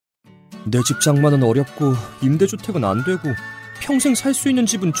내 집 장만은 어렵고 임대주택은 안 되고 평생 살 수 있는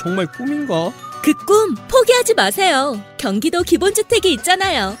집은 정말 꿈인가? 그 꿈 포기하지 마세요. 경기도 기본주택이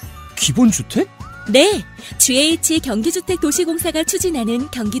있잖아요. 기본주택? 네, GH 경기주택도시공사가 추진하는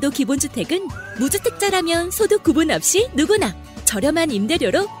경기도 기본주택은 무주택자라면 소득 구분 없이 누구나 저렴한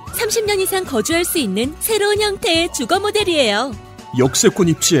임대료로 30년 이상 거주할 수 있는 새로운 형태의 주거 모델이에요. 역세권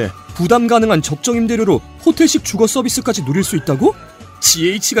입지에 부담 가능한 적정 임대료로 호텔식 주거 서비스까지 누릴 수 있다고?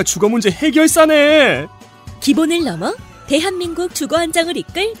 GH가 주거 문제 해결사네. 기본을 넘어 대한민국 주거 안정을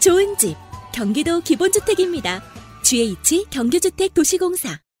이끌 좋은 집, 경기도 기본주택입니다. GH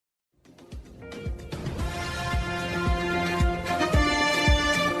경기주택도시공사.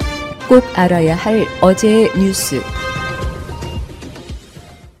 꼭 알아야 할 어제의 뉴스.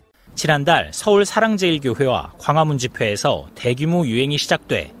 지난달 서울 사랑제일교회와 광화문 집회에서 대규모 유행이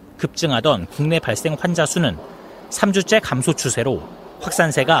시작돼 급증하던 국내 발생 환자 수는 3주째 감소 추세로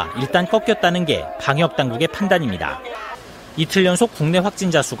확산세가 일단 꺾였다는 게 방역당국의 판단입니다. 이틀 연속 국내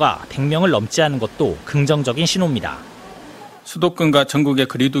확진자 수가 100명을 넘지 않은 것도 긍정적인 신호입니다. 수도권과 전국의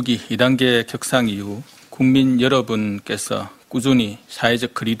거리두기 2단계 격상 이후 국민 여러분께서 꾸준히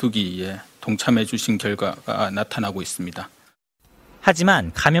사회적 거리두기에 동참해 주신 결과가 나타나고 있습니다.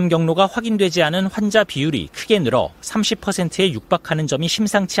 하지만 감염 경로가 확인되지 않은 환자 비율이 크게 늘어 30%에 육박하는 점이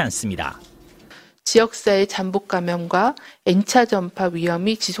심상치 않습니다. 지역사회 잠복 감염과 N차 전파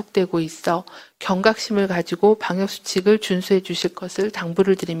위험이 지속되고 있어 경각심을 가지고 방역수칙을 준수해 주실 것을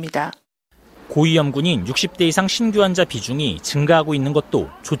당부를 드립니다. 고위험군인 60대 이상 신규 환자 비중이 증가하고 있는 것도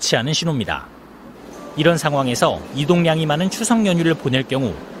좋지 않은 신호입니다. 이런 상황에서 이동량이 많은 추석 연휴를 보낼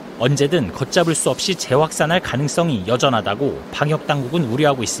경우 언제든 걷잡을 수 없이 재확산할 가능성이 여전하다고 방역당국은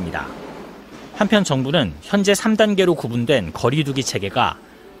우려하고 있습니다. 한편 정부는 현재 3단계로 구분된 거리두기 체계가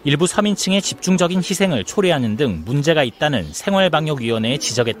일부 서민층의 집중적인 희생을 초래하는 등 문제가 있다는 생활방역위원회의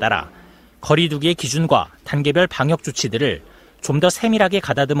지적에 따라 거리두기의 기준과 단계별 방역 조치들을 좀 더 세밀하게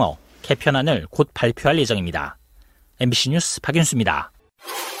가다듬어 개편안을 곧 발표할 예정입니다. MBC 뉴스 박윤수입니다.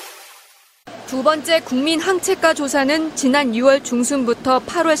 두 번째 국민 항체가 조사는 지난 6월 중순부터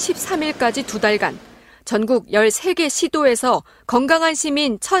 8월 13일까지 2달간 전국 13개 시도에서 건강한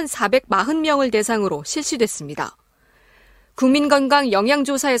시민 1,440명을 대상으로 실시됐습니다. 국민건강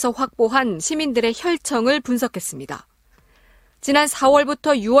영양조사에서 확보한 시민들의 혈청을 분석했습니다. 지난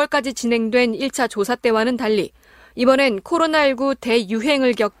 4월부터 6월까지 진행된 1차 조사 때와는 달리 이번엔 코로나19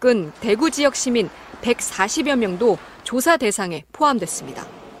 대유행을 겪은 대구 지역 시민 140여 명도 조사 대상에 포함됐습니다.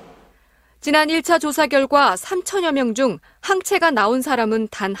 지난 1차 조사 결과 3천여 명 중 항체가 나온 사람은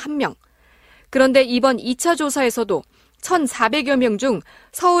단 1명. 그런데 이번 2차 조사에서도 1,400여 명 중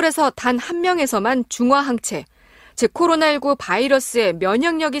서울에서 단 1명에서만 중화항체, 즉 코로나19 바이러스에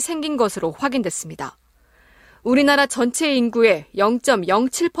면역력이 생긴 것으로 확인됐습니다. 우리나라 전체 인구의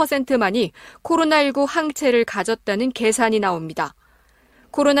 0.07%만이 코로나19 항체를 가졌다는 계산이 나옵니다.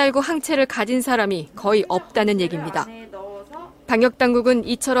 코로나19 항체를 가진 사람이 거의 없다는 얘기입니다. 방역당국은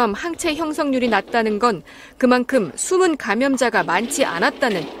이처럼 항체 형성률이 낮다는 건 그만큼 숨은 감염자가 많지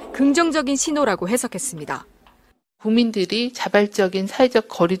않았다는 긍정적인 신호라고 해석했습니다. 국민들이 자발적인 사회적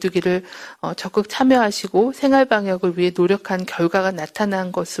거리두기를 적극 참여하시고 생활방역을 위해 노력한 결과가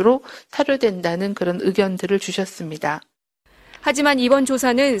나타난 것으로 사료된다는 그런 의견들을 주셨습니다. 하지만 이번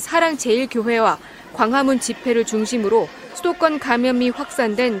조사는 사랑제일교회와 광화문 집회를 중심으로 수도권 감염이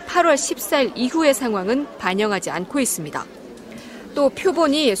확산된 8월 14일 이후의 상황은 반영하지 않고 있습니다. 또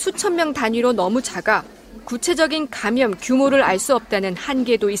표본이 수천 명 단위로 너무 작아 구체적인 감염 규모를 알 수 없다는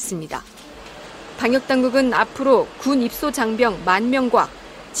한계도 있습니다. 방역당국은 앞으로 군 입소 장병 10,000명과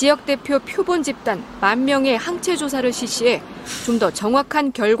지역대표 표본 집단 10,000명의 항체 조사를 실시해 좀 더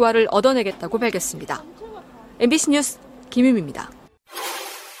정확한 결과를 얻어내겠다고 밝혔습니다. MBC 뉴스 김유미입니다.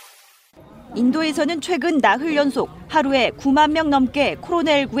 인도에서는 최근 나흘 연속 하루에 9만 명 넘게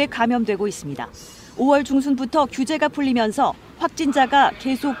코로나19에 감염되고 있습니다. 5월 중순부터 규제가 풀리면서 확진자가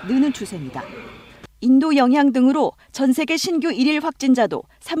계속 느는 추세입니다. 인도 영향 등으로 전 세계 신규 1일 확진자도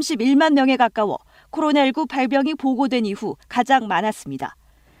 31만 명에 가까워 코로나19 발병이 보고된 이후 가장 많았습니다.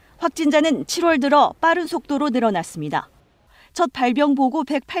 확진자는 7월 들어 빠른 속도로 늘어났습니다. 첫 발병 보고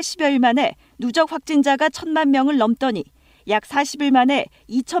 180여일 만에 누적 확진자가 1,000만 명을 넘더니 약 40일 만에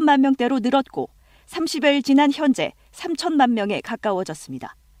 2천만 명대로 늘었고 30여일 지난 현재 3천만 명에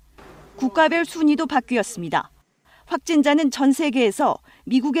가까워졌습니다. 국가별 순위도 바뀌었습니다. 확진자는 전 세계에서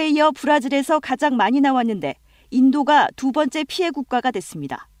미국에 이어 브라질에서 가장 많이 나왔는데 인도가 두 번째 피해 국가가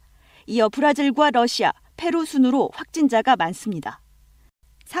됐습니다. 이어 브라질과 러시아, 페루 순으로 확진자가 많습니다.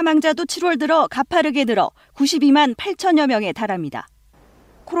 사망자도 7월 들어 가파르게 늘어 92만 8천여 명에 달합니다.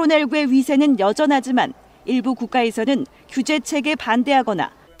 코로나19의 위세는 여전하지만 일부 국가에서는 규제 체계에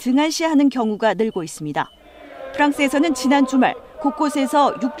반대하거나 등한시하는 경우가 늘고 있습니다. 프랑스에서는 지난 주말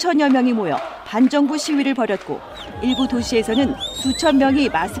곳곳에서 6천여 명이 모여 반정부 시위를 벌였고 일부 도시에서는 수천 명이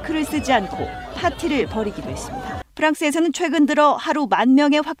마스크를 쓰지 않고 파티를 벌이기도 했습니다. 프랑스에서는 최근 들어 하루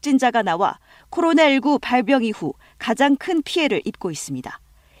 10,000명의 확진자가 나와 코로나19 발병 이후 가장 큰 피해를 입고 있습니다.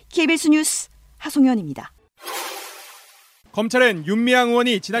 KBS 뉴스 하송연입니다. 검찰은 윤미향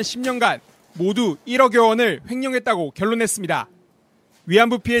의원이 지난 10년간 모두 1억여 원을 횡령했다고 결론냈습니다.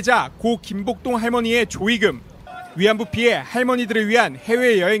 위안부 피해자 고 김복동 할머니의 조의금, 위안부 피해 할머니들을 위한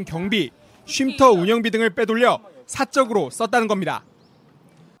해외여행 경비, 쉼터 운영비 등을 빼돌려 사적으로 썼다는 겁니다.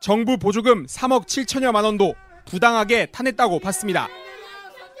 정부 보조금 3억 7천여만 원도 부당하게 타냈다고 봤습니다.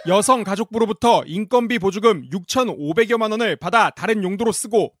 여성가족부로부터 인건비 보조금 6,500여만 원을 받아 다른 용도로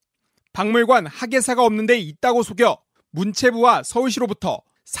쓰고 박물관 학예사가 없는 데 있다고 속여 문체부와 서울시로부터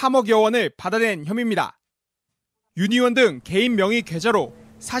 3억여 원을 받아낸 혐의입니다. 윤 의원 등 개인 명의 계좌로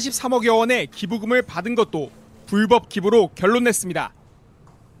 43억여 원의 기부금을 받은 것도 불법 기부로 결론냈습니다.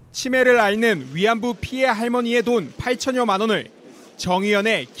 치매를 앓는 위안부 피해 할머니의 돈 8천여만 원을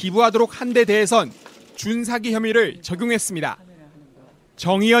정의연에 기부하도록 한 데 대해선 준사기 혐의를 적용했습니다.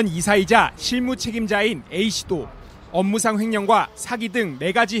 정의연 이사이자 실무 책임자인 A씨도 업무상 횡령과 사기 등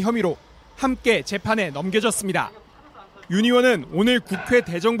 4가지 혐의로 함께 재판에 넘겨졌습니다. 윤 의원은 오늘 국회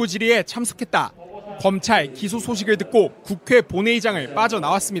대정부 질의에 참석했다. 검찰 기소 소식을 듣고 국회 본회의장을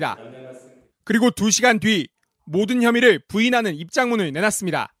빠져나왔습니다. 그리고 2시간 뒤 모든 혐의를 부인하는 입장문을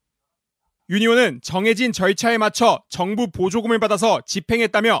내놨습니다. 윤 의원은 정해진 절차에 맞춰 정부 보조금을 받아서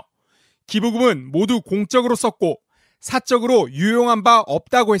집행했다며 기부금은 모두 공적으로 썼고 사적으로 유용한 바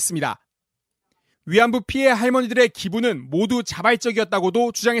없다고 했습니다. 위안부 피해 할머니들의 기부는 모두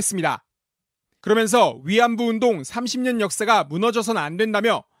자발적이었다고도 주장했습니다. 그러면서 위안부 운동 30년 역사가 무너져서는 안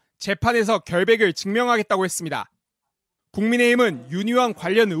된다며 재판에서 결백을 증명하겠다고 했습니다. 국민의힘은 윤 의원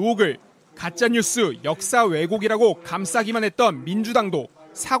관련 의혹을 가짜뉴스 역사 왜곡이라고 감싸기만 했던 민주당도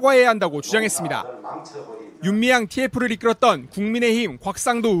사과해야 한다고 주장했습니다. 윤미향 TF를 이끌었던 국민의힘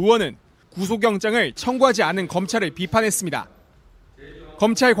곽상도 의원은 구속영장을 청구하지 않은 검찰을 비판했습니다.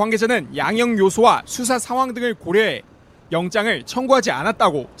 검찰 관계자는 양형 요소와 수사 상황 등을 고려해 영장을 청구하지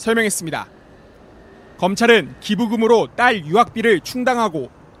않았다고 설명했습니다. 검찰은 기부금으로 딸 유학비를 충당하고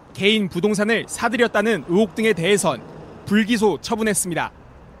개인 부동산을 사들였다는 의혹 등에 대해선 불기소 처분했습니다.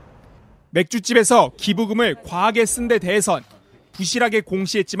 맥주집에서 기부금을 과하게 쓴 데 대해선 부실하게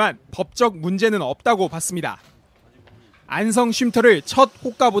공시했지만 법적 문제는 없다고 봤습니다. 안성 쉼터를 첫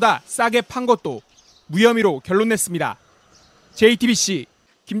호가보다 싸게 판 것도 무혐의로 결론냈습니다. JTBC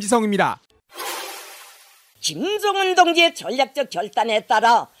김지성입니다. 김정은 동지의 전략적 결단에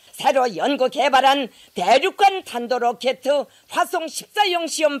따라 새로 연구 개발한 대륙간 탄도로켓 화성 14형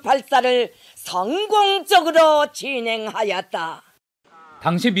시험 발사를 성공적으로 진행하였다.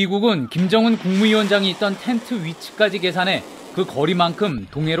 당시 미국은 김정은 국무위원장이 있던 텐트 위치까지 계산해 그 거리만큼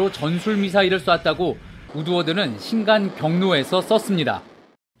동해로 전술 미사일을 쐈다고 우드워드는 신간 경로에서 썼습니다.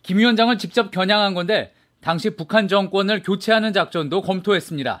 김 위원장을 직접 겨냥한 건데 당시 북한 정권을 교체하는 작전도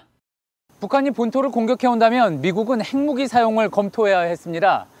검토했습니다. 북한이 본토를 공격해온다면 미국은 핵무기 사용을 검토해야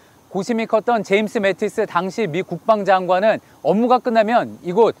했습니다. 고심이 컸던 제임스 매티스 당시 미 국방장관은 업무가 끝나면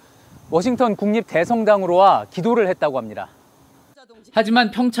이곳 워싱턴 국립대성당으로 와 기도를 했다고 합니다.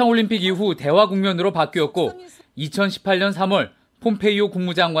 하지만 평창올림픽 이후 대화 국면으로 바뀌었고 2018년 3월 폼페이오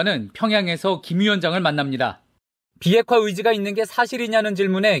국무장관은 평양에서 김 위원장을 만납니다. 비핵화 의지가 있는 게 사실이냐는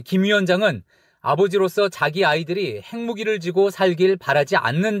질문에 김 위원장은 아버지로서 자기 아이들이 핵무기를 쥐고 살길 바라지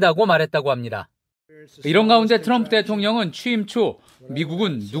않는다고 말했다고 합니다. 이런 가운데 트럼프 대통령은 취임 초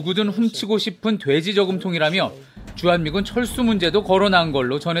미국은 누구든 훔치고 싶은 돼지 저금통이라며 주한미군 철수 문제도 거론한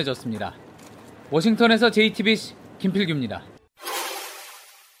걸로 전해졌습니다. 워싱턴에서 JTBC 김필규입니다.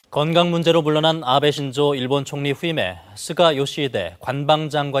 건강 문제로 물러난 아베 신조 일본 총리 후임에 스가 요시히데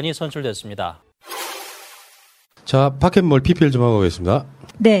관방장관이 선출됐습니다. 자, 파켓몰 PPL 좀 하고 가겠습니다.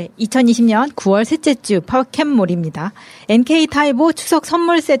 네, 2020년 9월 셋째 주 파켓몰입니다. NK타이보 추석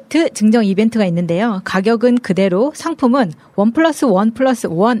선물 세트 증정 이벤트가 있는데요. 가격은 그대로, 상품은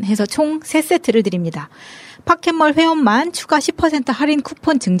 1+1+1 해서 총 3세트를 드립니다. 파켓몰 회원만 추가 10% 할인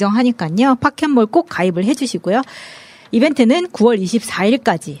쿠폰 증정하니까요. 파켓몰 꼭 가입을 해주시고요. 이벤트는 9월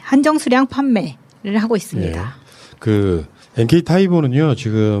 24일까지 한정 수량 판매를 하고 있습니다. 네. 그 NK타이보는요.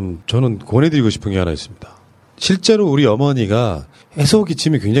 지금 저는 권해드리고 싶은 게 하나 있습니다. 실제로 우리 어머니가 해소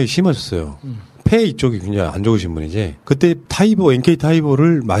기침이 굉장히 심하셨어요. 폐 이쪽이 굉장히 안 좋으신 분이지. 그때 타이보,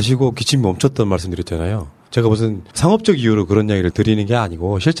 NK타이보를 마시고 기침이 멈췄던 말씀드렸잖아요. 제가 무슨 상업적 이유로 그런 이야기를 드리는 게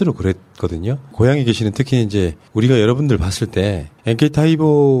아니고 실제로 그랬거든요. 고향에 계시는 특히 이제 우리가 여러분들 봤을 때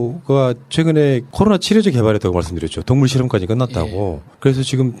NK타이보가 최근에 코로나 치료제 개발했다고 말씀드렸죠. 동물 실험까지 끝났다고. 예. 그래서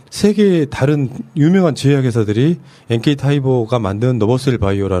지금 세계 다른 유명한 제약회사들이 NK타이보가 만든 노버셀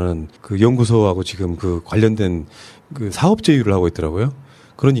바이오라는 그 연구소하고 지금 그 관련된 그 사업 제휴를 하고 있더라고요.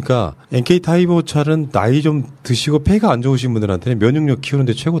 그러니까 NK타이보 찰은 나이 좀 드시고 폐가 안 좋으신 분들한테는 면역력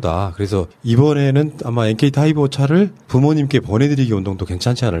키우는데 최고다. 그래서 이번에는 아마 NK타이보 찰을 부모님께 보내드리기 운동도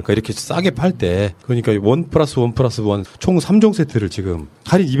괜찮지 않을까. 이렇게 싸게 팔 때 그러니까 1+1+1 총 3종 세트를 지금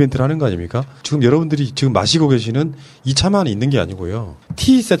할인 이벤트를 하는 거 아닙니까? 지금 여러분들이 지금 마시고 계시는 이 차만 있는 게 아니고요.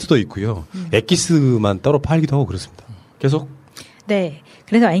 티 세트도 있고요. 엑기스만 따로 팔기도 하고 그렇습니다. 계속. 네.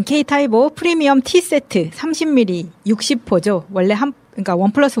 그래서 NK타이보 프리미엄 티 세트 30ml 60호죠. 원래 그러니까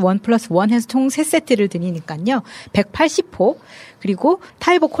 1+1+1 해서 총 3세트를 드리니까요. 180호 그리고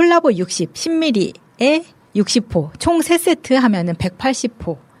타이보 콜라보 60 10ml에 60호 총 3세트 하면은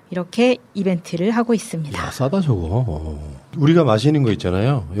 180호 이렇게 이벤트를 하고 있습니다. 야, 싸다 저거. 우리가 마시는 거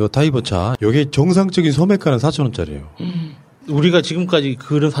있잖아요. 요 타이보 차. 요게 정상적인 소매가는 4,000원짜리예요. 우리가 지금까지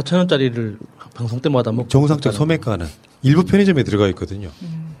그런 4,000원짜리를 방송 때마다 먹고 정상적 소매가는 일부 편의점에 들어가 있거든요.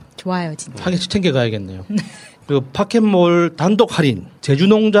 좋아요, 진짜. 하나씩 챙겨가야겠네요. 그리고 파켓몰 단독 할인,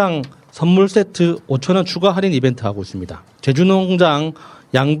 제주농장 선물 세트 5,000원 추가 할인 이벤트 하고 있습니다. 제주농장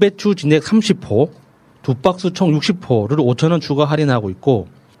양배추 진액 30호, 2박스 총 60호를 5,000원 추가 할인하고 있고,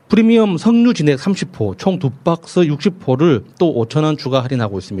 프리미엄 석류 진액 30호, 총 2박스 60호를 또 5,000원 추가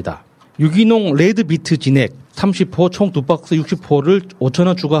할인하고 있습니다. 유기농 레드비트 진액 30호, 총 2박스 60호를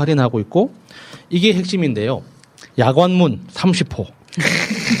 5,000원 추가 할인하고 있고, 이게 핵심인데요. 야관문 30호.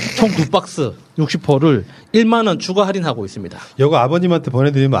 총 2박스 60호를 1만원 추가 할인하고 있습니다. 이거 아버님한테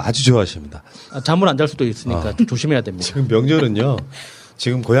보내드리면 아주 좋아하십니다. 잠을 안 잘 수도 있으니까 좀 조심해야 됩니다. 지금 명절은요.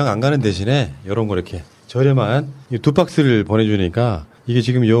 지금 고향 안 가는 대신에 이런 거 이렇게 저렴한 2박스를 보내주니까 이게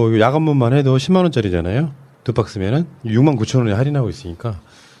지금 요 야간문만 해도 10만원짜리잖아요. 2박스면은 69,000원에 할인하고 있으니까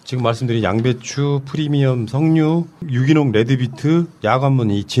지금 말씀드린 양배추, 프리미엄 석류, 유기농 레드비트,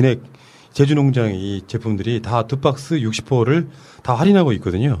 야간문 이 진액 제주농장 이 제품들이 다 2박스 60호를 다 할인하고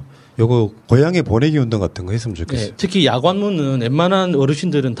있거든요. 요거 고향에 보내기 운동 같은 거 했으면 좋겠어요. 네, 특히 야관문은 웬만한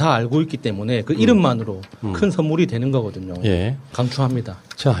어르신들은 다 알고 있기 때문에 그 이름만으로 큰 선물이 되는 거거든요. 예. 강추합니다.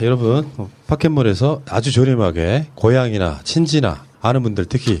 자, 여러분 파켓몰에서 아주 저렴하게 고향이나 친지나 아는 분들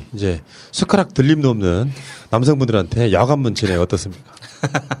특히 이제 숟가락 들림도 없는 남성분들한테 야관문 진액 어떻습니까?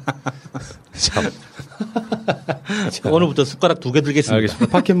 참. 자, 오늘부터 숟가락 2개 들겠습니다. 알겠습니다.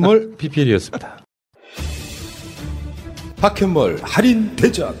 파켓몰 PPL이었습니다. 파켓몰 할인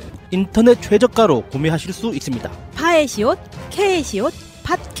대전. 인터넷 최저가로 구매하실 수 있습니다. 파에시옷, 케에시옷,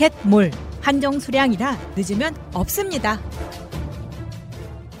 팟캣몰. 한정 수량이라 늦으면 없습니다.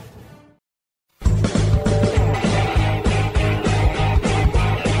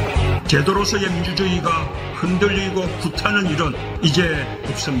 제도로서의 민주주의가 흔들리고 구타는 일은 이제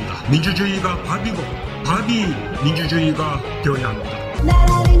없습니다. 민주주의가 밥이고 밥이 민주주의가 되어야 합니다.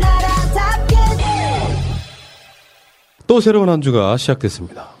 또 새로운 한 주가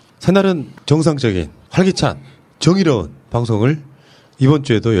시작됐습니다. 새날은 정상적인 활기찬 정의로운 방송을 이번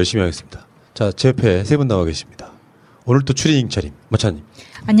주에도 열심히 하겠습니다. 자, 제 옆에 세 분 나와 계십니다. 오늘 또 추리닝 차림 마차님.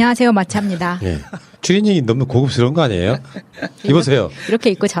 안녕하세요, 마차입니다. 예. 추리닝이 너무 고급스러운 거 아니에요? 입으세요. 이렇게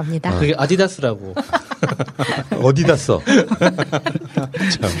입고 잡니다. 그게 아디다스라고. 어디다 써?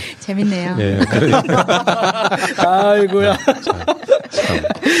 참. 재밌네요. 예. 아이고야.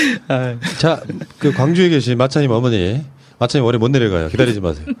 자, 그 광주에 계신 마차님 어머니. 마차님 원래 못 내려가요. 기다리지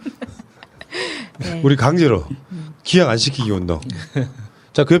마세요. 네. 우리 강제로 귀향 안 시키기 운동.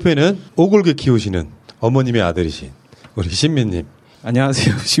 자, 그 옆에는 오골개 키우시는 어머님의 아들이신 우리 신민님.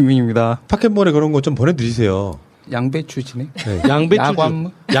 안녕하세요, 신민입니다. 파켓몰에 그런 거 좀 보내드리세요. 양배추 진액? 네.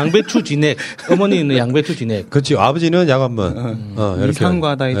 양배추 진액. 어머니는 양배추 진액. 그렇지. 아버지는 야관문. 이렇게.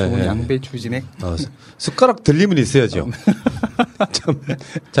 이상과다에 좋은 네. 양배추 진액. 숟가락 들림은 있어야죠. 참.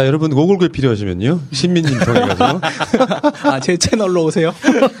 자, 여러분 오골개 필요하시면요. 신민님 통해가지고. 제 채널로 오세요.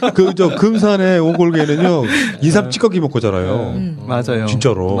 저 금산의 오골개는요. 인삼 찌꺼기 먹고 자라요. 맞아요.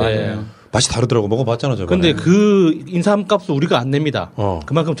 진짜로. 맞아요. 맛이 다르더라고. 먹어봤잖아, 저번에. 근데 그 인삼 값을 우리가 안 냅니다.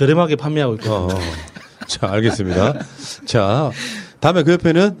 그만큼 저렴하게 판매하고 있거든요. 자, 알겠습니다. 자, 다음에 그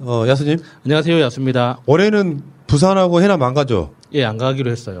옆에는 야수님. 안녕하세요, 야수입니다. 올해는 부산하고 해남 안 가죠? 예, 안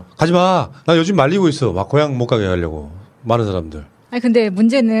가기로 했어요. 가지 마. 나 요즘 말리고 있어. 막 고향 못 가게 하려고. 많은 사람들. 아니 근데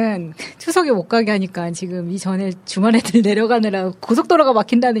문제는 추석에 못 가게 하니까 지금 이전에 주말에들 내려가느라 고속도로가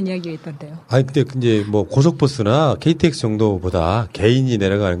막힌다는 이야기가 있던데요. 아니 근데 이제 뭐 고속버스나 KTX 정도보다 개인이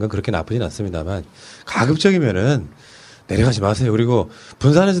내려가는 건 그렇게 나쁘진 않습니다만 가급적이면은 내려가지 마세요. 그리고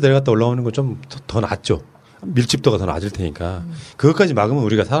분산에서 내려갔다 올라오는 건 좀 더 낫죠. 밀집도가 더 낮을 테니까 그것까지 막으면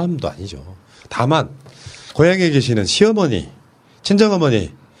우리가 사람도 아니죠. 다만 고향에 계시는 시어머니,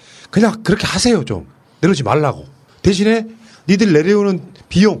 친정어머니 그냥 그렇게 하세요. 좀 내려오지 말라고. 대신에 니들 내려오는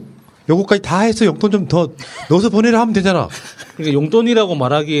비용 요거까지 다 해서 용돈 좀 더 넣어서 보내라 하면 되잖아. 그러니까 용돈이라고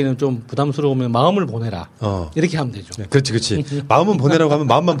말하기에는 좀 부담스러우면 마음을 보내라. 이렇게 하면 되죠. 그렇지. 마음은 보내라고 하면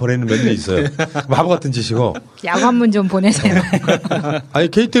마음만 보내는 면이 있어요. 바보 같은 짓이고. 야간문 좀 보내세요. 아니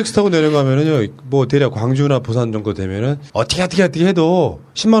KTX 타고 내려가면은요, 뭐 대략 광주나 부산 정도 되면은 어떻게 해도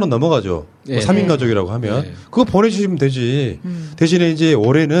 10만 원 넘어가죠. 뭐 3인 가족이라고 하면 그거 보내주시면 되지. 대신에 이제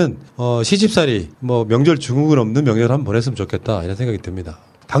올해는 시집살이 뭐 명절 중국은 없는 명절 한번 보냈으면 좋겠다 이런 생각이 듭니다.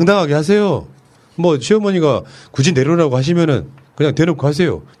 당당하게 하세요. 뭐 시어머니가 굳이 내려오라고 하시면은 그냥 대놓고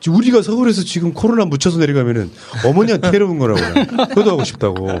하세요. 우리가 서울에서 지금 코로나 묻혀서 내려가면은 어머니한테 해로운 거라고 효도하고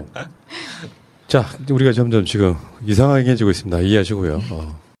싶다고. 자, 우리가 점점 지금 이상하게지고 있습니다. 이해하시고요.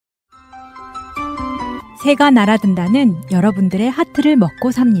 새가 날아든다는 여러분들의 하트를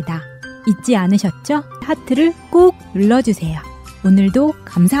먹고 삽니다. 잊지 않으셨죠? 하트를 꼭 눌러주세요. 오늘도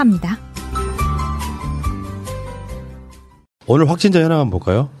감사합니다. 오늘 확진자 현황 한번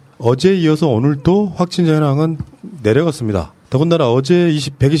볼까요? 어제에 이어서 오늘도 확진자 현황은 내려갔습니다. 더군다나 어제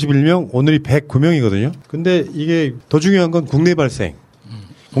 121명, 오늘이 109명이거든요. 근데 이게 더 중요한 건 국내 발생.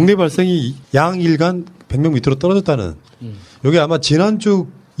 국내 발생이 양일간 100명 밑으로 떨어졌다는. 이게 아마 지난주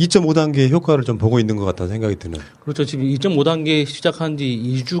 2.5단계의 효과를 좀 보고 있는 것 같다는 생각이 드는. 그렇죠. 지금 2.5단계 시작한 지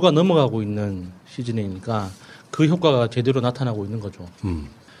 2주가 넘어가고 있는 시즌이니까 그 효과가 제대로 나타나고 있는 거죠.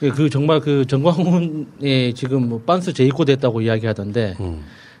 그 정말 그 정광훈의 지금 뭐 빤스 제이코 됐다고 이야기하던데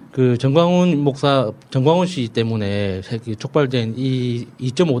그 정광훈 씨 때문에 촉발된 이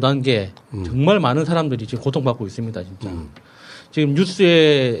 2.5단계 정말 많은 사람들이 지금 고통받고 있습니다, 진짜. 지금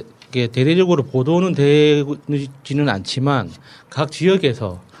뉴스에 대대적으로 보도는 되지는 않지만 각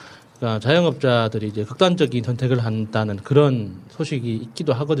지역에서 그러니까 자영업자들이 이제 극단적인 선택을 한다는 그런 소식이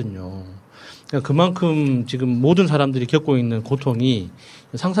있기도 하거든요. 그러니까 그만큼 지금 모든 사람들이 겪고 있는 고통이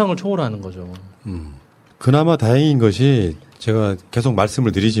상상을 초월하는 거죠. 그나마 다행인 것이 제가 계속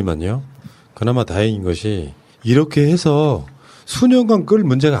말씀을 드리지만요. 그나마 다행인 것이 이렇게 해서 수년간 끌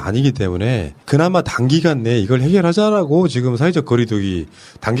문제가 아니기 때문에 그나마 단기간 내에 이걸 해결하자라고 지금 사회적 거리두기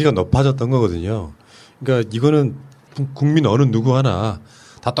단계가 높아졌던 거거든요. 그러니까 이거는 국민 어느 누구 하나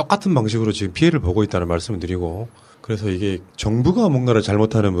다 똑같은 방식으로 지금 피해를 보고 있다는 말씀을 드리고 그래서 이게 정부가 뭔가를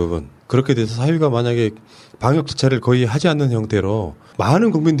잘못하는 부분 그렇게 돼서 사회가 만약에 방역 자체를 거의 하지 않는 형태로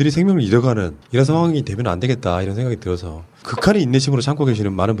많은 국민들이 생명을 잃어가는 이런 상황이 되면 안 되겠다 이런 생각이 들어서 극한의 인내심으로 참고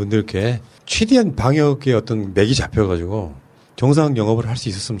계시는 많은 분들께 최대한 방역의 어떤 맥이 잡혀가지고 정상 영업을 할 수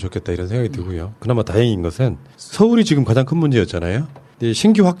있었으면 좋겠다 이런 생각이 들고요. 그나마 다행인 것은 서울이 지금 가장 큰 문제였잖아요.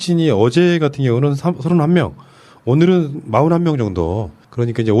 신규 확진이 어제 같은 경우는 31명, 오늘은 41명 정도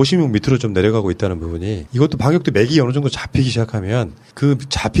그러니까 이제 50명 밑으로 좀 내려가고 있다는 부분이 이것도 방역도 맥이 어느 정도 잡히기 시작하면 그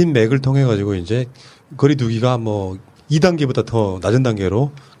잡힌 맥을 통해 가지고 이제 거리두기가 뭐 2단계보다 더 낮은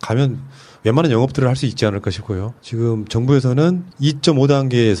단계로 가면 웬만한 영업들을 할 수 있지 않을까 싶고요. 지금 정부에서는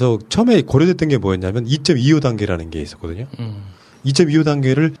 2.5단계에서 처음에 고려됐던 게 뭐였냐면 2.25단계라는 게 있었거든요.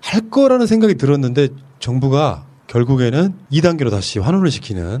 2.25단계를 할 거라는 생각이 들었는데 정부가 결국에는 2단계로 다시 환원을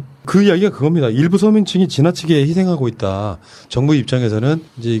시키는 그 이야기가 그겁니다. 일부 서민층이 지나치게 희생하고 있다. 정부 입장에서는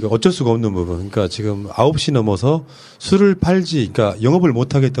이제 이거 어쩔 수가 없는 부분. 그러니까 지금 9시 넘어서 술을 팔지, 그러니까 영업을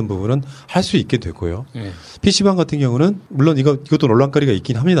못하게 했던 부분은 할 수 있게 됐고요. PC방 같은 경우는 물론 이것도 논란거리가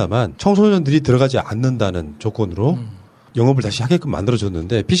있긴 합니다만 청소년들이 들어가지 않는다는 조건으로 영업을 다시 하게끔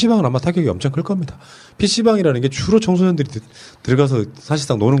만들어줬는데 PC방은 아마 타격이 엄청 클 겁니다. PC방이라는 게 주로 청소년들이 들어가서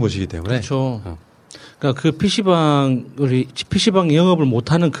사실상 노는 곳이기 때문에. 그렇죠. 그러니까 그 PC방 영업을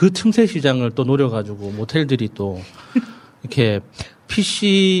못하는 그 틈새 시장을 또 노려가지고 모텔들이 또 이렇게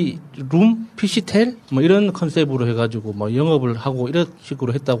PC룸, PC텔 뭐 이런 컨셉으로 해가지고 뭐 영업을 하고 이런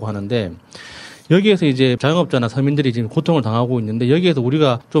식으로 했다고 하는데 여기에서 이제 자영업자나 서민들이 지금 고통을 당하고 있는데 여기에서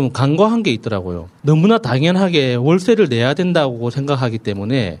우리가 좀 간과한 게 있더라고요. 너무나 당연하게 월세를 내야 된다고 생각하기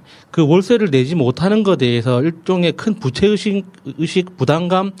때문에 그 월세를 내지 못하는 것에 대해서 일종의 큰 부채의식,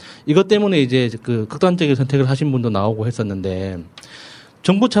 부담감 이것 때문에 이제 그 극단적인 선택을 하신 분도 나오고 했었는데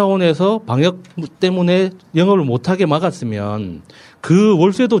정부 차원에서 방역 때문에 영업을 못하게 막았으면 그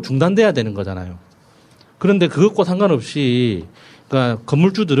월세도 중단돼야 되는 거잖아요. 그런데 그것과 상관없이 그러니까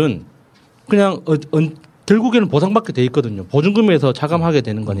건물주들은 그냥 결국에는 보상받게 돼 있거든요. 보증금에서 차감하게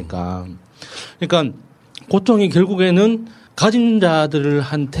되는 거니까. 그러니까 고통이 결국에는 가진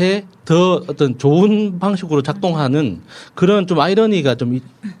자들한테 더 어떤 좋은 방식으로 작동하는 그런 좀 아이러니가 좀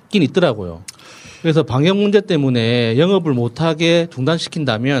있긴 있더라고요. 그래서 방역 문제 때문에 영업을 못하게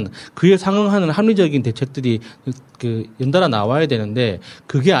중단시킨다면 그에 상응하는 합리적인 대책들이 연달아 나와야 되는데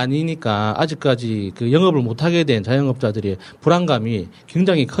그게 아니니까 아직까지 그 영업을 못하게 된 자영업자들의 불안감이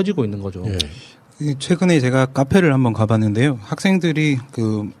굉장히 커지고 있는 거죠. 최근에 제가 카페를 한번 가봤는데요. 학생들이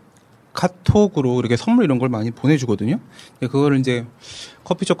카톡으로 이렇게 선물 이런 걸 많이 보내주거든요. 그거를 이제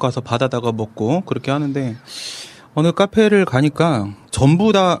커피숍 가서 받아다가 먹고 그렇게 하는데 어느 카페를 가니까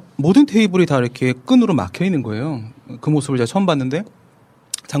전부 다 모든 테이블이 다 이렇게 끈으로 막혀 있는 거예요. 그 모습을 제가 처음 봤는데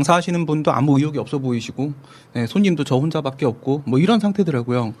장사하시는 분도 아무 의욕이 없어 보이시고 손님도 저 혼자밖에 없고 뭐 이런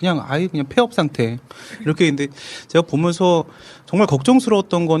상태더라고요. 그냥 아예 그냥 폐업 상태 이렇게 있는데 제가 보면서 정말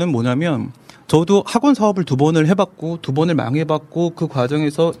걱정스러웠던 거는 뭐냐면 저도 학원 사업을 2번을 해봤고 2번을 망해봤고 그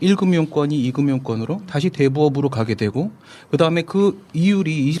과정에서 1금융권이 2금융권으로 다시 대부업으로 가게 되고 그다음에 그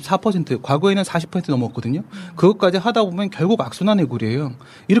이율이 24% 과거에는 40% 넘었거든요. 그것까지 하다 보면 결국 악순환의 굴이에요.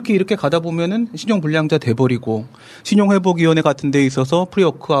 이렇게 가다 보면은 신용불량자 돼버리고 신용회복위원회 같은 데 있어서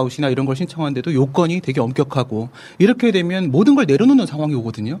프리워크아웃이나 이런 걸 신청하는데도 요건이 되게 엄격하고 이렇게 되면 모든 걸 내려놓는 상황이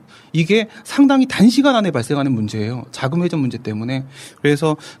오거든요. 이게 상당히 단시간 안에 발생하는 문제예요. 자금 회전 문제 때문에.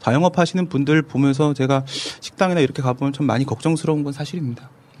 그래서 자영업 하시는 분들 보면서 제가 식당이나 이렇게 가보면 좀 많이 걱정스러운 건 사실입니다.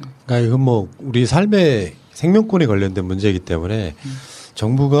 그러니까 이건 뭐 우리 삶의 생명권에 관련된 문제이기 때문에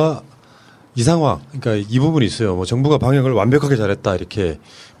정부가 이 상황, 그러니까 이 부분이 있어요. 뭐 정부가 방역을 완벽하게 잘했다 이렇게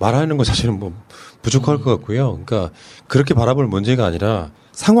말하는 건 사실은 뭐 부족할 것 같고요. 그러니까 그렇게 바라볼 문제가 아니라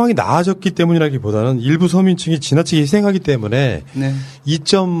상황이 나아졌기 때문이라기보다는 일부 서민층이 지나치게 희생하기 때문에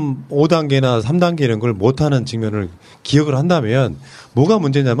 2.5단계나 3단계 이런 걸 못하는 측면을 기억을 한다면 뭐가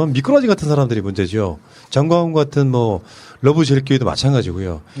문제냐면 미꾸라지 같은 사람들이 문제죠. 정광훈 같은 뭐 러브 젤기도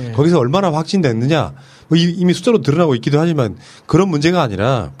마찬가지고요. 거기서 얼마나 확진됐느냐 뭐 이미 숫자로 드러나고 있기도 하지만 그런 문제가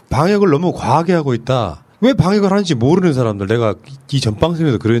아니라 방역을 너무 과하게 하고 있다. 왜 방역을 하는지 모르는 사람들 내가 이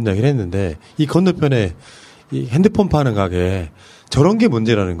전방송에서 그런 이야기를 했는데 이 건너편에 이 핸드폰 파는 가게 저런 게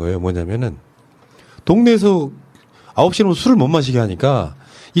문제라는 거예요. 뭐냐면은 동네에서 9시는 술을 못 마시게 하니까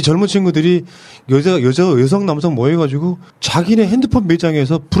이 젊은 친구들이 여성 남성 모여가지고 자기네 핸드폰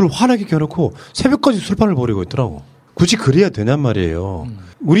매장에서 불을 환하게 켜놓고 새벽까지 술판을 벌이고 있더라고. 굳이 그래야 되냔 말이에요.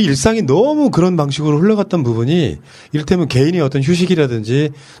 우리 일상이 너무 그런 방식으로 흘러갔던 부분이 이를테면 개인의 어떤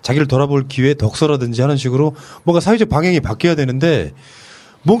휴식이라든지 자기를 돌아볼 기회, 독서라든지 하는 식으로 뭔가 사회적 방향이 바뀌어야 되는데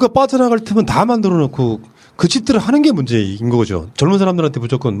뭔가 빠져나갈 틈은 다 만들어 놓고 그 짓들을 하는 게 문제인 거죠. 젊은 사람들한테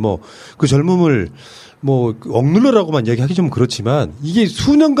무조건 뭐 그 젊음을 뭐 억눌러라고만 이야기하기 좀 그렇지만 이게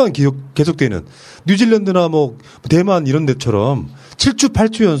수년간 계속되는 뉴질랜드나 뭐 대만 이런 데처럼 7주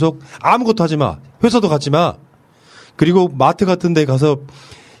 8주 연속 아무것도 하지 마. 회사도 가지 마. 그리고 마트 같은 데 가서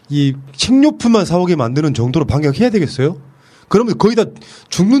이 식료품만 사오게 만드는 정도로 방역해야 되겠어요? 그러면 거의 다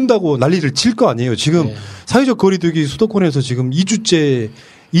죽는다고 난리를 칠 거 아니에요. 지금 사회적 거리두기 수도권에서 지금 2주째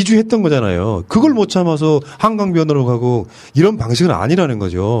 2주 했던 거잖아요. 그걸 못 참아서 한강변으로 가고 이런 방식은 아니라는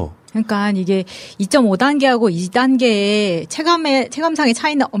거죠. 그러니까 이게 2.5단계하고 2단계의 체감상의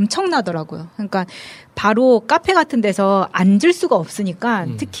차이는 엄청나더라고요. 그러니까 바로 카페 같은 데서 앉을 수가 없으니까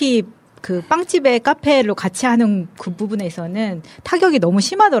특히 그 빵집에 카페로 같이 하는 그 부분에서는 타격이 너무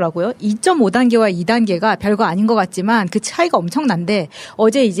심하더라고요. 2.5단계와 2단계가 별거 아닌 것 같지만 그 차이가 엄청난데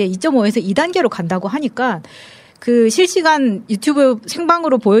어제 이제 2.5에서 2단계로 간다고 하니까 그 실시간 유튜브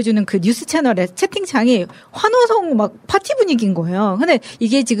생방으로 보여주는 그 뉴스 채널의 채팅창이 환호성 막 파티 분위기인 거예요. 근데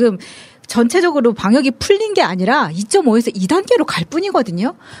이게 지금 전체적으로 방역이 풀린 게 아니라 2.5에서 2단계로 갈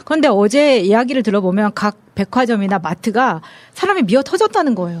뿐이거든요. 그런데 어제 이야기를 들어보면 각 백화점이나 마트가 사람이 미어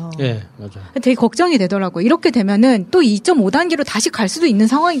터졌다는 거예요. 네, 맞아요. 되게 걱정이 되더라고요. 이렇게 되면은 또 2.5단계로 다시 갈 수도 있는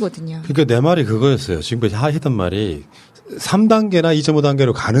상황이거든요. 그러니까 내 말이 그거였어요. 지금까지 했던 말이 3단계나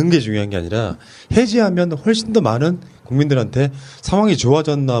 2.5단계로 가는 게 중요한 게 아니라 해제하면 훨씬 더 많은 국민들한테 상황이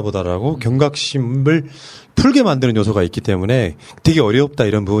좋아졌나 보다라고 경각심을 풀게 만드는 요소가 있기 때문에 되게 어렵다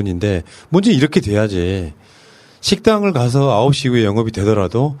이런 부분인데 문제는 이렇게 돼야지. 식당을 가서 9시 이후에 영업이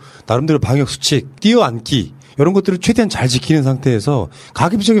되더라도 나름대로 방역 수칙, 뛰어앉기 이런 것들을 최대한 잘 지키는 상태에서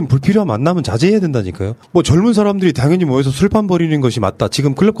가급적인 불필요한 만남은 자제해야 된다니까요. 뭐 젊은 사람들이 당연히 모여서 술판 벌이는 것이 맞다.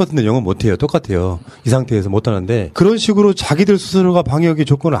 지금 클럽 같은 데 영업 못해요. 똑같아요. 이 상태에서 못하는데 그런 식으로 자기들 스스로가 방역의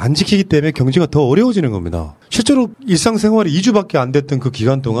조건을 안 지키기 때문에 경제가 더 어려워지는 겁니다. 실제로 일상생활이 2주밖에 안 됐던 그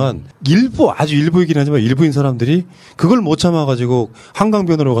기간 동안 아주 일부이긴 하지만 일부인 사람들이 그걸 못 참아가지고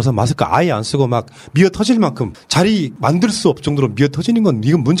한강변으로 가서 마스크 아예 안 쓰고 막 미어 터질 만큼 자리 만들 수 없을 정도로 미어 터지는 건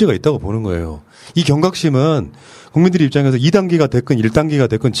이건 문제가 있다고 보는 거예요. 이 경각심은 국민들 입장에서 2단계가 됐건 1단계가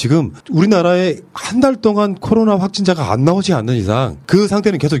됐건 지금 우리나라에 한 달 동안 코로나 확진자가 안 나오지 않는 이상 그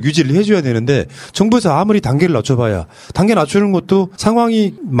상태는 계속 유지를 해줘야 되는데 정부에서 아무리 단계를 낮춰봐야 단계 낮추는 것도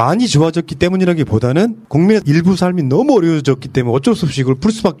상황이 많이 좋아졌기 때문이라기보다는 국민의 일부 삶이 너무 어려워졌기 때문에 어쩔 수 없이 이걸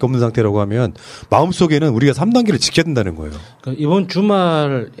풀 수밖에 없는 상태라고 하면 마음속에는 우리가 3단계를 지켜야 된다는 거예요. 그러니까 이번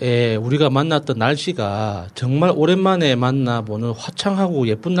주말에 우리가 만났던 날씨가 정말 오랜만에 만나보는 화창하고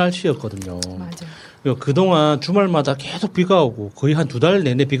예쁜 날씨였거든요. 맞아요. 그동안 주말마다 계속 비가 오고 거의 한 2달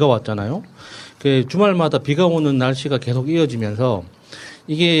내내 비가 왔잖아요. 주말마다 비가 오는 날씨가 계속 이어지면서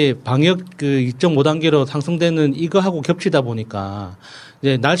이게 방역 2.5단계로 상승되는 이거하고 겹치다 보니까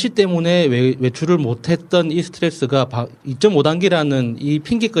이제 날씨 때문에 외출을 못했던 이 스트레스가 2.5단계라는 이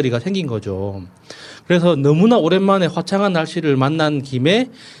핑계거리가 생긴 거죠. 그래서 너무나 오랜만에 화창한 날씨를 만난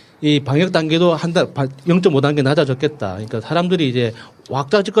김에 이 방역 단계도 0.5단계 낮아졌겠다. 그러니까 사람들이 이제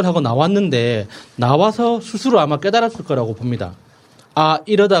왁자지껄하고 나왔는데 나와서 스스로 아마 깨달았을 거라고 봅니다. 아,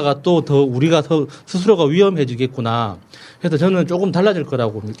 이러다가 또 더 우리가 스스로가 위험해지겠구나. 그래서 저는 조금 달라질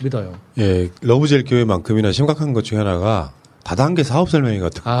거라고 믿어요. 예, 러브젤 교회만큼이나 심각한 것 중에 하나가 다단계 사업 설명회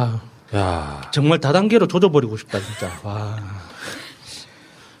같은 거. 야, 정말 다단계로 조져버리고 싶다, 진짜. 와.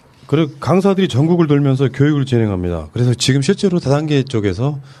 그리고 강사들이 전국을 돌면서 교육을 진행합니다. 그래서 지금 실제로 다단계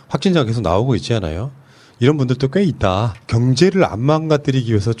쪽에서 확진자가 계속 나오고 있지 않아요? 이런 분들도 꽤 있다. 경제를 안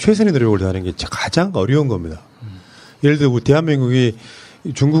망가뜨리기 위해서 최선의 노력을 다하는 게 가장 어려운 겁니다. 예를 들어 대한민국이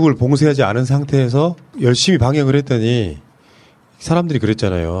중국을 봉쇄하지 않은 상태에서 열심히 방역을 했더니 사람들이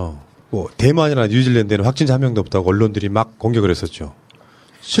그랬잖아요. 뭐 대만이나 뉴질랜드에는 확진자 한 명도 없다고 언론들이 막 공격을 했었죠.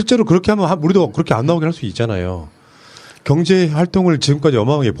 실제로 그렇게 하면 우리도 그렇게 안 나오게 할 수 있잖아요. 경제 활동을 지금까지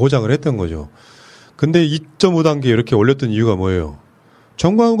어마어마하게 보장을 했던 거죠. 근데 2.5단계 이렇게 올렸던 이유가 뭐예요?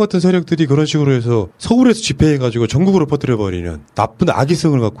 정광훈 같은 세력들이 그런 식으로 해서 서울에서 집회해가지고 전국으로 퍼뜨려버리는 나쁜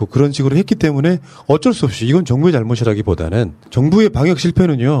악의성을 갖고 그런 식으로 했기 때문에 어쩔 수 없이 이건 정부의 잘못이라기보다는 정부의 방역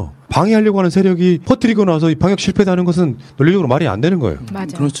실패는요. 방해하려고 하는 세력이 퍼뜨리고 나서 이 방역 실패다는 것은 논리적으로 말이 안 되는 거예요. 맞아요.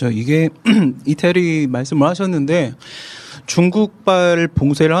 그렇죠. 이게 이태리 말씀을 하셨는데 중국발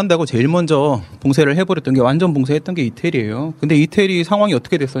봉쇄를 한다고 제일 먼저 봉쇄를 해버렸던 게 완전 봉쇄했던 게 이태리예요. 근데 이태리 상황이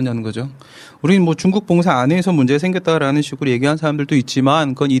어떻게 됐었냐는 거죠. 우리는 뭐 중국 봉쇄 안에서 문제가 생겼다라는 식으로 얘기한 사람들도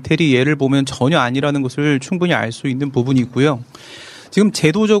있지만 그건 이태리 예를 보면 전혀 아니라는 것을 충분히 알 수 있는 부분이고요. 지금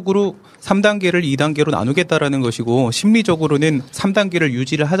제도적으로 3단계를 2단계로 나누겠다라는 것이고 심리적으로는 3단계를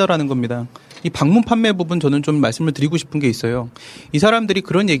유지를 하자라는 겁니다. 이 방문 판매 부분 저는 좀 말씀을 드리고 싶은 게 있어요. 이 사람들이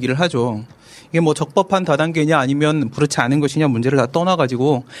그런 얘기를 하죠. 이게 뭐 적법한 다단계냐 아니면 그렇지 않은 것이냐 문제를 다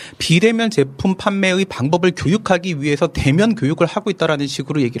떠나가지고 비대면 제품 판매의 방법을 교육하기 위해서 대면 교육을 하고 있다라는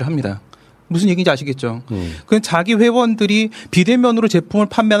식으로 얘기를 합니다. 무슨 얘기인지 아시겠죠? 그건 자기 회원들이 비대면으로 제품을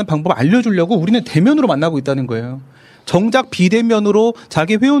판매하는 방법을 알려주려고 우리는 대면으로 만나고 있다는 거예요. 정작 비대면으로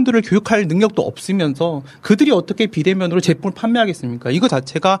자기 회원들을 교육할 능력도 없으면서 그들이 어떻게 비대면으로 제품을 판매하겠습니까? 이거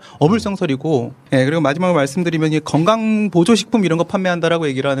자체가 어불성설이고, 예, 그리고 마지막으로 말씀드리면 건강 보조식품 이런 거 판매한다라고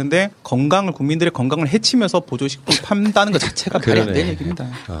얘기를 하는데 국민들의 건강을 해치면서 보조식품 판다는 것 자체가 말이 안 되는 얘기입니다.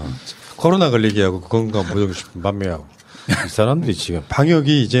 코로나 걸리게 하고 건강 보조식품 판매하고 이 사람들이 지금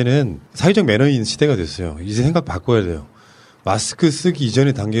방역이 이제는 사회적 매너인 시대가 됐어요. 이제 생각 바꿔야 돼요. 마스크 쓰기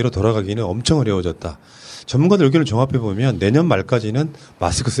이전의 단계로 돌아가기는 엄청 어려워졌다. 전문가들 의견을 종합해보면 내년 말까지는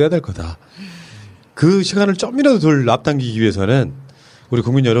마스크 써야 될 거다. 그 시간을 좀이라도 덜 앞당기기 위해서는 우리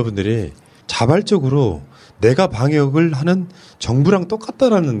국민 여러분들이 자발적으로 내가 방역을 하는 정부랑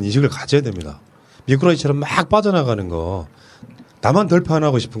똑같다라는 인식을 가져야 됩니다. 미꾸라지처럼 막 빠져나가는 거 나만 덜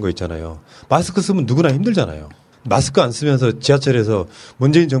파산하고 싶은 거 있잖아요. 마스크 쓰면 누구나 힘들잖아요. 마스크 안 쓰면서 지하철에서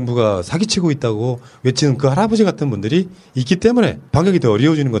문재인 정부가 사기치고 있다고 외치는 그 할아버지 같은 분들이 있기 때문에 방역이 더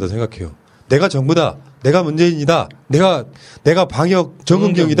어려워지는 거다 생각해요. 내가 정부다. 내가 문재인이다. 내가 방역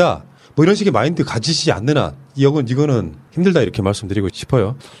적응경이다. 뭐 이런 식의 마인드 가지시지 않는 한 이거는 힘들다 이렇게 말씀드리고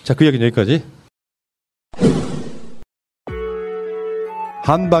싶어요. 자, 그 이야기는 여기까지.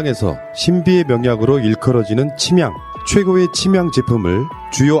 한방에서 신비의 명약으로 일컬어지는 침양. 최고의 침양 제품을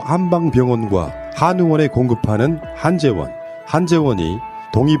주요 한방병원과 한의원에 공급하는 한재원. 한재원이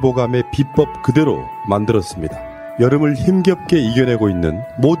동의보감의 비법 그대로 만들었습니다. 여름을 힘겹게 이겨내고 있는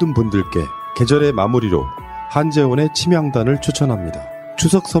모든 분들께 계절의 마무리로 한재원의 침양단을 추천합니다.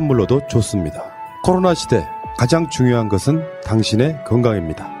 추석 선물로도 좋습니다. 코로나 시대 가장 중요한 것은 당신의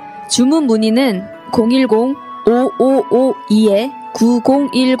건강입니다. 주문 문의는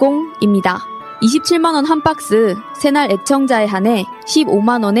 010-5552-9010입니다. 27만원 한 박스, 새날 애청자에 한해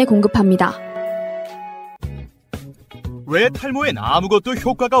 15만원에 공급합니다. 왜 탈모엔 아무것도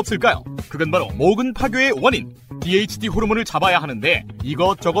효과가 없을까요? 그건 바로 모근 파괴의 원인, DHT 호르몬을 잡아야 하는데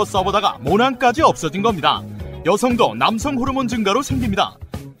이것저것 써보다가 모낭까지 없어진 겁니다. 여성도 남성 호르몬 증가로 생깁니다.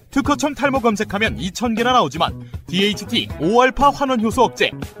 특허청 탈모 검색하면 2,000개나 나오지만 DHT 5알파 환원 효소 억제,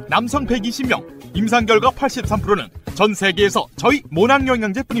 남성 120명, 임상 결과 83%는 전 세계에서 저희 모낭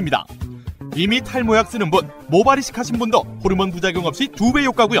영양제뿐입니다. 이미 탈모약 쓰는 분, 모발이식 하신 분도 호르몬 부작용 없이 2배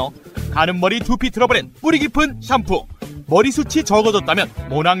효과고요. 가는 머리 두피 트러블엔 뿌리 깊은 샴푸, 머리숱이 적어졌다면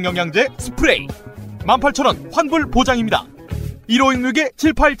모낭 영양제 스프레이, 18,000원 환불 보장입니다.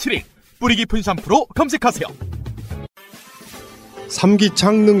 1566-7871 뿌리 깊은 샴푸로 검색하세요. 3기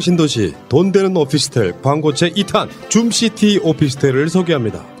창능 신도시 돈 되는 오피스텔 광고체 2탄 줌시티 오피스텔을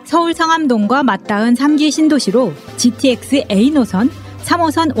소개합니다. 서울 상암동과 맞닿은 3기 신도시로 GTX A노선,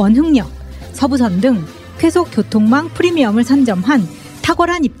 3호선 원흥역, 서부선 등 쾌속 교통망 프리미엄을 선점한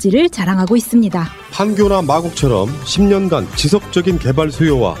탁월한 입지를 자랑하고 있습니다. 판교나 마곡처럼 10년간 지속적인 개발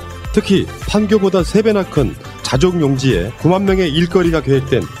수요와 특히 판교보다 3배나 큰 자족 용지에 9만 명의 일거리가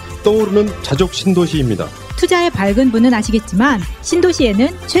계획된 떠오르는 자족 신도시입니다. 투자에 밝은 분은 아시겠지만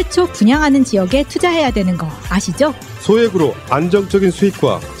신도시에는 최초 분양하는 지역에 투자해야 되는 거 아시죠? 소액으로 안정적인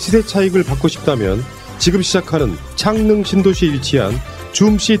수익과 시세 차익을 받고 싶다면 지금 시작하는 창능 신도시에 위치한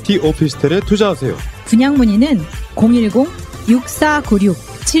줌시티 오피스텔에 투자하세요. 분양 문의는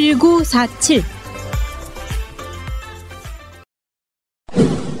 010-6496-7947.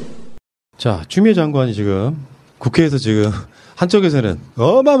 자, 추미애 장관이 지금 국회에서 지금 한쪽에서는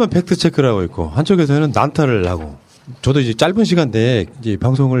어마어마한 팩트체크를 하고 있고 한쪽에서는 난타를 하고 저도 이제 짧은 시간 내에 이제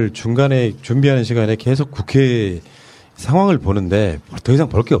방송을 중간에 준비하는 시간에 계속 국회 상황을 보는데 더 이상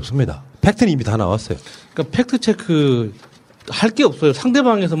볼 게 없습니다. 팩트는 이미 다 나왔어요. 그러니까 팩트체크 할 게 없어요.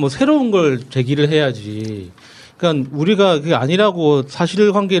 상대방에서 뭐 새로운 걸 제기를 해야지. 그러니까 우리가 그게 아니라고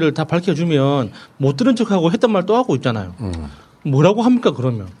사실관계를 다 밝혀주면 못 들은 척하고 했던 말 또 하고 있잖아요. 뭐라고 합니까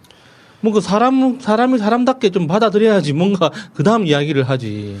그러면? 뭔가 사람이 사람답게 좀 받아들여야지 뭔가 그 다음 이야기를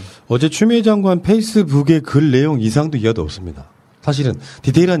하지. 어제 추미애 장관 페이스북의 글 내용 이상도 이하도 없습니다. 사실은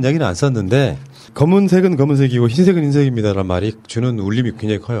디테일한 이야기는 안 썼는데 검은색은 검은색이고 흰색은 흰색입니다라는 말이 주는 울림이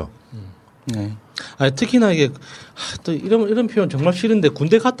굉장히 커요. 네. 아니, 특히나 이게 또 이런 표현 정말 싫은데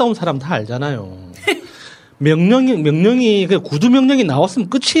군대 갔다 온 사람 다 알잖아요. 명령이 구두 명령이 나왔으면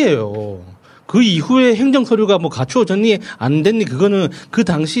끝이에요. 그 이후에 행정 서류가 뭐 갖추어졌니 안 됐니 그거는 그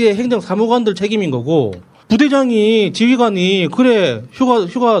당시에 행정 사무관들 책임인 거고 부대장이 지휘관이 그래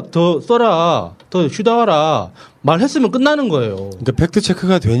휴가 더 써라 더 쉬다 와라 말했으면 끝나는 거예요. 그러니까 팩트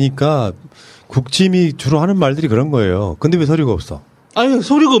체크가 되니까 국짐이 주로 하는 말들이 그런 거예요. 근데 왜 서류가 없어? 아니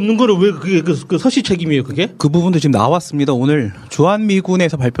서류가 없는 거를 왜 그게 그 서시 책임이에요 그게? 그 부분도 지금 나왔습니다. 오늘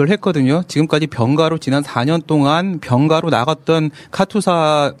주한미군에서 발표를 했거든요. 지금까지 병가로 지난 4년 동안 병가로 나갔던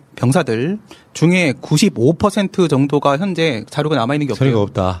카투사 병사들 중에 95% 정도가 현재 자료가 남아있는 게 없어요. 서류가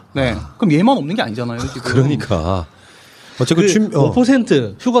없다. 네. 그럼 얘만 없는 게 아니잖아요. 지금. 그러니까. 어쨌든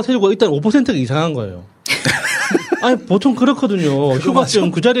 5% 휴가 세주가 일단 5%가 이상한 거예요. 아니 보통 그렇거든요.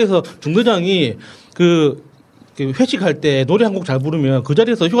 휴가증 그 자리에서 중대장이 그 회식할 때 노래 한 곡 잘 부르면 그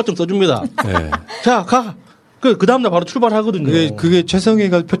자리에서 휴가증 써줍니다. 네. 자, 가! 그 다음날 바로 출발하거든요. 그게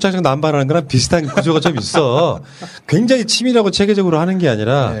최성희가 표창장 남발하는 거랑 비슷한 구조가 좀 있어. 굉장히 치밀하고 체계적으로 하는 게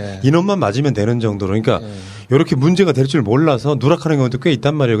아니라 인원만 맞으면 되는 정도로. 그러니까 이렇게 문제가 될 줄 몰라서 누락하는 경우도 꽤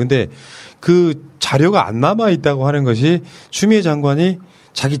있단 말이에요. 근데 그 자료가 안 남아 있다고 하는 것이 추미애 장관이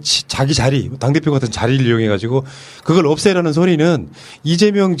자기 자리, 당대표 같은 자리를 이용해가지고 그걸 없애라는 소리는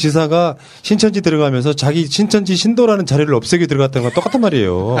이재명 지사가 신천지 들어가면서 자기 신천지 신도라는 자리를 없애기 들어갔다는 건 똑같단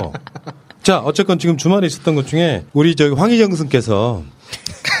말이에요. 자, 어쨌건 지금 주말에 있었던 것 중에 우리 저기 황희정 스님께서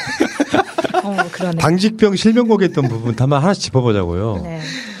당직병 실명곡했던 부분 한번 하나씩 짚어보자고요. 네.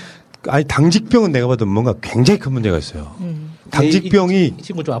 아니, 당직병은 내가 봐도 뭔가 굉장히 큰 문제가 있어요. 당직병이 이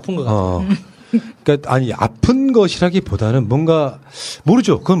친구 좀 아픈 것 같아요. 그러니까 아니 아픈 것이라기보다는 뭔가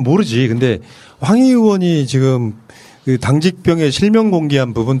모르죠. 그건 모르지. 근데 황희 의원이 지금 그 당직병의 실명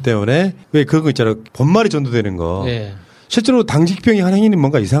공개한 부분 때문에 왜 그런 거 있잖아요. 본말이 전도되는 거. 네. 실제로 당직병이 한 행위는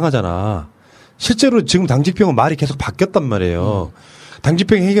뭔가 이상하잖아. 실제로 지금 당직병은 말이 계속 바뀌었단 말이에요.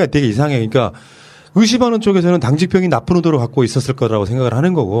 당직병 행위가 되게 이상해. 그러니까 의심하는 쪽에서는 당직병이 나쁜 의도로 갖고 있었을 거라고 생각을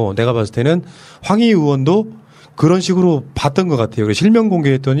하는 거고 내가 봤을 때는 황희 의원도 그런 식으로 봤던 것 같아요. 그래서 실명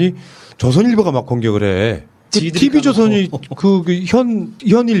공개했더니 조선일보가 막 공격을 해. TV조선이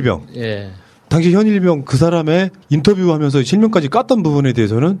현일병. 예. 당시 현일병 그 사람의 인터뷰하면서 실명까지 깠던 부분에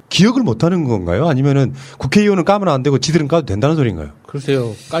대해서는 기억을 못하는 건가요? 아니면은 국회의원은 까면 안 되고 지들은 까도 된다는 소리인가요?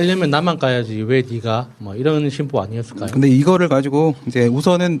 글쎄요. 깔려면 나만 까야지 왜 네가 뭐 이런 심보 아니었을까요? 근데 이거를 가지고 이제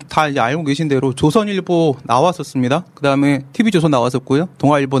우선은 다 이제 알고 계신 대로 조선일보 나왔었습니다. 그다음에 TV조선 나왔었고요.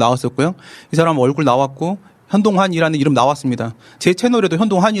 동아일보 나왔었고요. 이 사람 얼굴 나왔고 현동환이라는 이름 나왔습니다. 제 채널에도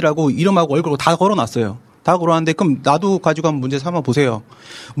현동환이라고 이름하고 얼굴 다 걸어놨어요. 다 그러는데 그럼 나도 가지고 한번 문제 삼아 보세요.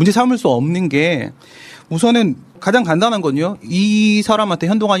 문제 삼을 수 없는 게 우선은 가장 간단한 건요. 이 사람한테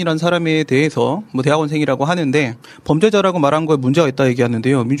현동환이라는 사람에 대해서 뭐 대학원생이라고 하는데 범죄자라고 말한 거에 문제가 있다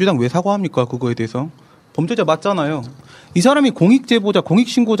얘기하는데요. 민주당 왜 사과합니까? 그거에 대해서. 범죄자 맞잖아요. 이 사람이 공익제보자,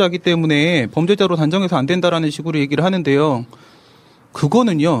 공익신고자이기 때문에 범죄자로 단정해서 안 된다라는 식으로 얘기를 하는데요.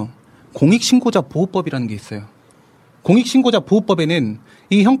 그거는요. 공익신고자 보호법이라는 게 있어요. 공익신고자 보호법에는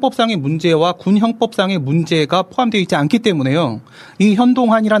이 형법상의 문제와 군 형법상의 문제가 포함되어 있지 않기 때문에요. 이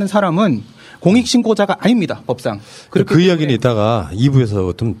현동환이라는 사람은 공익신고자가 아닙니다. 법상. 그 이야기는 이따가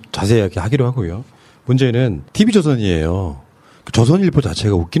 2부에서 좀 자세하게 하기로 하고요. 문제는 TV조선이에요. 조선일보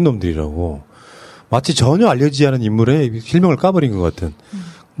자체가 웃긴 놈들이라고. 마치 전혀 알려지지 않은 인물의 실명을 까버린 것 같은.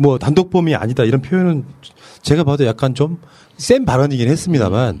 뭐 단독범이 아니다 이런 표현은 제가 봐도 약간 좀 센 발언이긴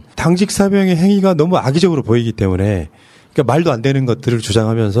했습니다만 당직사병의 행위가 너무 악의적으로 보이기 때문에 그러니까 말도 안 되는 것들을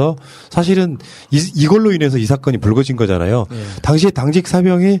주장하면서 사실은 이걸로 인해서 이 사건이 불거진 거잖아요. 당시에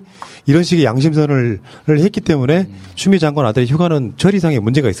당직사병이 이런 식의 양심선언을 했기 때문에 추미애 장관 아들의 휴가는 처리상에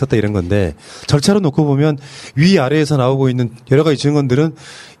문제가 있었다 이런 건데 절차로 놓고 보면 위아래에서 나오고 있는 여러 가지 증언들은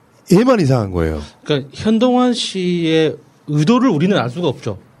애만 이상한 거예요. 그러니까 현동환 씨의 의도를 우리는 알 수가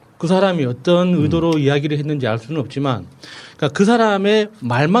없죠. 그 사람이 어떤 의도로 이야기를 했는지 알 수는 없지만 그러니까 그 사람의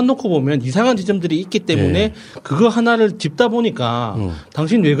말만 놓고 보면 이상한 지점들이 있기 때문에 그거 하나를 짚다 보니까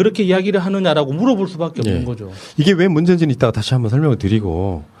당신 왜 그렇게 이야기를 하느냐라고 물어볼 수밖에 없는 거죠. 이게 왜 문제인지는 이따가 다시 한번 설명을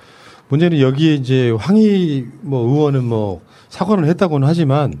드리고 문제는 여기에 이제 황희 뭐 의원은 뭐 사과는 했다고는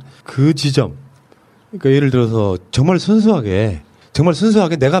하지만 그 지점 그러니까 예를 들어서 정말 순수하게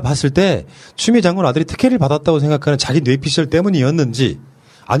내가 봤을 때 추미애 장관 아들이 특혜를 받았다고 생각하는 자기 뇌피셜 때문이었는지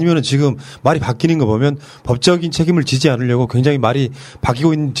아니면은 지금 말이 바뀌는 거 보면 법적인 책임을 지지 않으려고 굉장히 말이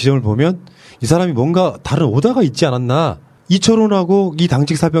바뀌고 있는 지점을 보면 이 사람이 뭔가 다른 오다가 있지 않았나. 이철훈하고 이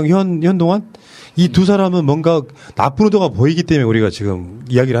당직사병 현동환 이 두 사람은 뭔가 나쁜 의도가 보이기 때문에 우리가 지금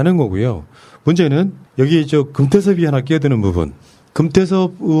이야기를 하는 거고요. 문제는 여기에 금태섭이 하나 끼어드는 부분.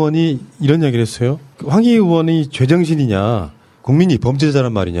 금태섭 의원이 이런 이야기를 했어요. 황희 의원이 죄정신이냐 국민이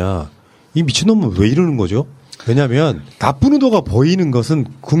범죄자란 말이냐. 이 미친놈은 왜 이러는 거죠? 왜냐하면 나쁜 의도가 보이는 것은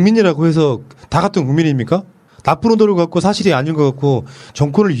국민이라고 해서 다 같은 국민입니까? 나쁜 의도를 갖고 사실이 아닌 것 같고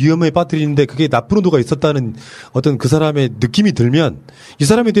정권을 위험에 빠뜨리는데 그게 나쁜 의도가 있었다는 어떤 그 사람의 느낌이 들면 이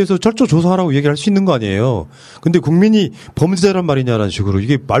사람에 대해서 철저 조사하라고 얘기할 수 있는 거 아니에요. 근데 국민이 범죄자란 말이냐라는 식으로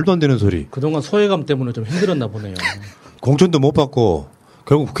이게 말도 안 되는 소리. 그동안 소외감 때문에 좀 힘들었나 보네요. 공천도 못 받고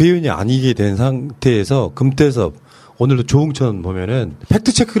결국 국회의원이 아니게 된 상태에서 금태섭 오늘도 조응천 보면은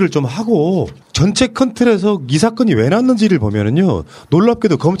팩트체크를 좀 하고 전체 컨트롤에서 이 사건이 왜 났는지를 보면은요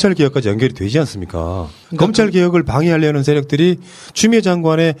놀랍게도 검찰개혁까지 연결이 되지 않습니까? 검찰개혁을 방해하려는 세력들이 추미애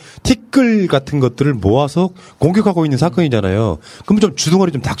장관의 티끌 같은 것들을 모아서 공격하고 있는 사건이잖아요. 그럼 좀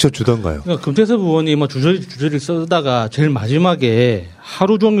주둥아리 좀 닥쳐주던가요. 그러니까 금태섭 의원이 뭐 주저리 쓰다가 제일 마지막에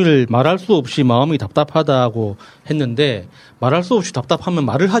하루 종일 말할 수 없이 마음이 답답하다고 했는데 말할 수 없이 답답하면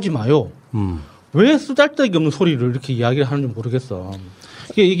말을 하지 마요. 왜 쓰잘데기 없는 소리를 이렇게 이야기를 하는지 모르겠어.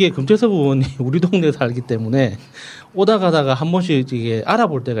 이게 금태섭 의원이 우리 동네에 살기 때문에 오다 가다가 한 번씩 이게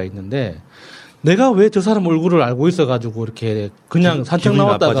알아볼 때가 있는데 내가 왜 저 사람 얼굴을 알고 있어가지고 이렇게 그냥 산책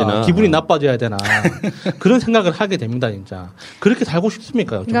나왔다가 기분이 나빠져야 되나 그런 생각을 하게 됩니다, 진짜. 그렇게 살고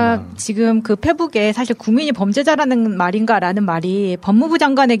싶습니까? 정말. 그러니까 지금 그 페북에 사실 국민이 범죄자라는 말인가라는 말이 법무부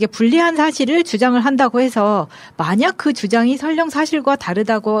장관에게 불리한 사실을 주장을 한다고 해서 만약 그 주장이 설령 사실과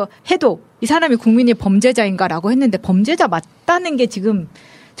다르다고 해도 이 사람이 국민이 범죄자인가라고 했는데 범죄자 맞다는 게 지금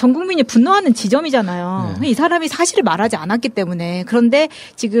전 국민이 분노하는 지점이잖아요. 이 사람이 사실을 말하지 않았기 때문에. 그런데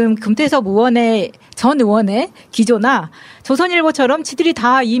지금 금태섭 전 의원의 기조나 조선일보처럼 지들이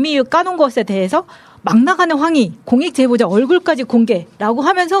다 이미 까놓은 것에 대해서 막 나가는 황희, 공익제보자 얼굴까지 공개라고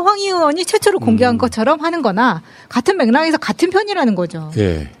하면서 황희 의원이 최초로 공개한 것처럼 하는 거나 같은 맥락에서 같은 편이라는 거죠.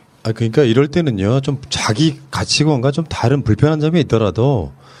 예. 그러니까 이럴 때는요, 좀 자기 가치관과 좀 다른 불편한 점이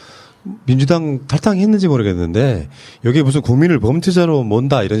있더라도 민주당 탈당했는지 모르겠는데 여기에 무슨 국민을 범죄자로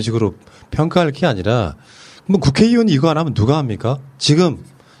몬다 이런 식으로 평가할 게 아니라 뭐 국회의원이 이거 안 하면 누가 합니까? 지금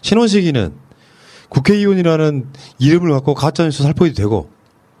신원식이는 국회의원이라는 이름을 갖고 가짜뉴스 살포해도 되고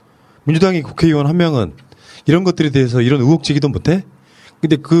민주당의 국회의원 한 명은 이런 것들에 대해서 이런 의혹 제기도 못해?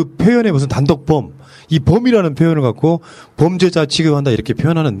 근데 그 표현에 무슨 단독범, 이 범이라는 표현을 갖고 범죄자 취급한다 이렇게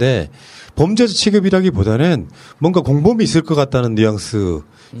표현하는데 범죄자 취급이라기보다는 뭔가 공범이 있을 것 같다는 뉘앙스,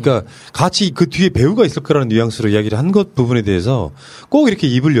 그러니까 같이 그 뒤에 배우가 있을 거라는 뉘앙스로 이야기를 한 것 부분에 대해서 꼭 이렇게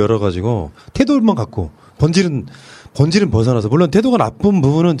입을 열어가지고 태도만 갖고 본질은 벗어나서 물론 태도가 나쁜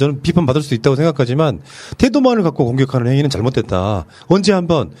부분은 저는 비판받을 수 있다고 생각하지만 태도만을 갖고 공격하는 행위는 잘못됐다. 언제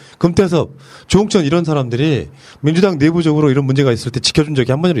한번 금태섭, 조홍천 이런 사람들이 민주당 내부적으로 이런 문제가 있을 때 지켜준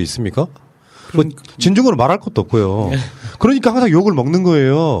적이 한 번이라도 있습니까? 뭐 진중으로 말할 것도 없고요. 그러니까 항상 욕을 먹는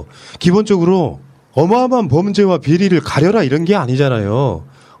거예요. 기본적으로 어마어마한 범죄와 비리를 가려라 이런 게 아니잖아요.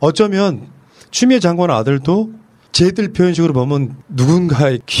 어쩌면 추미애 장관 아들도 쟤들 표현식으로 보면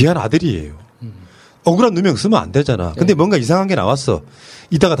누군가의 귀한 아들이에요. 억울한 누명 쓰면 안 되잖아. 근데 뭔가 이상한 게 나왔어.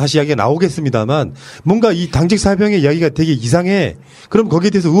 이따가 다시 이야기가 나오겠습니다만 뭔가 이 당직사병의 이야기가 되게 이상해. 그럼 거기에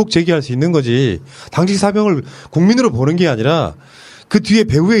대해서 의혹 제기할 수 있는 거지. 당직사병을 국민으로 보는 게 아니라 그 뒤에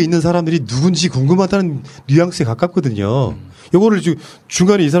배후에 있는 사람들이 누군지 궁금하다는 뉘앙스에 가깝거든요. 요거를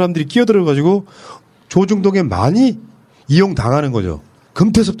중간에 이 사람들이 끼어들어가지고 조중동에 많이 이용당하는 거죠.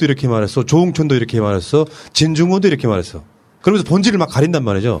 금태섭도 이렇게 말했어. 조홍천도 이렇게 말했어. 진중권도 이렇게 말했어. 그러면서 본질을 막 가린단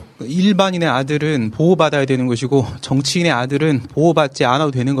말이죠. 일반인의 아들은 보호받아야 되는 것이고 정치인의 아들은 보호받지 않아도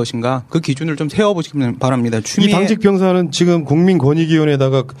되는 것인가? 그 기준을 좀 세워보시기 바랍니다. 이 당직병사는 지금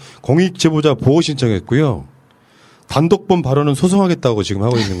국민권익위원회에다가 공익제보자 보호 신청했고요. 단독범 발언은 소송하겠다고 지금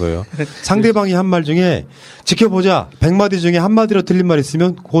하고 있는 거예요. 상대방이 한 말 중에 지켜보자. 100마디 중에 한마디로 틀린 말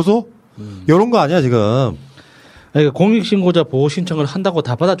있으면 고소? 이런 거 아니야 지금. 그러니까 공익신고자 보호 신청을 한다고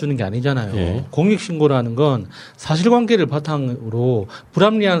다 받아주는 게 아니잖아요. 예. 공익신고라는 건 사실관계를 바탕으로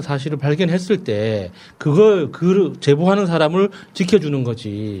불합리한 사실을 발견했을 때 그걸 제보하는 사람을 지켜주는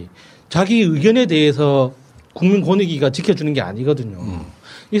거지. 자기 의견에 대해서 국민권익위가 지켜주는 게 아니거든요.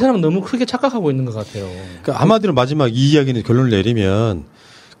 이 사람은 너무 크게 착각하고 있는 것 같아요. 그러니까 한마디로 마지막 이 이야기는 결론을 내리면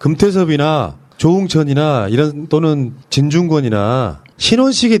금태섭이나 조홍천이나 이런 또는 진중권이나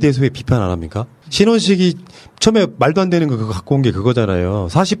신원식에 대해서 왜 비판 안 합니까? 신원식이 처음에 말도 안 되는 거 그거 갖고 온 게 그거잖아요.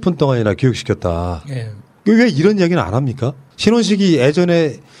 40분 동안이나 교육시켰다. 예. 왜 이런 이야기는 안 합니까? 신원식이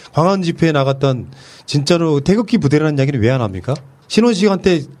예전에 광화문 집회에 나갔던 진짜로 태극기 부대라는 이야기는 왜 안 합니까?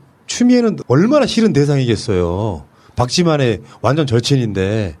 신원식한테 추미애는 얼마나 싫은 대상이겠어요. 박지만의 완전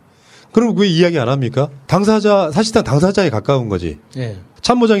절친인데. 그럼 왜 이야기 안 합니까? 당사자, 사실상 당사자에 가까운 거지. 예.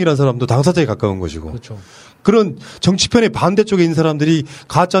 참모장이라는 사람도 당사자에 가까운 것이고. 그렇죠. 그런 정치편의 반대쪽에 있는 사람들이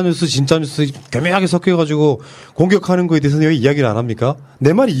가짜뉴스, 진짜뉴스 교묘하게 섞여가지고 공격하는 거에 대해서는 왜 이야기를 안 합니까?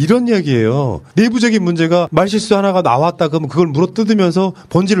 내 말이 이런 이야기예요. 내부적인 문제가 말실수 하나가 나왔다 그러면 그걸 물어뜯으면서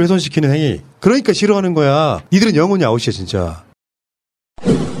본질을 훼손시키는 행위. 그러니까 싫어하는 거야. 이들은 영혼이 아웃이야 진짜.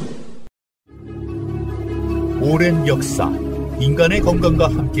 오랜 역사, 인간의 건강과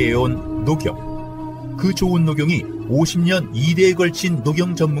함께해온 녹용. 그 좋은 녹용이 50년 2대에 걸친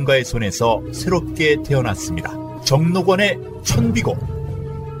녹용 전문가의 손에서 새롭게 태어났습니다. 정록원의 천비고.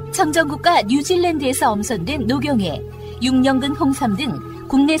 청정국과 뉴질랜드에서 엄선된 녹용에 6년근 홍삼 등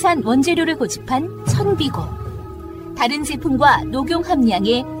국내산 원재료를 고집한 천비고. 다른 제품과 녹용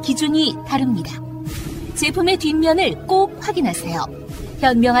함량의 기준이 다릅니다. 제품의 뒷면을 꼭 확인하세요.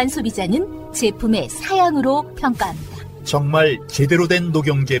 현명한 소비자는 제품의 사양으로 평가합니다. 정말 제대로 된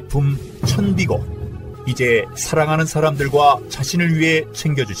녹용 제품 천비고. 이제 사랑하는 사람들과 자신을 위해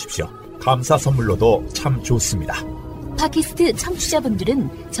챙겨주십시오. 감사 선물로도 참 좋습니다. 팟캐스트 청취자분들은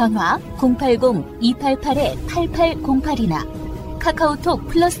전화 080-288-8808이나 카카오톡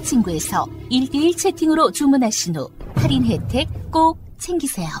플러스 친구에서 1대1 채팅으로 주문하신 후 할인 혜택 꼭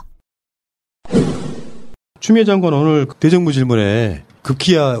챙기세요. 추미애 장관 오늘 대정부 질문에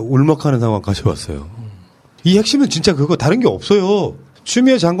급기야 울먹하는 상황 가져왔어요. 이 핵심은 진짜 그거 다른 게 없어요.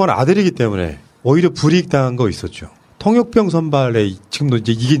 추미애 장관 아들이기 때문에 오히려 불이익 당한 거 있었죠. 통역병 선발에 지금도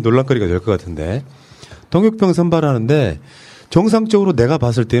이제 이게 논란거리가 될 것 같은데 통역병 선발하는데 정상적으로 내가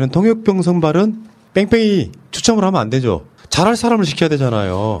봤을 때는 통역병 선발은 뺑뺑이 추첨을 하면 안 되죠. 잘할 사람을 시켜야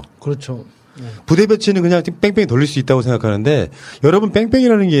되잖아요. 그렇죠. 네. 부대 배치는 그냥 뺑뺑이 돌릴 수 있다고 생각하는데 여러분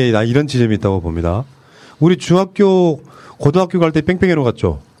뺑뺑이라는 게 나 이런 지점이 있다고 봅니다. 우리 중학교 고등학교 갈 때 뺑뺑이로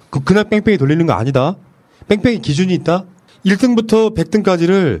갔죠. 그날 뺑뺑이 돌리는 거 아니다. 뺑뺑이 기준이 있다. 1등부터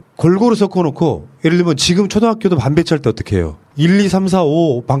 100등까지를 골고루 섞어놓고 예를 들면 지금 초등학교도 반 배치할 때 어떻게 해요? 1, 2, 3, 4,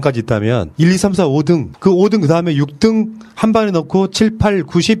 5 반까지 있다면 1, 2, 3, 4, 5등 그 5등 그 다음에 6등 한 반에 넣고 7, 8,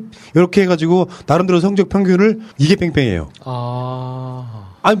 90 이렇게 해가지고 나름대로 성적 평균을 이게 뺑뺑이에요.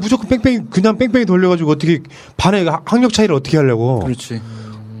 아니 무조건 뺑뺑이 그냥 뺑뺑이 돌려가지고 어떻게 반에 학력 차이를 어떻게 하려고? 그렇지.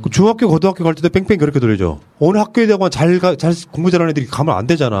 중학교 고등학교 갈 때도 뺑뺑이 그렇게 돌리죠. 어느 학교에 대한 잘 공부 잘하는 애들이 가면 안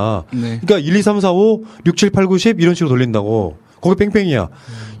되잖아. 네. 그러니까 1, 2, 3, 4, 5, 6, 7, 8, 9, 10 이런 식으로 돌린다고. 거기 뺑뺑이야.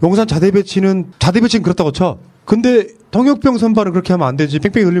 용산 자대 배치는 그렇다고 쳐. 근데 통역병 선발은 그렇게 하면 안 되지.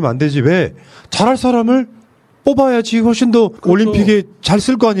 뺑뺑이 돌리면 안 되지. 왜? 잘할 사람을 뽑아야지 훨씬 더 그렇죠. 올림픽에 잘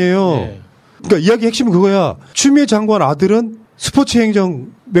쓸 거 아니에요. 네. 그러니까 이야기 핵심은 그거야. 추미애 장관 아들은 스포츠 행정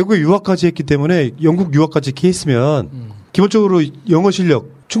외국에 유학까지 했기 때문에 영국 유학까지 이렇게 했으면 기본적으로 영어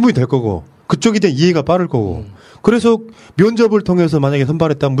실력 충분히 될 거고 그쪽에 대한 이해가 빠를 거고 그래서 면접을 통해서 만약에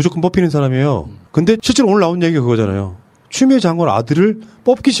선발했다면 무조건 뽑히는 사람이에요. 근데 실제로 오늘 나온 얘기가 그거잖아요. 추미애 장관 아들을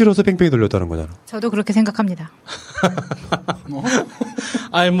뽑기 싫어서 뺑뺑이 돌렸다는 거잖아. 저도 그렇게 생각합니다.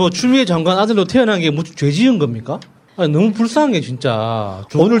 아니 뭐 추미애 장관 아들로 태어난 게 무슨 죄 지은 겁니까? 아니, 너무 불쌍해 진짜.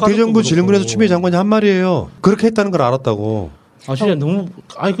 오늘 대정부 질문에서 추미애 장관이 한 말이에요. 그렇게 했다는 걸 알았다고. 아 진짜 너무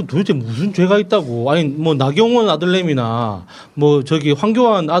아니 그 도대체 무슨 죄가 있다고. 아니 뭐 나경원 아들내미나 뭐 저기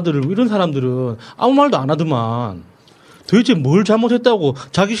황교안 아들 이런 사람들은 아무 말도 안 하더만. 도대체 뭘 잘못했다고.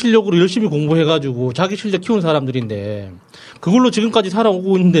 자기 실력으로 열심히 공부해가지고 자기 실력 키운 사람들인데 그걸로 지금까지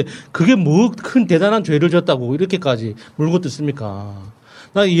살아오고 있는데 그게 뭐 큰 대단한 죄를 졌다고 이렇게까지 물고 뜯습니까.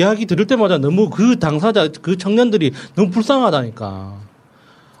 나 이야기 들을 때마다 너무 그 당사자 그 청년들이 너무 불쌍하다니까.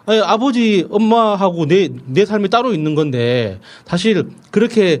 아니, 아버지 엄마하고 내 삶이 따로 있는 건데 사실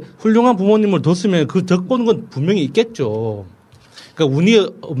그렇게 훌륭한 부모님을 뒀으면 그 덕 보는 건 분명히 있겠죠. 그러니까 운이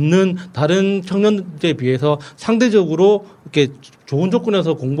없는 다른 청년들에 비해서 상대적으로 이렇게 좋은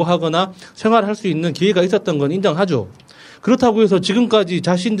조건에서 공부하거나 생활할 수 있는 기회가 있었던 건 인정하죠. 그렇다고 해서 지금까지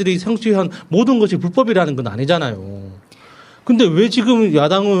자신들이 성취한 모든 것이 불법이라는 건 아니잖아요. 근데 왜 지금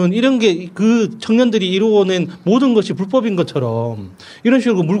야당은 이런 게 그 청년들이 이루어낸 모든 것이 불법인 것처럼 이런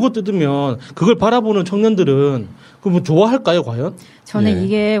식으로 물고 뜯으면 그걸 바라보는 청년들은 그뭐 좋아할까요, 과연? 저는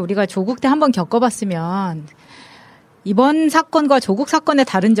이게 우리가 조국 때 한번 겪어봤으면 이번 사건과 조국 사건의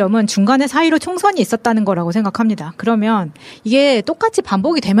다른 점은 중간에 사이로 총선이 있었다는 거라고 생각합니다. 그러면 이게 똑같이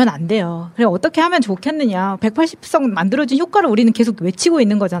반복이 되면 안 돼요. 그래 어떻게 하면 좋겠느냐. 180석 만들어진 효과를 우리는 계속 외치고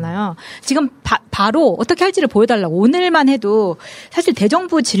있는 거잖아요. 지금 바로 어떻게 할지를 보여달라고. 오늘만 해도 사실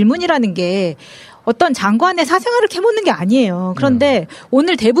대정부 질문이라는 게 어떤 장관의 사생활을 캐묻는 게 아니에요. 그런데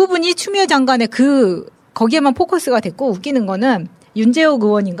오늘 대부분이 추미애 장관의 거기에만 포커스가 됐고 웃기는 거는 윤재욱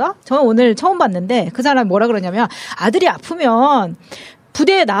의원인가? 저는 오늘 처음 봤는데 그 사람이 뭐라 그러냐면 아들이 아프면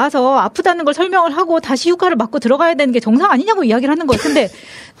부대에 나와서 아프다는 걸 설명을 하고 다시 휴가를 맞고 들어가야 되는 게 정상 아니냐고 이야기를 하는 거예요. 근데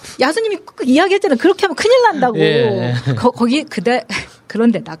야수님이 이야기했잖아요. 그렇게 하면 큰일 난다고. 예.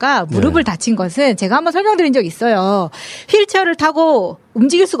 그런데다가 무릎을 다친 것은 제가 한번 설명드린 적이 있어요. 휠체어를 타고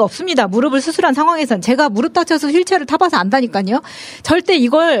움직일 수가 없습니다. 무릎을 수술한 상황에선. 제가 무릎 다쳐서 휠체어를 타봐서 안다니까요. 절대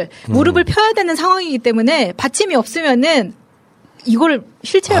이걸 무릎을 펴야 되는 상황이기 때문에 받침이 없으면은 이걸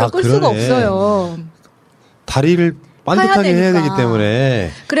휠체어를 끌 수가 없어요. 다리를 반듯하게 해야 되기 때문에.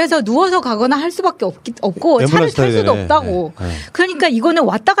 그래서 누워서 가거나 할 수밖에 없고 차를 탈 수도 없다고. 네. 그러니까 이거는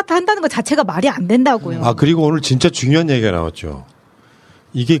왔다 갔다 한다는 것 자체가 말이 안 된다고요. 그리고 오늘 진짜 중요한 얘기가 나왔죠.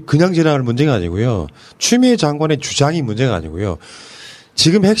 이게 그냥 지나갈 문제가 아니고요. 추미애 장관의 주장이 문제가 아니고요.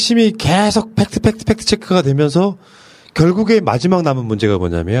 지금 핵심이 계속 팩트 체크가 되면서 결국에 마지막 남은 문제가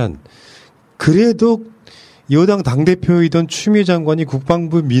뭐냐면 그래도 여당 당대표이던 추미애 장관이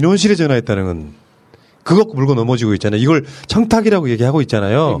국방부 민원실에 전화했다는 건 그거 물고 넘어지고 있잖아요. 이걸 청탁이라고 얘기하고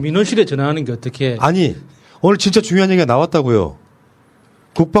있잖아요. 민원실에 전화하는 게 어떻게? 아니 오늘 진짜 중요한 얘기가 나왔다고요.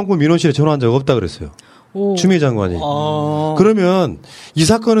 국방부 민원실에 전화한 적 없다 그랬어요. 추미애 장관이. 그러면 이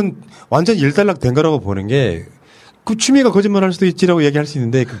사건은 완전히 일단락 된 거라고 보는 게 그 추미애가 거짓말할 수도 있지라고 얘기할 수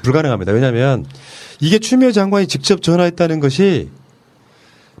있는데 불가능합니다. 왜냐하면 이게 추미애 장관이 직접 전화했다는 것이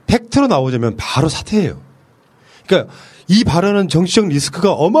팩트로 나오자면 바로 사퇴해요. 그러니까 이 발언은 정치적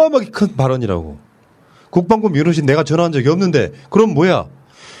리스크가 어마어마하게 큰 발언이라고. 국방부 민원실 내가 전화한 적이 없는데 그럼 뭐야?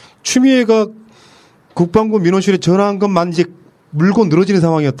 추미애가 국방부 민원실에 전화한 것만 이제 물고 늘어지는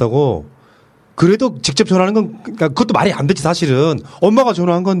상황이었다고. 그래도 직접 전화하는 건 그러니까 그것도 말이 안 되지 사실은. 엄마가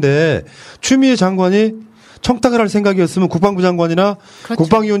전화한 건데 추미애 장관이 청탁을 할 생각이었으면 국방부 장관이나 그렇죠.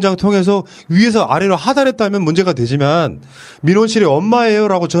 국방위원장 통해서 위에서 아래로 하달했다면 문제가 되지만 민원실에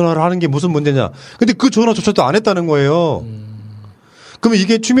엄마예요라고 전화를 하는 게 무슨 문제냐. 근데 그 전화조차도 안 했다는 거예요. 그러면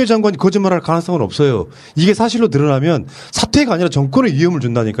이게 추미애 장관이 거짓말할 가능성은 없어요. 이게 사실로 드러나면 사퇴가 아니라 정권에 위험을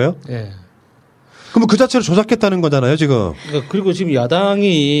준다니까요. 네. 그러면 그 자체로 조작했다는 거잖아요 지금. 그러니까 그리고 지금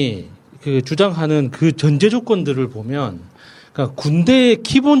야당이 그 주장하는 그 전제 조건들을 보면 그러니까 군대의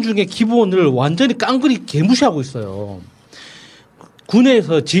기본 중에 기본을 완전히 깡그리 개무시하고 있어요.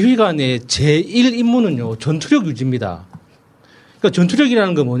 군에서 지휘관의 제1 임무는요, 전투력 유지입니다. 그러니까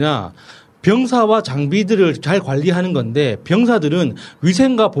전투력이라는 건 뭐냐, 병사와 장비들을 잘 관리하는 건데 병사들은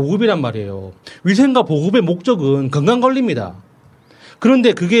위생과 보급이란 말이에요. 위생과 보급의 목적은 건강관리입니다.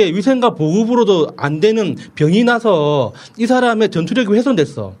 그런데 그게 위생과 보급으로도 안 되는 병이 나서 이 사람의 전투력이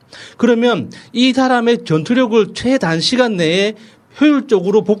훼손됐어. 그러면 이 사람의 전투력을 최단시간 내에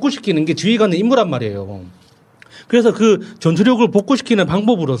효율적으로 복구시키는 게 지휘관의 임무란 말이에요. 그래서 그 전투력을 복구시키는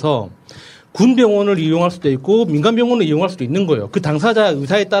방법으로서 군 병원을 이용할 수도 있고 민간 병원을 이용할 수도 있는 거예요. 그 당사자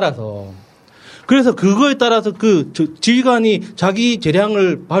의사에 따라서. 그래서 그거에 따라서 그 지휘관이 자기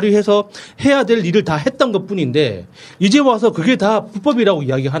재량을 발휘해서 해야 될 일을 다 했던 것 뿐인데 이제 와서 그게 다 불법이라고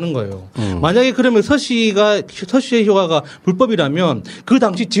이야기하는 거예요. 만약에 그러면 서시의 효과가 불법이라면 그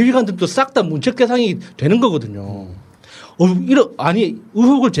당시 지휘관들도 싹 다 문책 대상이 되는 거거든요.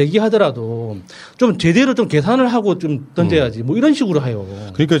 의혹을 제기하더라도 좀 제대로 좀 계산을 하고 좀 던져야지. 뭐 이런 식으로 해요.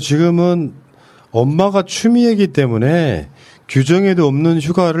 그러니까 지금은 엄마가 추미애기 때문에 규정에도 없는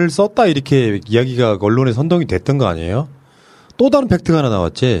휴가를 썼다 이렇게 이야기가 언론에 선동이 됐던 거 아니에요? 또 다른 팩트가 하나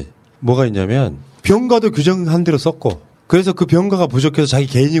나왔지. 뭐가 있냐면 병가도 규정한 대로 썼고 그래서 그 병가가 부족해서 자기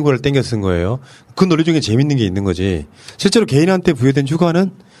개인 휴가를 땡겨 쓴 거예요. 그 논리 중에 재밌는 게 있는 거지. 실제로 개인한테 부여된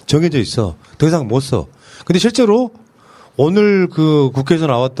휴가는 정해져 있어. 더 이상 못 써. 근데 실제로 오늘 그 국회에서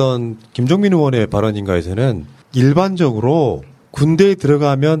나왔던 김종민 의원의 발언인가에서는 일반적으로 군대에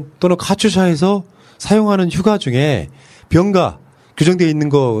들어가면 또는 카투샤에서 사용하는 휴가 중에 병가 규정되어 있는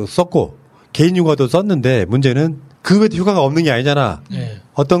거 썼고 개인 휴가도 썼는데 문제는 그 외에 휴가가 없는 게 아니잖아. 네.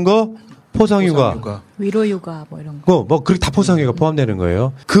 어떤 거? 포상휴가. 위로휴가 뭐 이런 거. 그렇게 다 포상휴가 포함되는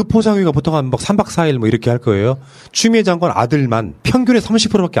거예요. 그 포상휴가 보통 한 3박 4일 뭐 이렇게 할 거예요. 추미애 장관 아들만 평균에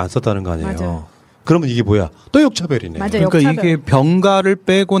 30%밖에 안 썼다는 거 아니에요. 맞아요. 그러면 이게 뭐야? 또 역차별이네. 맞아, 그러니까 역차별. 이게 병가를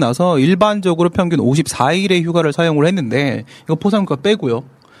빼고 나서 일반적으로 평균 54일의 휴가를 사용을 했는데 이거 포상휴가 빼고요.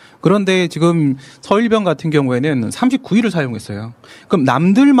 그런데 지금 서일병 같은 경우에는 39일을 사용했어요. 그럼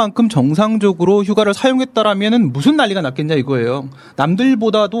남들만큼 정상적으로 휴가를 사용했다라면은 무슨 난리가 났겠냐 이거예요.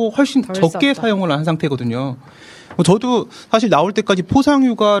 남들보다도 훨씬 적게 사용을 한 상태거든요. 저도 사실 나올 때까지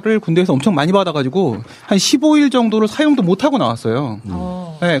포상휴가를 군대에서 엄청 많이 받아가지고 한 15일 정도를 사용도 못하고 나왔어요.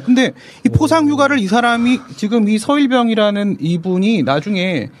 네, 근데 이 포상휴가를 이 사람이 지금 이 서일병이라는 이분이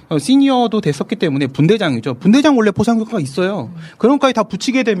나중에 시니어도 됐었기 때문에 분대장이죠. 분대장 원래 포상휴가가 있어요. 그런 것까지 다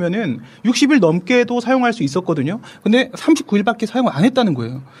붙이게 되면은 60일 넘게도 사용할 수 있었거든요. 근데 39일밖에 사용을 안 했다는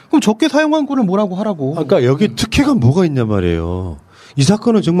거예요. 그럼 적게 사용한 거를 뭐라고 하라고. 아까 여기 특혜가 뭐가 있냔 말이에요. 이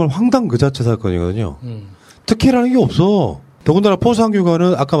사건은 정말 황당 그 자체 사건이거든요. 특혜라는 게 없어. 더군다나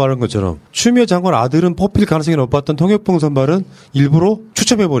포상휴가는 아까 말한 것처럼 추미애 장관 아들은 뽑힐 가능성이 높았던 통역병 선발은 일부러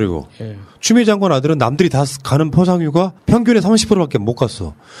추첨해버리고 추미애 장관 아들은 남들이 다 가는 포상휴가 평균에 30%밖에 못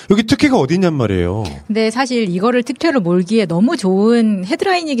갔어. 여기 특혜가 어디 있냔 말이에요. 근데 사실 이거를 특혜로 몰기에 너무 좋은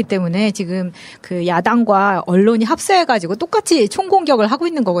헤드라인이기 때문에 지금 그 야당과 언론이 합세해가지고 똑같이 총공격을 하고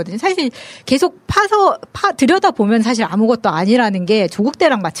있는 거거든요. 사실 계속 들여다보면 사실 아무것도 아니라는 게 조국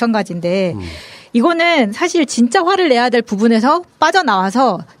때랑 마찬가지인데 이거는 사실 진짜 화를 내야 될 부분에서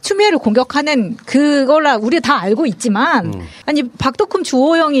빠져나와서 추미애를 공격하는 그거라 우리가 다 알고 있지만 아니 박덕흠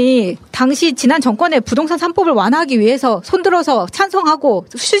주호영이 당시 지난 정권의 부동산 3법을 완화하기 위해서 손들어서 찬성하고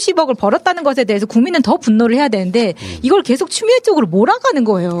수십억을 벌었다는 것에 대해서 국민은 더 분노를 해야 되는데 이걸 계속 추미애 쪽으로 몰아가는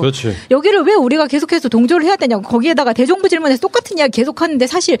거예요. 그렇지. 여기를 왜 우리가 계속해서 동조를 해야 되냐고. 거기에다가 대정부 질문에서 똑같은 이야기 계속하는데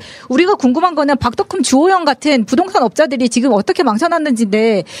사실 우리가 궁금한 거는 박덕흠 주호영 같은 부동산 업자들이 지금 어떻게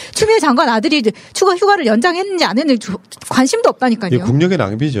망쳐놨는지인데 추미애 장관 아들이 추가 휴가를 연장했는지 안 했는지 관심도 없다니까요. 국력의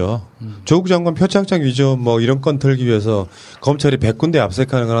낭비죠. 조국 장관 표창장 위조 뭐 이런 건 들기 위해서 검찰이 100군데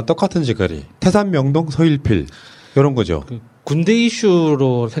압색하는 거랑 똑같은 짓거리. 태산 명동 서일필 이런 거죠. 군대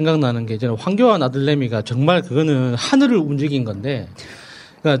이슈로 생각나는 게 저는 황교안 아들내미가 정말 그거는 하늘을 움직인 건데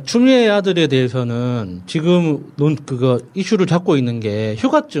그러니까 추미애 아들에 대해서는 지금 그거 이슈를 잡고 있는 게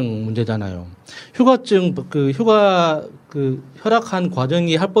휴가증 문제잖아요. 휴가증 휴가 허락한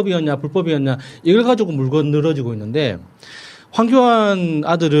과정이 합법이었냐 불법이었냐 이걸 가지고 물건 늘어지고 있는데 황교안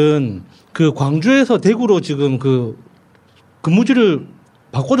아들은 그 광주에서 대구로 지금 그 근무지를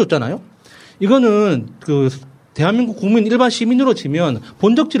바꿔줬잖아요. 이거는 대한민국 국민 일반 시민으로 치면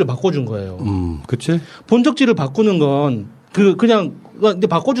본적지를 바꿔준 거예요. 그치? 본적지를 바꾸는 건 그냥 근데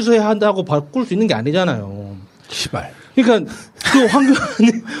바꿔주셔야 한다고 바꿀 수 있는 게 아니잖아요. 시발. 그러니까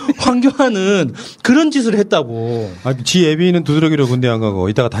황교안은 그런 짓을 했다고. 지 애비는 두드러기로 군대 안 가고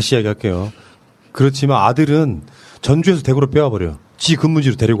이따가 다시 이야기할게요. 그렇지만 아들은 전주에서 대구로 빼와버려. 지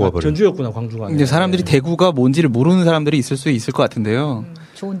근무지로 데리고 와버려. 전주였구나 광주가. 근데 사람들이 대구가 뭔지를 모르는 사람들이 있을 수 있을 것 같은데요.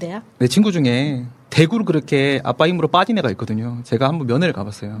 좋은데요? 내 친구 중에 대구로 그렇게 아빠 힘으로 빠진 애가 있거든요. 제가 한번 면회를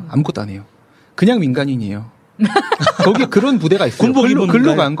가봤어요. 아무것도 안 해요. 그냥 민간인이에요. 거기 그런 부대가 있어요. 군복 입은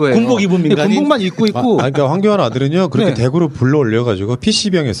글로 간 거예요. 군복 입은 민간인. 군복만 입고 있고. 그러니까 황교안 아들은요. 그렇게 네. 대구로 불러 올려가지고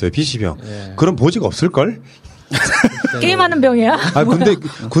PC병 했어요. PC병. 네. 그런 보직 없을걸? 게임하는 병이야? 근데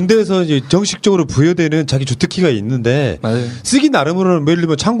군대에서 이제 정식적으로 부여되는 자기 주특기가 있는데 맞아요. 쓰기 나름으로는 예를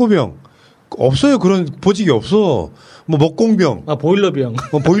들면 창고병 없어요. 그런 보직이 없어. 뭐 먹공병, 보일러병,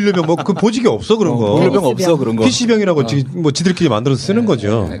 보일러병 그 보직이 없어 그런 거. 보일러병 없어 그런 거. PC병이라고 뭐 지들끼리 만들어서 쓰는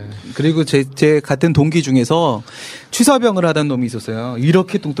거죠. 그리고 제 같은 동기 중에서 취사병을 하던 놈이 있었어요.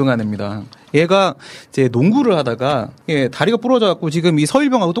 이렇게 뚱뚱한 애입니다. 얘가 이제 농구를 하다가 다리가 부러져갖고 지금 이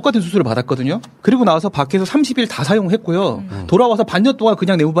서일병하고 똑같은 수술을 받았거든요. 그리고 나와서 밖에서 30일 다 사용했고요. 돌아와서 반년 동안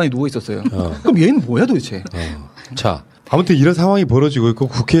그냥 내무반에 누워 있었어요. 그럼 얘는 뭐야 도대체? 자, 아무튼 이런 상황이 벌어지고 있고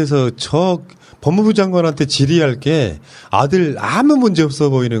국회에서 법무부 장관한테 질의할 게 아들 아무 문제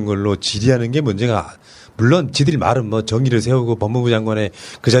없어 보이는 걸로 질의하는 게 문제가 물론 지들이 말은 뭐 정의를 세우고 법무부 장관에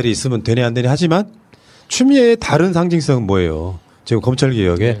그 자리에 있으면 되네 안 되네 하지만 추미애의 다른 상징성은 뭐예요? 지금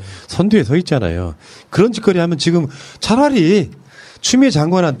검찰개혁에 선두에 서 있잖아요. 그런 짓거리 하면 지금 차라리 추미애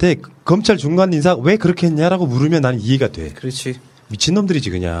장관한테 검찰 중간 인사 왜 그렇게 했냐라고 물으면 나는 이해가 돼. 그렇지. 미친놈들이지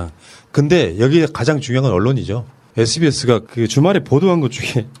그냥. 근데 여기 가장 중요한 건 언론이죠. SBS가 그 주말에 보도한 것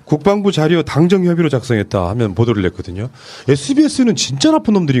중에 국방부 자료 당정 협의로 작성했다 하면 보도를 냈거든요. SBS는 진짜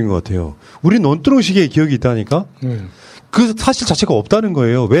나쁜 놈들인 것 같아요. 우린 논두렁식의 기억이 있다니까. 그 사실 자체가 없다는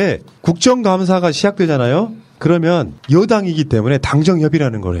거예요. 왜? 국정감사가 시작되잖아요. 그러면 여당이기 때문에 당정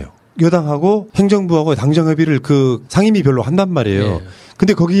협의라는 거래요. 여당하고 행정부하고 당정 협의를 그 상임위별로 한단 말이에요.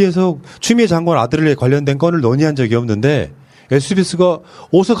 근데 거기에서 추미애 장관 아들에 관련된 건을 논의한 적이 없는데 SBS가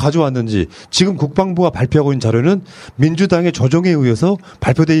어디서 가져왔는지 지금 국방부가 발표하고 있는 자료는 민주당의 조정에 의해서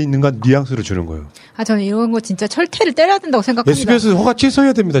발표되어 있는 건 뉘앙스를 주는 거예요. 저는 이런 거 진짜 철퇴를 때려야 된다고 생각합니다. SBS 허가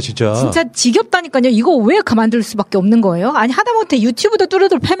취소해야 됩니다, 진짜. 진짜 지겹다니까요. 이거 왜 가만둘 수밖에 없는 거예요? 아니 하다못해 유튜브도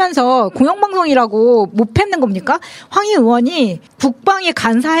뚜루뚜루 패면서 공영방송이라고 못 패는 겁니까? 황희 의원이 국방에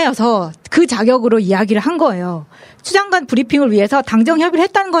간사하여서 그 자격으로 이야기를 한 거예요. 추장관 브리핑을 위해서 당정 협의를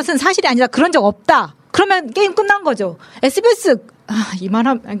했다는 것은 사실이 아니다. 그런 적 없다. 그러면 게임 끝난 거죠. SBS 이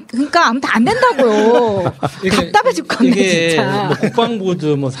말하면 그러니까 아무튼 안 된다고요. 답답해 죽겠네 진짜. 뭐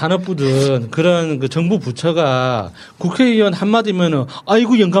국방부든 뭐 산업부든 그런 그 정부 부처가 국회의원 한마디면은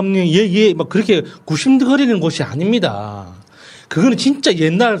아이고 영감님 예 막 그렇게 구심거리는 곳이 아닙니다. 그거는 진짜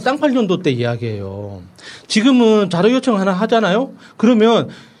옛날 쌍팔년도 때 이야기예요. 지금은 자료 요청 하나 하잖아요. 그러면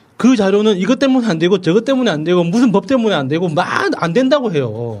그 자료는 이것 때문에 안 되고 저것 때문에 안 되고 무슨 법 때문에 안 되고 막 안 된다고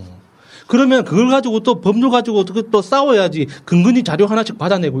해요. 그러면 그걸 가지고 또 법률 가지고 또 싸워야지 근근히 자료 하나씩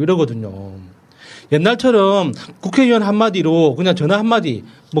받아내고 이러거든요. 옛날처럼 국회의원 한마디로 그냥 전화 한마디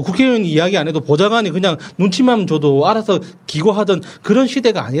뭐 국회의원이 이야기 안 해도 보좌관이 그냥 눈치만 줘도 알아서 기고하던 그런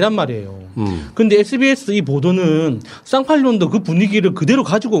시대가 아니란 말이에요. 근데 SBS 이 보도는 쌍팔년도 그 분위기를 그대로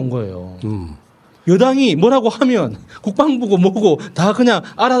가지고 온 거예요. 여당이 뭐라고 하면 국방부고 뭐고 다 그냥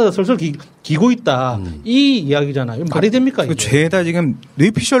알아서 설설 기고 있다. 이 이야기잖아요. 말이 됩니까? 그 죄다 지금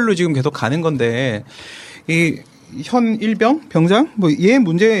뇌피셜로 지금 계속 가는 건데 이 현 일병 병장 뭐 얘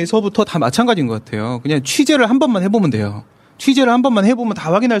문제에서부터 다 마찬가지인 것 같아요. 그냥 취재를 한 번만 해보면 돼요. 취재를 한 번만 해보면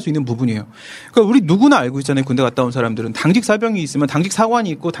다 확인할 수 있는 부분이에요. 그러니까 우리 누구나 알고 있잖아요. 군대 갔다 온 사람들은 당직사병이 있으면 당직사관이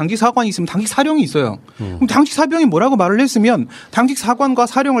있고 당직사관이 있으면 당직사령이 있어요. 그럼 당직사병이 뭐라고 말을 했으면 당직사관과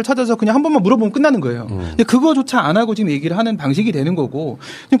사령을 찾아서 그냥 한 번만 물어보면 끝나는 거예요. 근데 그거조차 안 하고 지금 얘기를 하는 방식이 되는 거고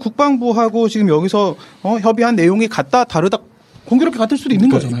국방부하고 지금 여기서 협의한 내용이 같다 다르다 공교롭게 같을 수도 있는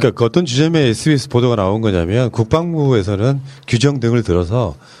거잖아요. 그러니까 어떤 지점에 SBS 보도가 나온 거냐면 국방부에서는 규정 등을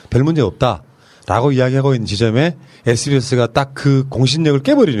들어서 별 문제 없다. 라고 이야기하고 있는 지점에 SBS가 딱 그 공신력을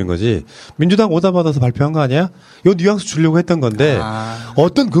깨버리는 거지. 민주당 오다 받아서 발표한 거 아니야? 요 뉘앙스 주려고 했던 건데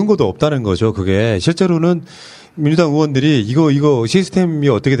어떤 근거도 없다는 거죠. 그게 실제로는 민주당 의원들이 이거 시스템이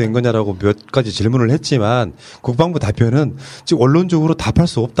어떻게 된 거냐라고 몇 가지 질문을 했지만 국방부 대표는 지금 언론적으로 답할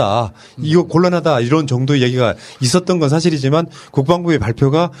수 없다. 이거 곤란하다. 이런 정도의 얘기가 있었던 건 사실이지만 국방부의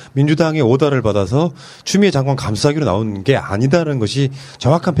발표가 민주당의 오다를 받아서 추미애 장관 감싸기로 나온 게 아니다는 것이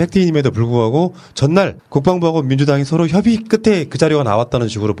정확한 팩트임에도 불구하고 전날 국방부하고 민주당이 서로 협의 끝에 그 자료가 나왔다는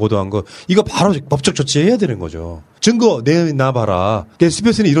식으로 보도한 거 이거 바로 법적 조치해야 되는 거죠. 증거 내놔봐라.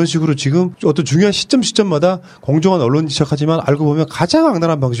 SBS는 이런 식으로 지금 어떤 중요한 시점마다 공정한 언론 지적하지만 알고 보면 가장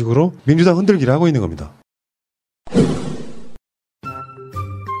악랄한 방식으로 민주당 흔들기를 하고 있는 겁니다.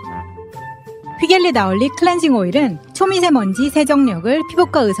 휘겔리 나올리 클렌징 오일은 초미세먼지 세정력을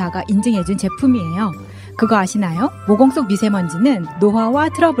피부과 의사가 인증해준 제품이에요. 그거 아시나요? 모공 속 미세먼지는 노화와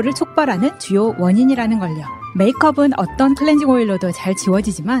트러블을 촉발하는 주요 원인이라는 걸요. 메이크업은 어떤 클렌징 오일로도 잘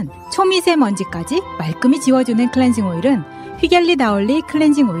지워지지만 초미세먼지까지 말끔히 지워주는 클렌징 오일은 휘겔리 나올리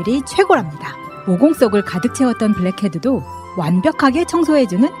클렌징 오일이 최고랍니다. 모공 속을 가득 채웠던 블랙헤드도 완벽하게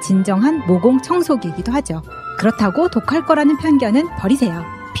청소해주는 진정한 모공 청소기이기도 하죠. 그렇다고 독할 거라는 편견은 버리세요.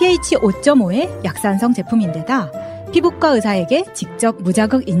 pH 5.5의 약산성 제품인데다 피부과 의사에게 직접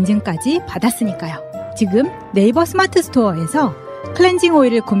무자극 인증까지 받았으니까요. 지금 네이버 스마트 스토어에서 클렌징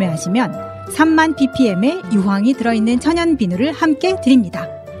오일을 구매하시면 3만 ppm의 유황이 들어있는 천연 비누를 함께 드립니다.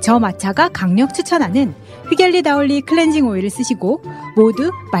 저 마차가 강력 추천하는 휘겔리 나올리 클렌징 오일을 쓰시고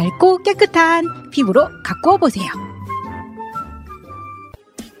모두 맑고 깨끗한 피부로 가꾸어 보세요.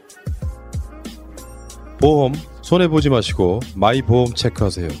 보험 손해보지 마시고 마이보험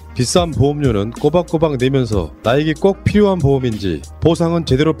체크하세요. 비싼 보험료는 꼬박꼬박 내면서 나에게 꼭 필요한 보험인지 보상은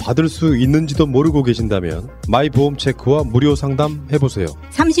제대로 받을 수 있는지도 모르고 계신다면 마이보험 체크와 무료 상담 해보세요.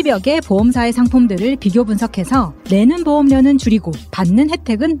 30여 개 보험사의 상품들을 비교 분석해서 내는 보험료는 줄이고 받는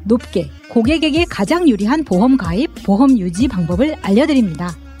혜택은 높게 고객에게 가장 유리한 보험 가입, 보험 유지 방법을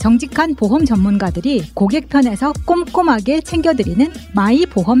알려드립니다. 정직한 보험 전문가들이 고객 편에서 꼼꼼하게 챙겨드리는 마이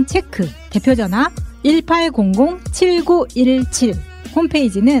보험 체크. 대표 전화 1800-7917.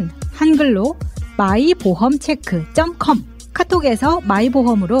 홈페이지는 한글로 마이보험체크.com. 카톡에서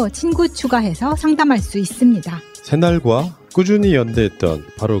마이보험으로 친구 추가해서 상담할 수 있습니다. 새날과 꾸준히 연대했던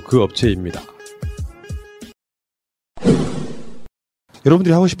바로 그 업체입니다.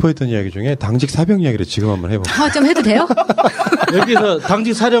 여러분들이 하고 싶어 했던 이야기 중에 당직사병 이야기를 지금 한번 해볼게요. 좀 해도 돼요? 여기서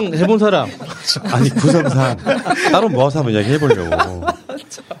당직사병 해본 사람. 아니, 구성상. 따로 모아서 한번 이야기 해보려고.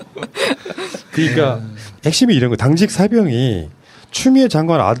 그러니까 핵심이 이런 거. 당직사병이 추미애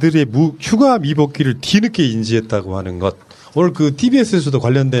장관 아들의 휴가 미복귀를 뒤늦게 인지했다고 하는 것. 오늘 그 TBS에서도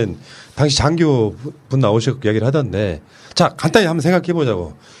관련된 당시 장교분 나오셔서 이야기를 하던데. 자, 간단히 한번 생각해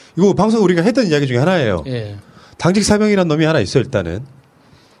보자고. 이거 방송 우리가 했던 이야기 중에 하나예요. 예. 당직사병이라는 놈이 하나 있어, 일단은.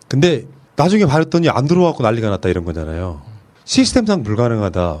 근데 나중에 봤더니 안 들어와갖고 난리가 났다 이런 거잖아요. 시스템상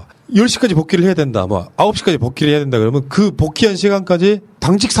불가능하다. 10시까지 복귀를 해야 된다. 뭐 9시까지 복귀를 해야 된다. 그러면 그 복귀한 시간까지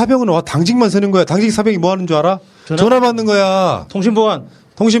당직사병은 와 당직만 쓰는 거야. 당직사병이 뭐 하는 줄 알아? 전화 받는 거야. 통신보안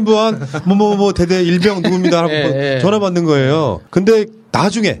뭐 대대 일병 누굽니다 하고 전화 받는 거예요. 근데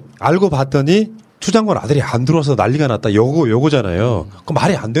나중에 알고 봤더니 추 장관 아들이 안 들어와서 난리가 났다. 요거잖아요. 그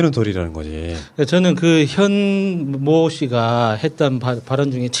말이 안 되는 소리라는 거지. 저는 그 현모 씨가 했던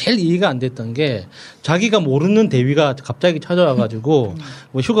발언 중에 제일 이해가 안 됐던 게 자기가 모르는 대위가 갑자기 찾아와가지고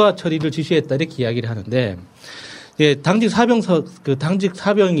뭐 휴가 처리를 지시했다 이렇게 이야기를 하는데 예,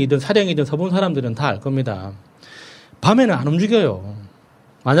 당직사병이든 사령이든 서본 사람들은 다 알 겁니다. 밤에는 안 움직여요.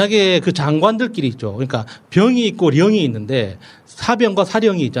 만약에 그 장관들끼리 있죠. 그러니까 병이 있고 령이 있는데 사병과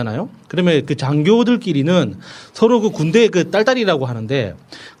사령이 있잖아요. 그러면 그 장교들끼리는 서로 그 군대 그 딸딸이라고 하는데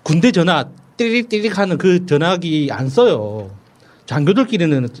군대 전화 띠릭띠릭 하는 그 전화기 안 써요.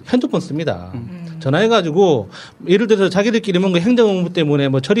 장교들끼리는 핸드폰 씁니다. 전화해가지고 예를 들어서 자기들끼리 뭔가 행정 때문에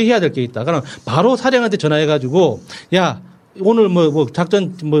뭐 처리해야 될 게 있다. 그럼 바로 사령한테 전화해가지고 야 오늘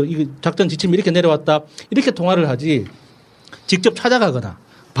작전 지침 이렇게 내려왔다. 이렇게 통화를 하지. 직접 찾아가거나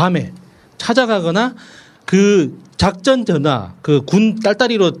밤에 찾아가거나 그 작전 전화 그 군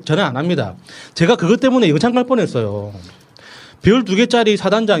딸딸이로 전화 안 합니다. 제가 그것 때문에 영창 갈 뻔했어요. 별 2개짜리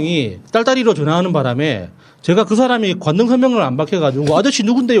사단장이 딸딸이로 전화하는 바람에 제가 그 사람이 관등 설명을 안 밝혀가지고 아저씨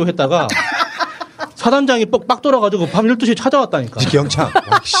누군데요 했다가 사단장이 빡 돌아가지고 밤 12시에 찾아왔다니까. 영창.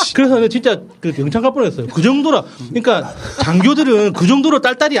 그래서 진짜 그 영창 갈 뻔했어요. 그 정도라. 그러니까 장교들은 그 정도로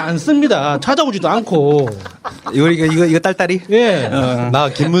딸딸이 안 씁니다. 찾아오지도 않고. 이거 딸딸이? 예. 나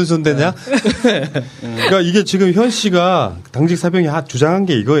김문순 되냐? 그러니까 이게 지금 현 씨가 당직사병이 주장한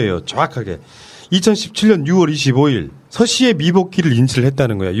게 이거예요. 정확하게. 2017년 6월 25일 서 씨의 미복귀를 인지를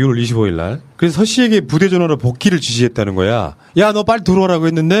했다는 거야. 6월 25일 날. 그래서 서 씨에게 부대 전화로 복귀를 지시했다는 거야. 야, 너 빨리 들어오라고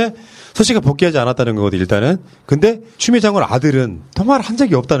했는데 서 씨가 복귀하지 않았다는 거거든, 일단은. 근데 추미애 장관 아들은 통화를 한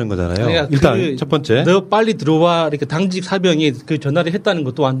적이 없다는 거잖아요. 그러니까 일단 첫 번째. 너 빨리 들어와 이렇게 당직 사병이 그 전화를 했다는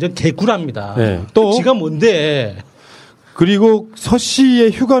것도 완전 개구랍니다. 네. 또 지가 뭔데? 그리고 서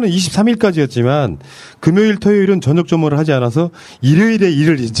씨의 휴가는 23일까지였지만 금요일, 토요일은 전역 조문을 하지 않아서 일요일에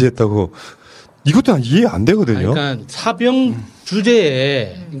일을 인지했다고. 이것도 이해 안 되거든요. 그러니까 사병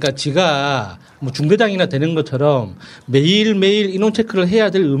주제에 그러니까 지가 뭐 중대장이나 되는 것처럼 매일매일 인원 체크를 해야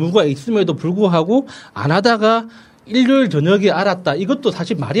될 의무가 있음에도 불구하고 안 하다가 일요일 저녁에 알았다. 이것도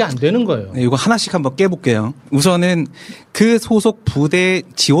사실 말이 안 되는 거예요. 네, 이거 하나씩 한번 깨볼게요. 우선은 그 소속 부대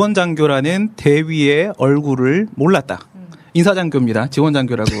지원장교라는 대위의 얼굴을 몰랐다. 인사장교입니다.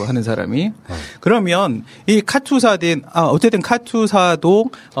 지원장교라고 하는 사람이. 그러면 이 카투사든 어쨌든 카투사도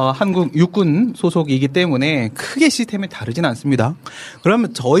한국 육군 소속이기 때문에 크게 시스템이 다르진 않습니다.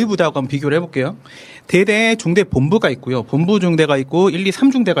 그러면 저희 부대하고 한번 비교를 해볼게요. 대대 중대 본부가 있고요. 본부 중대가 있고 1, 2,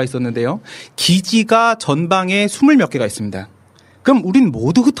 3중대가 있었는데요. 기지가 전방에 20몇 개가 있습니다. 그럼 우린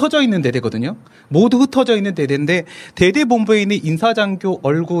모두 흩어져 있는 대대거든요. 모두 흩어져 있는 대대인데 대대 본부에 있는 인사장교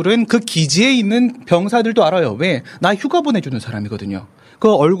얼굴은 그 기지에 있는 병사들도 알아요. 왜? 나 휴가 보내주는 사람이거든요.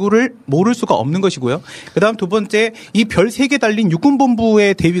 그 얼굴을 모를 수가 없는 것이고요. 그다음 두 번째, 이 별 3개 달린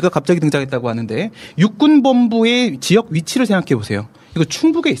육군본부의 대위가 갑자기 등장했다고 하는데 육군본부의 지역 위치를 생각해 보세요. 이거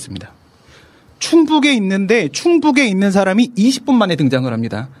충북에 있습니다. 충북에 있는데 충북에 있는 사람이 20분 만에 등장을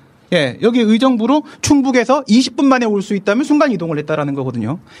합니다. 예, 여기 의정부로 충북에서 20분 만에 올 수 있다면 순간 이동을 했다라는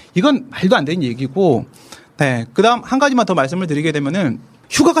거거든요. 이건 말도 안 되는 얘기고, 네. 그 다음 한 가지만 더 말씀을 드리게 되면은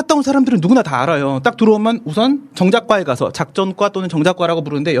휴가 갔다 온 사람들은 누구나 다 알아요. 딱 들어오면 우선 정작과에 가서 작전과 또는 정작과라고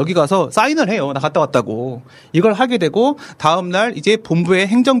부르는데 여기 가서 사인을 해요. 나 갔다 왔다고. 이걸 하게 되고 다음날 이제 본부의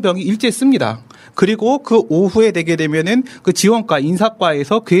행정병이 일지에 씁니다. 그리고 그 오후에 되게 되면은 그 지원과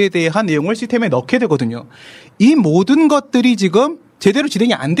인사과에서 그에 대한 내용을 시스템에 넣게 되거든요. 이 모든 것들이 지금 제대로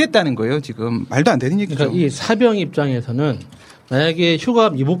진행이 안 됐다는 거예요. 지금 말도 안 되는 얘기죠. 그러니까 이 사병 입장에서는 만약에 휴가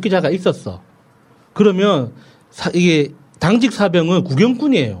미복 기자가 있었어. 그러면 이게 당직사병은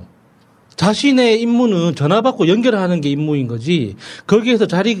구경꾼이에요. 자신의 임무는 전화 받고 연결하는 게 임무인 거지. 거기에서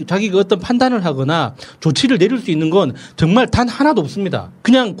자기가 어떤 판단을 하거나 조치를 내릴 수 있는 건 정말 단 하나도 없습니다.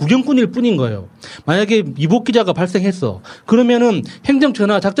 그냥 구경꾼일 뿐인 거예요. 만약에 미복 기자가 발생했어. 그러면은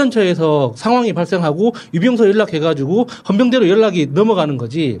행정처나 작전처에서 상황이 발생하고 유병서 연락해가지고 헌병대로 연락이 넘어가는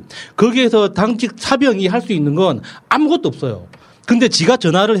거지. 거기에서 당직 사병이 할 수 있는 건 아무것도 없어요. 근데 지가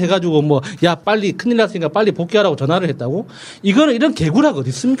전화를 해가지고 야 빨리 큰일 났으니까 빨리 복귀하라고 전화를 했다고? 이거는 이런 개구라가 어디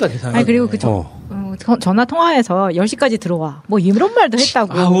있습니까 세상에. 아니 그리고 전화 통화해서 10시까지 들어와. 이런 말도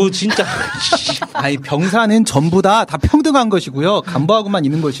했다고. 아우 진짜. 아니 병사는 전부 다 평등한 것이고요. 간부하고만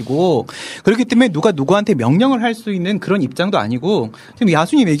있는 것이고 그렇기 때문에 누가 누구한테 명령을 할 수 있는 그런 입장도 아니고 지금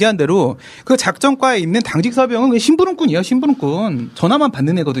야수님 얘기한 대로 그 작전과에 있는 당직사병은 심부름꾼이에요. 심부름꾼. 전화만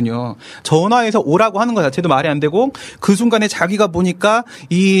받는 애거든요. 전화해서 오라고 하는 것 자체도 말이 안 되고 그 순간에 자기가 보니까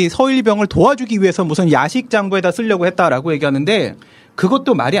이 서일병을 도와주기 위해서 무슨 야식 장부에다 쓰려고 했다라고 얘기하는데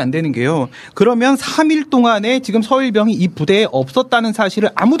그것도 말이 안 되는 게요. 그러면 3일 동안에 지금 서일병이 이 부대에 없었다는 사실을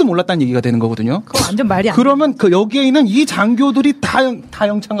아무도 몰랐다는 얘기가 되는 거거든요. 그거 완전 말이 안 돼. 그러면 여기에 있는 이 장교들이 다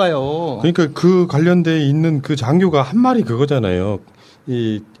영창가요. 그러니까 그 관련돼 있는 그 장교가 한 말이 그거잖아요.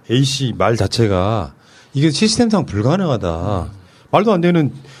 이 A씨 말 자체가 이게 시스템상 불가능하다. 말도 안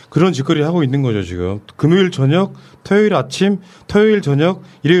되는 그런 짓거리를 하고 있는 거죠, 지금. 금요일 저녁, 토요일 아침, 토요일 저녁,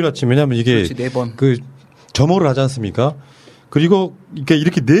 일요일 아침. 왜냐하면 이게 그렇지, 4번. 그 점호를 하지 않습니까? 그리고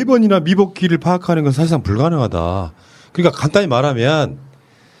이렇게 4번이나 미복귀를 파악하는 건 사실상 불가능하다. 그러니까 간단히 말하면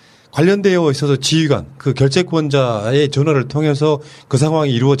관련되어 있어서 지휘관, 그 결재권자의 전화를 통해서 그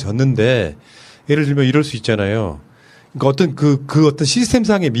상황이 이루어졌는데 예를 들면 이럴 수 있잖아요. 그러니까 어떤 그 어떤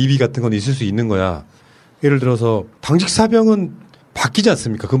시스템상의 미비 같은 건 있을 수 있는 거야. 예를 들어서 당직사병은 바뀌지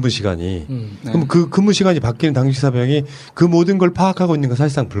않습니까? 근무 시간이. 네. 그럼 그 근무 시간이 바뀌는 당직사병이 그 모든 걸 파악하고 있는 건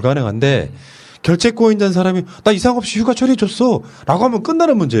사실상 불가능한데 결재권자인 사람이 나 이상 없이 휴가 처리해줬어 라고 하면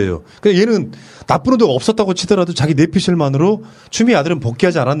끝나는 문제예요. 그러니까 얘는 나쁜 의도가 없었다고 치더라도 자기 내피셜만으로 추미애 아들은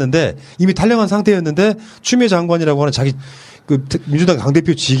복귀하지 않았는데 이미 탈영한 상태였는데 추미애 장관이라고 하는 자기 그 민주당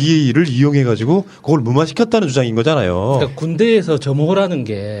당대표 직위를 이용해가지고 그걸 무마시켰다는 주장인 거잖아요. 그러니까 군대에서 점호라는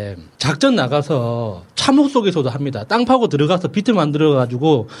게 작전 나가서 참호 속에서도 합니다. 땅 파고 들어가서 비트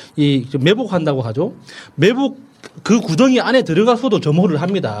만들어가지고 이 매복한다고 하죠. 매복 그 구덩이 안에 들어가서도 점호를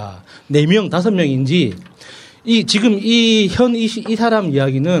합니다. 4명, 5명인지 지금 이 사람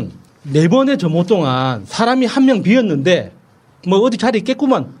이야기는 4번의 점호 동안 사람이 1명 비었는데 어디 자리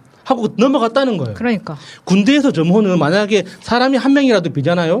깼구만 하고 넘어갔다는 거예요. 그러니까. 군대에서 점호는 만약에 사람이 1명이라도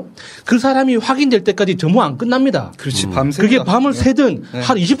비잖아요. 그 사람이 확인될 때까지 점호 안 끝납니다. 그렇지. 밤새. 그게 밤을 새든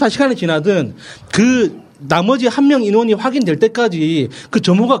하루 24시간이 지나든 그 나머지 1명 인원이 확인될 때까지 그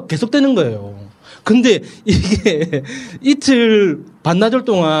점호가 계속되는 거예요. 근데 이게 이틀 반나절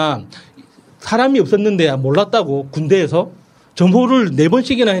동안 사람이 없었는데 몰랐다고 군대에서 점호를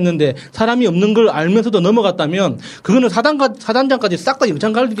 4번씩이나 했는데 사람이 없는 걸 알면서도 넘어갔다면 그거는 사단장까지 싹 다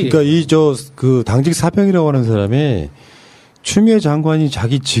영창 갈 일이에요. 그러니까 그 당직 사병이라고 하는 사람이 추미애 장관이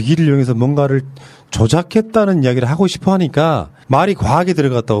자기 직위를 이용해서 뭔가를 조작했다는 이야기를 하고 싶어 하니까 말이 과하게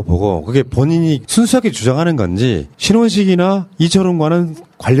들어갔다고 보고 그게 본인이 순수하게 주장하는 건지 신원식이나 이철훈과는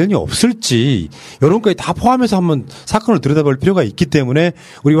관련이 없을지 이런 거에 다 포함해서 한번 사건을 들여다볼 필요가 있기 때문에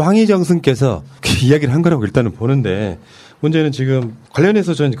우리 황희정 승께서 그 이야기를 한 거라고 일단은 보는데 문제는 지금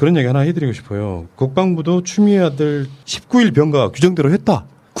관련해서 저는 그런 얘기 하나 해드리고 싶어요. 국방부도 추미애 아들 19일 병가 규정대로 했다.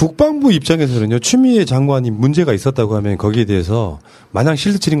 국방부 입장에서는요, 추미애 장관이 문제가 있었다고 하면 거기에 대해서 마냥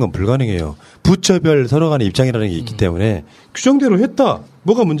실드 치는 건 불가능해요. 부처별 서로 간의 입장이라는 게 있기 때문에 규정대로 했다.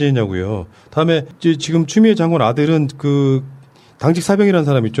 뭐가 문제냐고요. 다음에 지금 추미애 장관 아들은 그 당직 사병이라는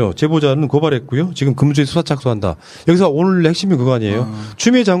사람 있죠. 제보자는 고발했고요. 지금 금주에 수사 착수한다. 여기서 오늘 핵심이 그거 아니에요.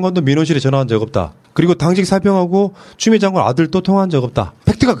 추미애 장관도 민원실에 전화한 적 없다. 그리고 당직 사병하고 추미애 장관 아들도 통화한 적 없다.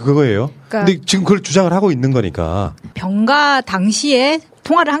 팩트가 그거예요. 그러니까 근데 지금 그걸 주장을 하고 있는 거니까. 병가 당시에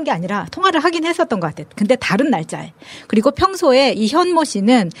통화를 한 게 아니라 통화를 하긴 했었던 것 같아요. 근데 다른 날짜에. 그리고 평소에 이 현모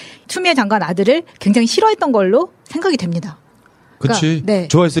씨는 추미애 장관 아들을 굉장히 싫어했던 걸로 생각이 됩니다. 그렇지. 네.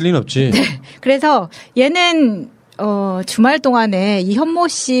 좋아했을 리는 없지. 네. 그래서 얘는 주말 동안에 이 현모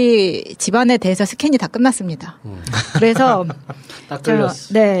씨 집안에 대해서 스캔이 다 끝났습니다. 그래서 딱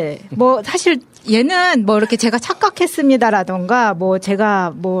걸렸어. 네. 사실 얘는 이렇게 제가 착각했습니다라던가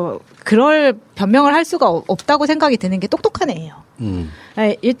제가 그럴 변명을 할 수가 없다고 생각이 드는 게 똑똑한 애예요.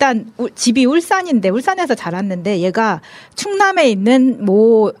 일단 집이 울산인데 울산에서 자랐는데 얘가 충남에 있는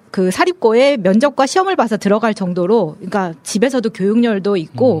그 사립고에 면접과 시험을 봐서 들어갈 정도로 그러니까 집에서도 교육열도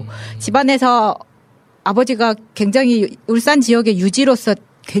있고 집안에서 아버지가 굉장히 울산 지역의 유지로서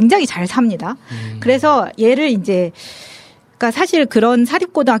굉장히 잘 삽니다. 그래서 얘를 이제 그러니까 사실 그런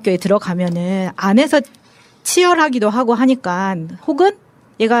사립고등학교에 들어가면은 안에서 치열하기도 하고 하니까 혹은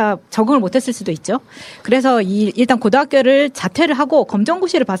얘가 적응을 못했을 수도 있죠. 그래서 일단 고등학교를 자퇴를 하고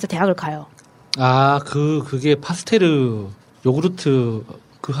검정고시를 봐서 대학을 가요. 아, 그게 파스테르 요구르트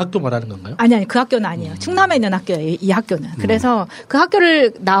그 학교 말하는 건가요? 아니, 그 학교는 아니에요. 충남에 있는 학교예요, 이 학교는. 그래서 그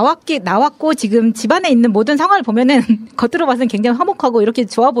학교를 나왔고 지금 집안에 있는 모든 상황을 보면은 겉으로 봐서는 굉장히 화목하고 이렇게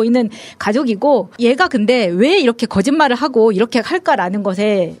좋아 보이는 가족이고 얘가 근데 왜 이렇게 거짓말을 하고 이렇게 할까라는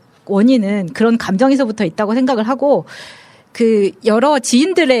것의 원인은 그런 감정에서부터 있다고 생각을 하고 그 여러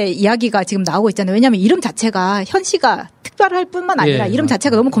지인들의 이야기가 지금 나오고 있잖아요. 왜냐하면 이름 자체가 현 씨가 특별할 뿐만 아니라 이름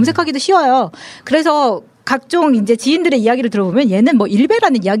자체가 너무 검색하기도 쉬워요. 그래서 각종 이제 지인들의 이야기를 들어보면 얘는 뭐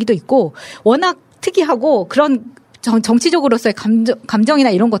일베라는 이야기도 있고 워낙 특이하고 그런 정치적으로서의 감정이나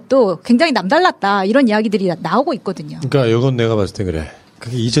이런 것도 굉장히 남달랐다 이런 이야기들이 나오고 있거든요. 그러니까 이건 내가 봤을 때 그래.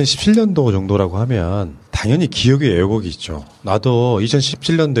 그게 2017년도 정도라고 하면 당연히 기억에 왜곡이 있죠. 나도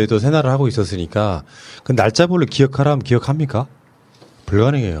 2017년도에도 생활을 하고 있었으니까 그 날짜별로 기억하라면 기억합니까?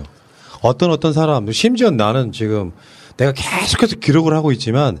 불가능해요. 어떤 사람, 심지어 나는 지금 내가 계속해서 기록을 하고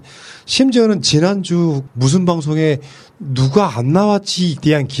있지만 심지어는 지난주 무슨 방송에 누가 안 나왔지에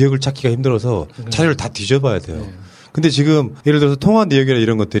대한 기억을 찾기가 힘들어서 자료를 다 뒤져봐야 돼요. 근데 지금 예를 들어서 통화 내역이나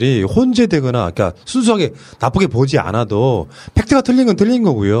이런 것들이 혼재되거나 그러니까 순수하게 나쁘게 보지 않아도 팩트가 틀린 건 틀린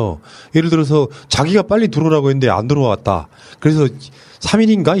거고요. 예를 들어서 자기가 빨리 들어오라고 했는데 안 들어왔다. 그래서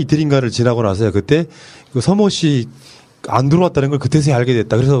 3일인가 이틀인가를 지나고 나서야 그때 그 서모 씨 안 들어왔다는 걸 그때서야 알게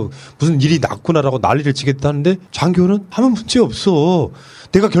됐다. 그래서 무슨 일이 났구나라고 난리를 치겠다는데 장교는 하면 문제 없어.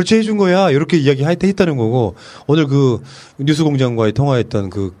 내가 결제해 준 거야. 이렇게 이야기했다는 거고 오늘 그 뉴스공장과의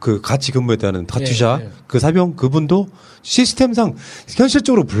통화했던 그 같이 근무했다는 카투샤 그 사병 그분도 시스템상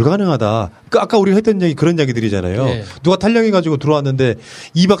현실적으로 불가능하다. 아까 우리가 했던 얘기 그런 이야기들이잖아요. 누가 탈령해가지고 들어왔는데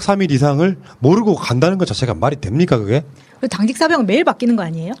 2박 3일 이상을 모르고 간다는 것 자체가 말이 됩니까 그게? 당직사병은 매일 바뀌는 거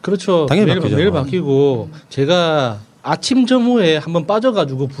아니에요? 그렇죠. 당연히 매일 바뀌고 제가 아침 점호에 한번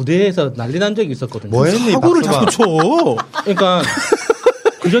빠져가지고 부대에서 난리 난 적이 있었거든요. 뭐 했니? 사고를 자꾸 쳐. 그러니까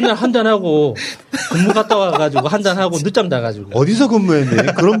그 전날 한잔하고 근무 갔다 와가지고 한잔하고 늦잠 자가지고. 어디서 근무했니?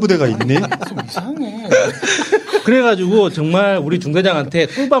 그런 부대가 있니? 좀 이상해. 그래가지고 정말 우리 중대장한테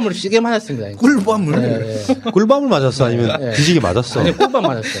꿀밤을 시게 맞았습니다. 꿀밤을? 네. 꿀밤을 맞았어? 아니면 뒤지게 맞았어? 아니, 꿀밤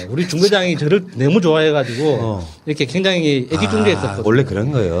맞았어요. 우리 중대장이 저를 너무 좋아해가지고 이렇게 굉장히 애기중지했었거든요. 원래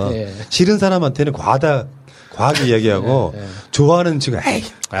그런 거예요. 싫은 사람한테는 과하게 이야기하고 좋아하는 친구 에이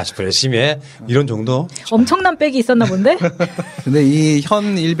아주 열심히 해 이런 정도. 엄청난 백이 있었나 본데. 근데 이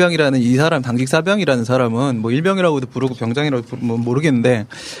현 일병이라는 이 사람 당직사병이라는 사람은 뭐 일병이라고도 부르고 병장이라고 부르고 모르겠는데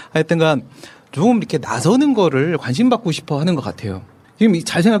하여튼간 조금 이렇게 나서는 거를 관심 받고 싶어 하는 것 같아요. 지금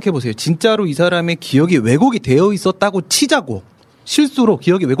잘 생각해 보세요. 진짜로 이 사람의 기억이 왜곡이 되어 있었다고 치자고 실수로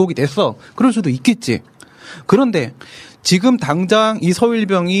기억이 왜곡이 됐어. 그럴 수도 있겠지. 그런데 지금 당장 이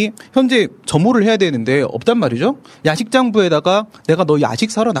서일병이 현재 점호를 해야 되는데 없단 말이죠. 야식장부에다가 내가 너 야식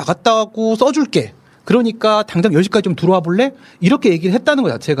사러 나갔다고 써줄게. 그러니까 당장 10시까지 좀 들어와 볼래? 이렇게 얘기를 했다는 것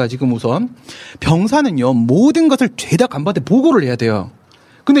자체가 지금 우선 병사는요 모든 것을 죄다 간부한테 보고를 해야 돼요.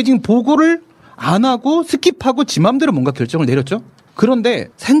 근데 지금 보고를 안 하고 스킵하고 지 맘대로 뭔가 결정을 내렸죠. 그런데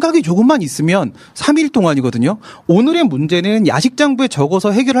생각이 조금만 있으면 3일 동안이거든요. 오늘의 문제는 야식장부에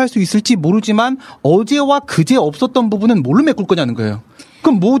적어서 해결할 수 있을지 모르지만 어제와 그제 없었던 부분은 뭘로 메꿀 거냐는 거예요.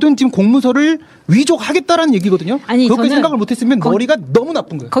 그럼 모든 지금 공문서를 위조하겠다라는 얘기거든요. 아니, 그렇게 생각을 못했으면 머리가 너무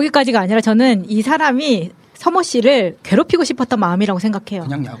나쁜 거예요. 거기까지가 아니라 저는 이 사람이 서모 씨를 괴롭히고 싶었던 마음이라고 생각해요.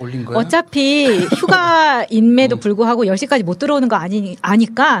 그냥 약 올린 거야? 어차피 휴가임에도 불구하고 10시까지 못 들어오는 거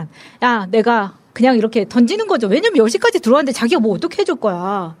아니까 야 내가 그냥 이렇게 던지는 거죠. 왜냐면 10시까지 들어왔는데 자기가 뭐 어떻게 해줄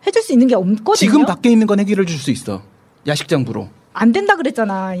거야. 해줄 수 있는 게 없거든요. 지금 밖에 있는 건 해결해 줄 수 있어. 야식장부로. 안 된다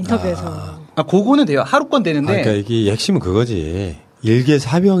그랬잖아 인터뷰에서. 그거는 돼요. 하루건 되는데. 그러니까 이게 핵심은 그거지. 일개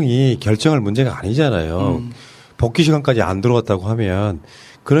사병이 결정할 문제가 아니잖아요. 복귀 시간까지 안 들어갔다고 하면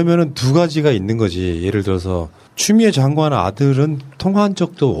그러면은 두 가지가 있는 거지. 예를 들어서 추미애 장관 아들은 통화한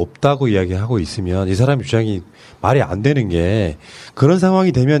적도 없다고 이야기하고 있으면 이 사람 주장이 말이 안 되는 게 그런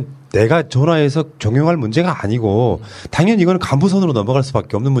상황이 되면 내가 전화해서 종용할 문제가 아니고 당연히 이거는 간부선으로 넘어갈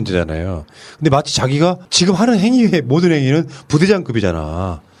수밖에 없는 문제잖아요. 근데 마치 자기가 지금 하는 행위의 모든 행위는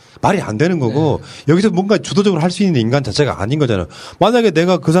부대장급이잖아. 말이 안 되는 거고 여기서 뭔가 주도적으로 할 수 있는 인간 자체가 아닌 거잖아. 만약에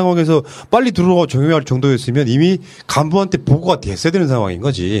내가 그 상황에서 빨리 들어와 종용할 정도였으면 이미 간부한테 보고가 됐어야 되는 상황인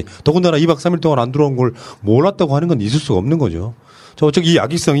거지. 더군다나 2박 3일 동안 안 들어온 걸 몰랐다고 하는 건 있을 수가 없는 거죠. 어차피 이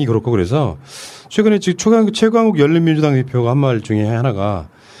악의성이 그렇고 그래서 최근에 지금 최광욱 열린민주당 대표가 한 말 중에 하나가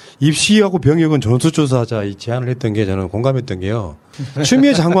입시하고 병역은 전수조사하자 이 제안을 했던 게 저는 공감했던 게요.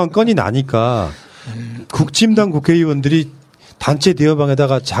 추미애 장관 건이 나니까 국짐당 국회의원들이 단체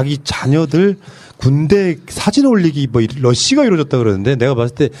대여방에다가 자기 자녀들 군대 사진 올리기 뭐 러시가 이루어졌다 그러는데 내가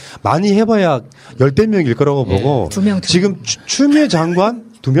봤을 때 많이 해봐야 10대명일 거라고 보고 지금 추미애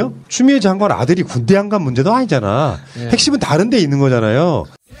장관 2명? 추미애 장관 아들이 군대 안 간 문제도 아니잖아. 핵심은 다른 데 있는 거잖아요.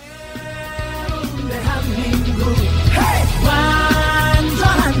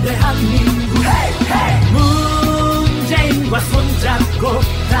 문재인과 손잡고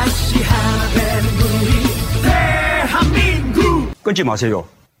다시 하는 우리 대한민국. 끊지 마세요.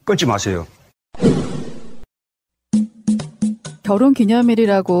 끊지 마세요. 결혼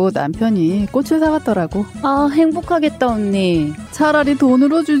기념일이라고 남편이 꽃을 사왔더라고. 아, 행복하겠다 언니. 차라리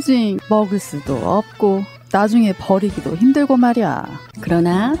돈으로 주지. 먹을 수도 없고 나중에 버리기도 힘들고 말이야.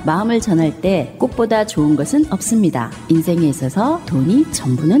 그러나 마음을 전할 때 꽃보다 좋은 것은 없습니다. 인생에 있어서 돈이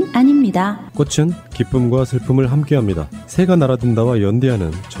전부는 아닙니다. 꽃은 기쁨과 슬픔을 함께합니다. 새가 날아든다와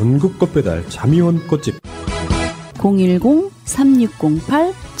연대하는 전국 꽃배달 자미원 꽃집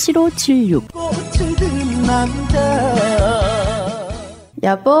 010-3608-7576. 꽃을 든 남자.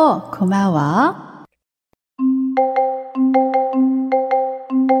 여보 고마워.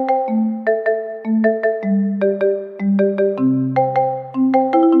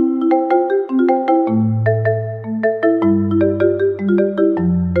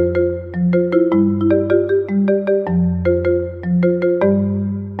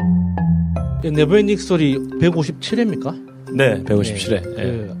 네버엔딩 스토리 157회입니까? 네, 157회.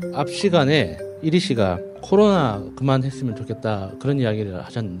 그 앞 시간에 이리 씨가 코로나 그만했으면 좋겠다 그런 이야기를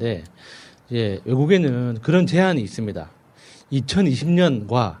하셨는데 이제 외국에는 그런 제한이 있습니다.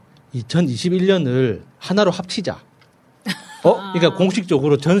 2020년과 2021년을 하나로 합치자. 그러니까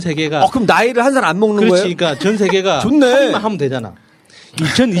공식적으로 전 세계가. 그럼 나이를 한 살 안 먹는 그렇지, 거예요? 그러니까 전 세계가 좋네. 합의만 하면 되잖아.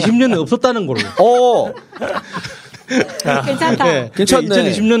 2020년은 없었다는 걸로. 괜찮다. 네, 괜찮네.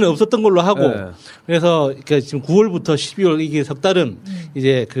 2020년은 없었던 걸로 하고. 네. 그래서 그러니까 지금 9월부터 12월 이게 석 달은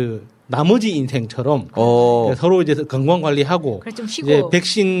이제 그 나머지 인생처럼 서로 이제 건강 관리하고 이제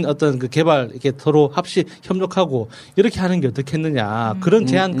백신 어떤 그 개발 이렇게 서로 협력하고 이렇게 하는 게 어떻겠느냐 그런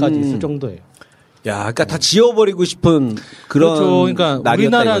제안까지 있을 정도예요. 야, 그러니까 다 지워버리고 싶은 그런. 그렇죠. 그러니까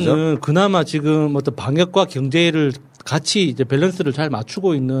날이었다, 우리나라는 이거죠? 그나마 지금 어떤 방역과 경제를 같이 이제 밸런스를 잘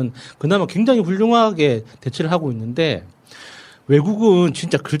맞추고 있는 그나마 굉장히 훌륭하게 대처를 하고 있는데 외국은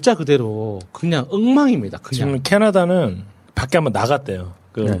진짜 글자 그대로 그냥 엉망입니다. 그냥. 지금 캐나다는 밖에 한번 나갔대요.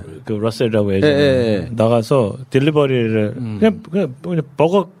 그 러셀이라고 예전에 나가서 딜리버리를 그냥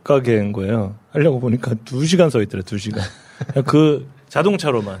버거 가게인 거예요. 하려고 보니까 2시간 서 있더래. 2시간. 그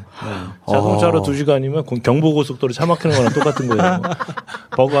자동차로만. 자동차로 2시간이면 경부고속도로 차 막히는 거랑 똑같은 거예요.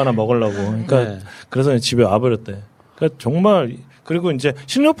 버거 하나 먹으려고. 그러니까 그래서 집에 와버렸대. 그러니까 정말 그리고 이제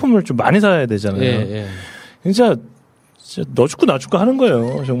식료품을 좀 많이 사야 되잖아요. 진짜 너 죽고 나 죽고 하는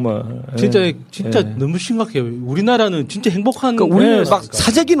거예요, 정말. 진짜 너무 심각해요. 우리나라는 진짜 행복한. 그러니까 우리는 막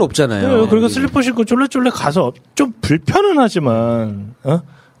사재기는 없잖아요. 그리고 슬리퍼 신고 쫄래쫄래 가서 좀 불편은 하지만,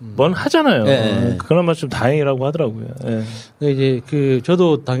 뭔 하잖아요. 그나마 좀 다행이라고 하더라고요. 이제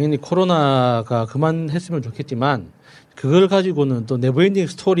저도 당연히 코로나가 그만했으면 좋겠지만, 그걸 가지고는 또 네버엔딩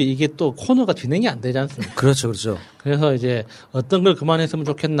스토리 이게 또 코너가 진행이 안 되지 않습니까? 그렇죠, 그렇죠. 그래서 이제 어떤 걸 그만했으면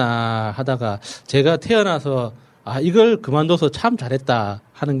좋겠나 하다가 제가 태어나서 이걸 그만둬서 참 잘했다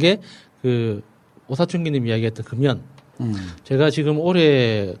하는 게 그 오사춘기님 이야기했던 금연. 제가 지금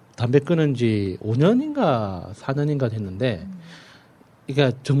올해 담배 끊은 지 5년인가 4년인가 됐는데,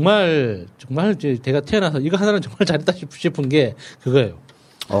 그러니까 정말 이제 제가 태어나서 이거 하나는 정말 잘했다 싶은 게 그거예요.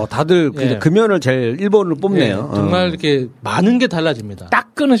 다들 금연을 제일 1번으로 뽑네요. 정말 이렇게 많은 게 달라집니다.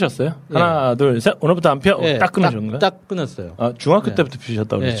 딱 끊으셨어요? 하나, 둘, 셋. 오늘부터 안 펴? 딱 끊으신 거예요? 딱 끊었어요. 중학교 때부터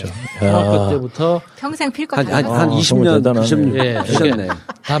피셨다고 그랬죠. 중학교 때부터. 평생 필 것 같아요. 한 20년 피셨네.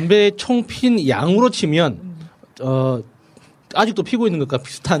 담배 총 핀 양으로 치면, 아직도 피고 있는 것과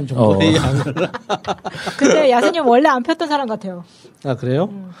비슷한 정도의 양을. 근데 야수님 원래 안 폈던 사람 같아요. 아, 그래요?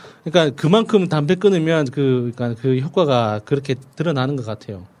 그러니까 그만큼 담배 끊으면 그러니까 그 효과가 그렇게 드러나는 것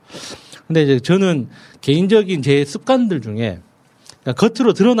같아요. 근데 이제 저는 개인적인 제 습관들 중에 그러니까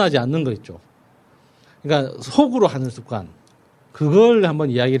겉으로 드러나지 않는 거 있죠. 그러니까 속으로 하는 습관. 그걸 한번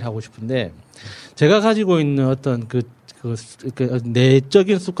이야기를 하고 싶은데 제가 가지고 있는 어떤 그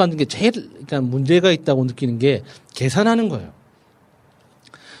내적인 습관 중에 제일 그러니까 문제가 있다고 느끼는 게 계산하는 거예요.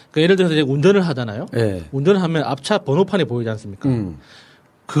 그러니까 예를 들어서 이제 운전을 하잖아요. 운전을 하면 앞차 번호판에 보이지 않습니까?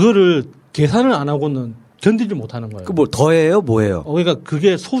 그거를 계산을 안 하고는 견디지 못하는 거예요. 그 뭐 더해요? 뭐예요? 그러니까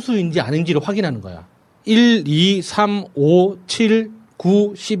그게 소수인지 아닌지를 확인하는 거야. 1, 2, 3, 5, 7,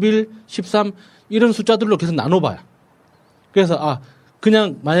 9, 11, 13 이런 숫자들로 계속 나눠봐요. 그래서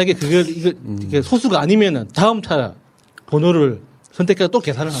그냥 만약에 이게 소수가 아니면은 다음 차 번호를 선택해서 또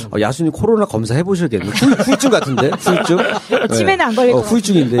계산을 하는 거예요. 야수님 코로나 검사 해보셔야겠네. 후유증 같은데? 후유증? 치매는 안 걸릴 것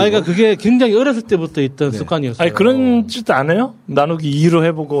후유증인데. 그러니까 그게 굉장히 어렸을 때부터 있던 습관이었어요. 아니, 그런 짓 안 해요? 나누기 2로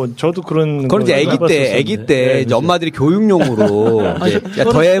해보고, 저도 그런. 그건 이제 아기 때, 이제 엄마들이 교육용으로, 이제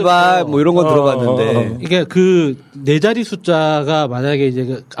더해봐, 뭐 이런 건 들어봤는데. 이게 그, 네 자리 숫자가 만약에 이제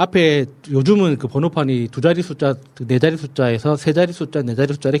그 앞에 요즘은 그 번호판이 두 자리 숫자, 네 자리 숫자에서 세 자리 숫자, 네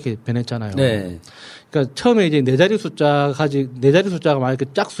자리 숫자 이렇게 변했잖아요. 네. 그러니까 처음에 이제 네 자리 숫자가 만약에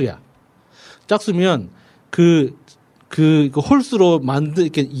짝수야. 짝수면 그 홀수로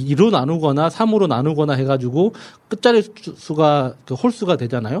이렇게 2로 나누거나 3으로 나누거나 해가지고 끝자리 수가 그 홀수가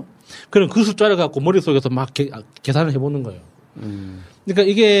되잖아요. 그럼 그 숫자를 갖고 머릿속에서 막 계산을 해보는 거예요. 그러니까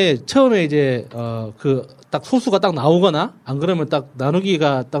이게 처음에 이제, 딱 소수가 딱 나오거나 안 그러면 딱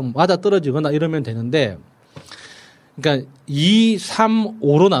나누기가 딱 맞아 떨어지거나 이러면 되는데 그러니까 2, 3,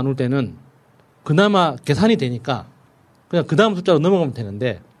 5로 나눌 때는 그나마 계산이 되니까 그냥 그 다음 숫자로 넘어가면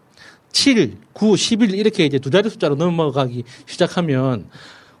되는데 7, 9, 11 이렇게 이제 두 자리 숫자로 넘어가기 시작하면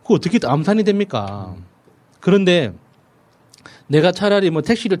그거 어떻게 암산이 됩니까? 그런데 내가 차라리 뭐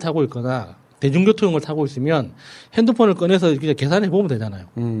택시를 타고 있거나 대중교통을 타고 있으면 핸드폰을 꺼내서 그냥 계산해 보면 되잖아요.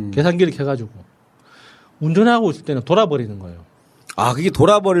 계산기를 켜가지고 운전하고 있을 때는 돌아버리는 거예요. 아, 그게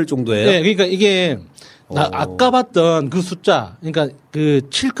돌아버릴 정도예요? 네, 그러니까 이게 아까 봤던 그 숫자, 그러니까 그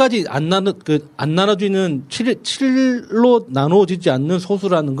 7까지 안 나눠지는 7로 나눠지지 않는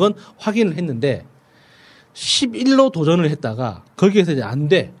소수라는 건 확인을 했는데 11로 도전을 했다가 거기에서 이제 안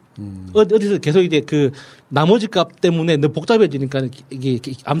돼. 어디서 계속 이제 그 나머지 값 때문에 너무 복잡해지니까 이게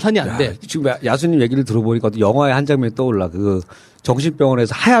암산이 안 돼. 지금 야수님 얘기를 들어보니까 영화의 한 장면이 떠올라. 그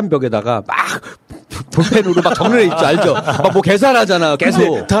정신병원에서 하얀 벽에다가 막 볼펜으로 막 정렬해 있죠. 알죠? 막 뭐 계산하잖아.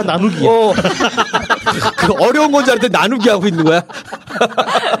 계속. 다 나누기야. 그 어려운 건 줄 알았더니 나누기 하고 있는 거야.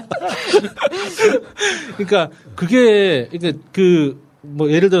 그러니까 그게 뭐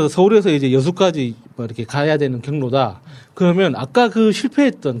예를 들어서 서울에서 이제 여수까지 뭐 이렇게 가야 되는 경로다. 그러면 아까 그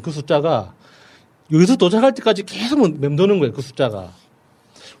실패했던 그 숫자가 여기서 도착할 때까지 계속 맴도는 거예요. 그 숫자가.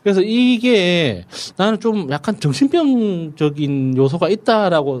 그래서 이게 나는 좀 약간 정신병적인 요소가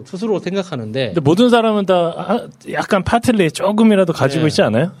있다라고 스스로 생각하는데. 근데 모든 사람은 다 약간 파틀리 조금이라도 가지고 있지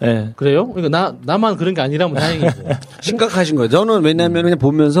않아요? 네. 그래요? 그러니까 나만 그런 게 아니라면 다행이고. 심각하신 거예요. 저는 왜냐하면 그냥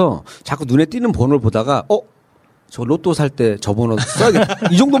보면서 자꾸 눈에 띄는 번호를 보다가 저 로또 살 때 저 번호 써야겠다.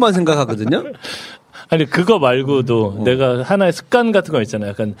 이 정도만 생각하거든요. 아니 그거 말고도 내가 하나의 습관 같은 거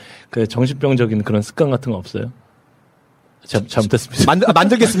있잖아요. 약간 그 정신병적인 그런 습관 같은 거 없어요? 잘못했습니다.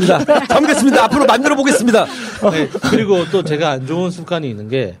 만들겠습니다. 잘못했습니다. 앞으로 만들어 보겠습니다. 네, 그리고 또 제가 안 좋은 습관이 있는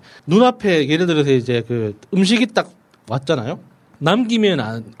게 눈앞에 예를 들어서 이제 그 음식이 딱 왔잖아요. 남기면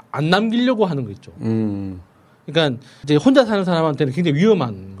안 남기려고 하는 거 있죠. 그러니까 이제 혼자 사는 사람한테는 굉장히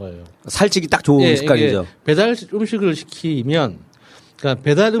위험한 거예요. 살찌기 딱 좋은 습관이죠. 배달 음식을 시키면, 그러니까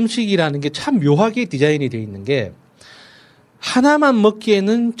배달 음식이라는 게 참 묘하게 디자인이 되어 있는 게 하나만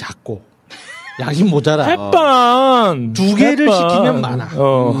먹기에는 작고 양이 모자라. 햇반 두 개를 시키면 많아.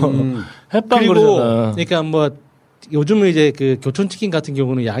 햇반 그리고 그러잖아. 그러니까 뭐 요즘은 이제 그 교촌치킨 같은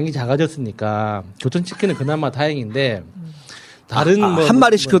경우는 양이 작아졌으니까 교촌치킨은 그나마 다행인데 다른 뭐 한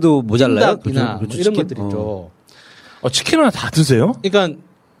마리 시켜도 모자라요? 이나 뭐 이런 것들 있죠. 치킨 하나 다 드세요? 그러니까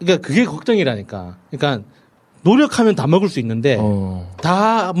그게 걱정이라니까. 그러니까 노력하면 다 먹을 수 있는데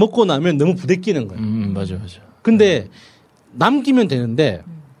다 먹고 나면 너무 부대끼는 거예요. 맞아. 근데 남기면 되는데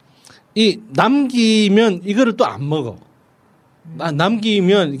이 남기면 이거를 또 안 먹어.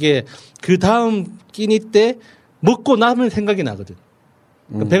 남기면 이게 그 다음 끼니 때 먹고 나면 생각이 나거든.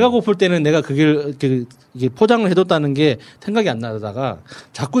 그러니까 배가 고플 때는 내가 이게 포장을 해뒀다는 게 생각이 안 나다가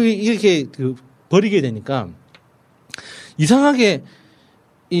자꾸 이렇게 버리게 되니까 이상하게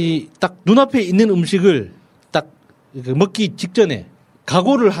이 딱 눈앞에 있는 음식을 딱 먹기 직전에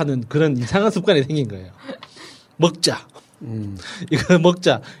각오를 하는 그런 이상한 습관이 생긴 거예요. 먹자. 이거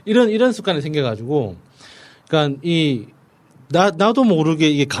먹자. 이런 습관이 생겨가지고, 그러니까 나도 모르게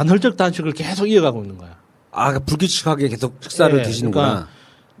이게 간헐적 단식을 계속 이어가고 있는 거야. 불규칙하게 계속 식사를 드시는구나. 그러니까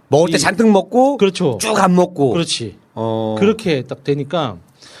먹을 때 잔뜩 먹고, 그렇죠. 쭉 안 먹고. 그렇지. 그렇게 딱 되니까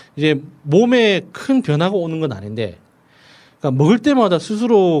이제 몸에 큰 변화가 오는 건 아닌데, 그러니까 먹을 때마다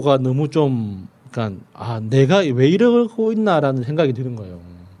스스로가 너무 좀, 그러니까 내가 왜 이러고 있나라는 생각이 드는 거예요.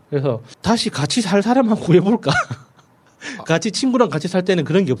 그래서 다시 같이 살 사람 한번 구해볼까? 같이 친구랑 같이 살 때는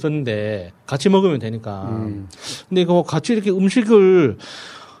그런 게 없었는데 같이 먹으면 되니까. 근데 이거 같이 이렇게 음식을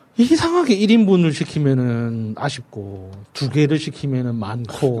이상하게 1인분을 시키면은 아쉽고 2개를 시키면은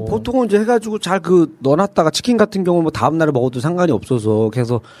많고. 보통은 이제 해가지고 잘 넣어놨다가 치킨 같은 경우는 뭐 다음날에 먹어도 상관이 없어서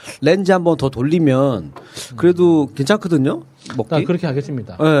그래서 렌즈 한번 더 돌리면 그래도 괜찮거든요. 먹기. 그렇게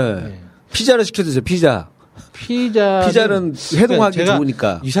하겠습니다. 네. 피자를 시켜 드세요. 피자. 피자는 해동하기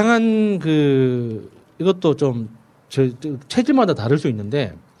좋으니까. 이상한 이것도 좀 체질마다 다를 수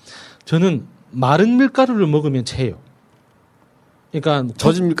있는데 저는 마른 밀가루를 먹으면 체해요. 그러니까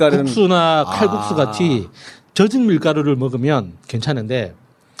젖은 밀가루는 국수나 칼국수 같이 젖은 밀가루를 먹으면 괜찮은데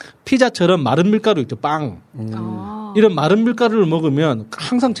피자처럼 마른 밀가루 있죠, 빵. 이런 마른 밀가루를 먹으면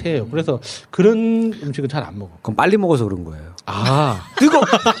항상 체해요. 그래서 그런 음식은 잘 안 먹어. 그럼 빨리 먹어서 그런 거예요.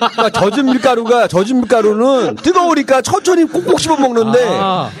 그러니까 젖은 밀가루는 뜨거우니까 천천히 꼭꼭 씹어 먹는데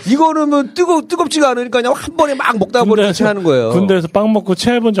이거는 뭐 뜨겁지가 않으니까 그냥 한 번에 막 먹다 보니까 체하는 거예요. 군대에서 빵 먹고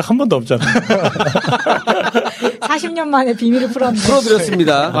체해본 적 한 번도 없잖아요. 40년 만에 비밀을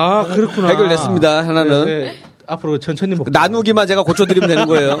풀어드렸습니다. 그렇구나. 해결됐습니다. 하나는. 네. 앞으로 천천히 먹고. 나누기만 제가 고쳐드리면 되는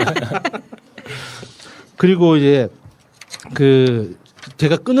거예요. 그리고 이제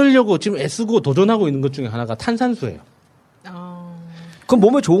제가 끊으려고 지금 애쓰고 도전하고 있는 것 중에 하나가 탄산수예요. 그럼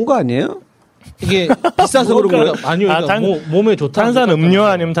몸에 좋은 거 아니에요? 이게 비싸서 그런 거예요? 아니요. 몸에 좋다. 탄산 음료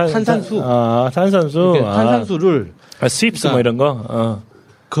아니면 탄산수. 탄산수. 탄산수를 스윕스 뭐 이런 거.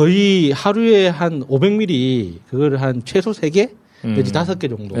 거의 하루에 한 500ml 그걸 한 최소 3개 내지 5개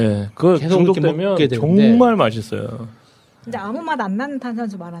정도. 네, 그거 계속 중독되면 먹게 되는데 정말 맛있어요. 근데 아무 맛 안 나는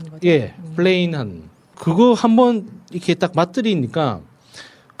탄산수 말하는 거죠? 예, 플레인한. 그거 한번 이렇게 딱 맛들이니까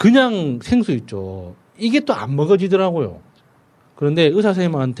그냥 생수 있죠. 이게 또 안 먹어지더라고요. 그런데 의사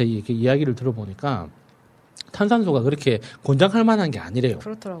선생님한테 이렇게 이야기를 들어보니까 탄산수가 그렇게 권장할 만한 게 아니래요.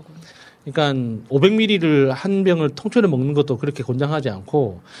 그렇더라고요. 그러니까 500ml를 한 병을 통째로 먹는 것도 그렇게 권장하지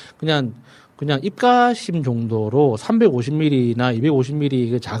않고 그냥 입가심 정도로 350ml나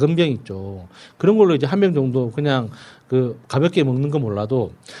 250ml 그 작은 병 있죠. 그런 걸로 이제 한 병 정도 그냥 가볍게 먹는 거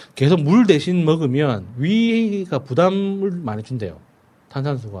몰라도 계속 물 대신 먹으면 위가 부담을 많이 준대요.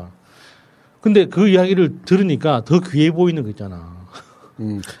 탄산수가. 근데 그 이야기를 들으니까 더 귀해 보이는 거 있잖아.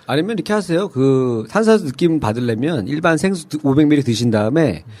 아니면 이렇게 하세요. 탄산수 느낌 받으려면 일반 생수 500ml 드신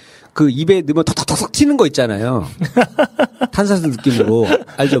다음에 입에 넣으면 턱턱턱 튀는 거 있잖아요. 탄산수 느낌으로.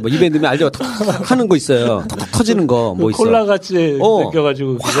 알죠? 뭐 입에 넣으면 알죠? 턱턱 하는 거 있어요. 턱턱 터지는 거 뭐 있어. 콜라 같이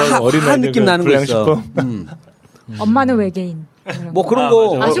느껴가지고 화한 느낌 나는 거 있어. 엄마는 외계인. 뭐 그런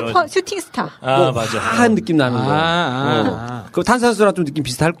거. 슈퍼 슈팅스타. 맞아. 화한 느낌 나는 거. 그 탄산수랑 좀 느낌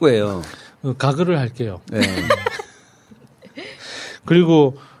비슷할 거예요. 가글을 할게요. 네.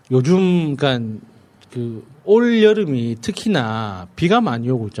 그리고 요즘 올 여름이 특히나 비가 많이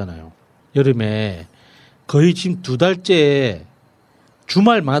오고 있잖아요. 여름에 거의 지금 2달째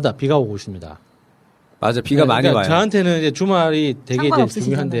주말마다 비가 오고 있습니다. 맞아, 비가 많이 와요. 저한테는 이제 주말이 되게 이제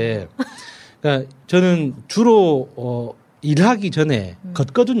중요한데, 그러니까 저는 주로 일하기 전에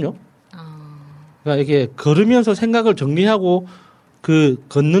걷거든요. 그러니까 이렇게 걸으면서 생각을 정리하고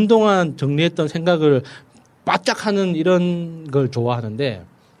걷는 동안 정리했던 생각을 바짝 하는 이런 걸 좋아하는데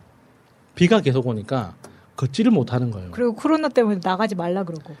비가 계속 오니까 걷지를 못하는 거예요. 그리고 코로나 때문에 나가지 말라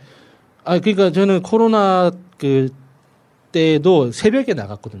그러고. 그러니까 저는 코로나 때도 새벽에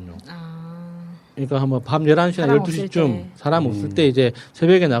나갔거든요. 그러니까 한번 밤 11시나 12시쯤 사람 없을 때 이제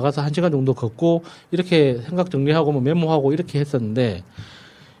새벽에 나가서 1시간 정도 걷고 이렇게 생각 정리하고 뭐 메모하고 이렇게 했었는데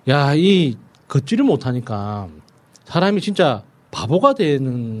이 걷지를 못하니까 사람이 진짜 바보가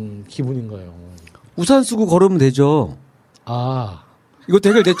되는 기분인 거예요. 우산 쓰고 걸으면 되죠. 이것도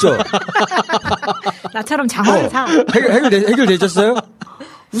해결됐죠? 나처럼 장화를 사. 해결되셨어요?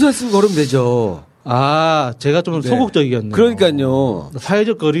 우산 쓰고 걸으면 되죠. 제가 좀 소극적이었네요. 그러니까요.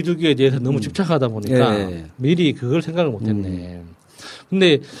 사회적 거리두기에 대해서 너무 집착하다 보니까 미리 그걸 생각을 못했네.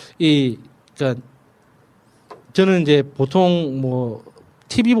 근데 그러니까 저는 이제 보통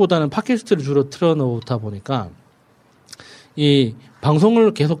TV보다는 팟캐스트를 주로 틀어놓다 보니까 이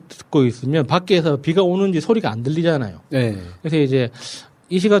방송을 계속 듣고 있으면 밖에서 비가 오는지 소리가 안 들리잖아요. 그래서 이제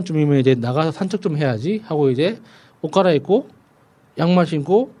이 시간쯤이면 이제 나가서 산책 좀 해야지 하고 이제 옷 갈아입고 양말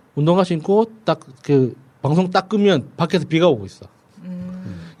신고 운동화 신고 딱 방송 딱 끄면 밖에서 비가 오고 있어.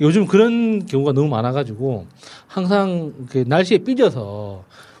 요즘 그런 경우가 너무 많아가지고 항상 날씨에 삐져서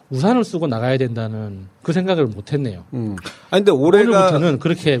우산을 쓰고 나가야 된다는 그 생각을 못했네요. 근데 올해부터는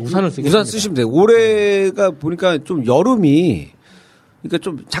그렇게 우산을 쓰겠습니다. 우산 쓰시면 돼요. 올해가 보니까 좀 여름이 그러니까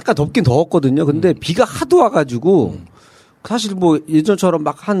좀 잠깐 덥긴 더웠거든요. 근데 비가 하도 와가지고 사실 예전처럼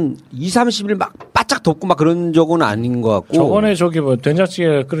막 한 20-30일 막 바짝 덥고 막 그런 적은 아닌 것 같고. 저번에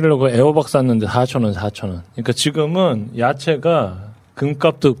된장찌개 끓이려고 애호박 샀는데 4,000원. 그러니까 지금은 야채가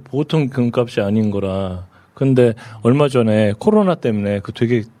금값도 보통 금값이 아닌 거라. 근데 얼마 전에 코로나 때문에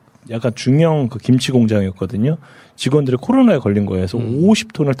되게 약간 중형 김치 공장이었거든요. 직원들이 코로나에 걸린 거예요. 그래서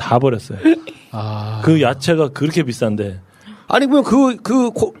 50톤을 다 버렸어요. 그 야채가 그렇게 비싼데. 아니, 그러면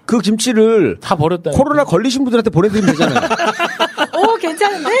그 김치를 다 버렸다. 코로나 걸리신 분들한테 보내드리면 되잖아요. 오,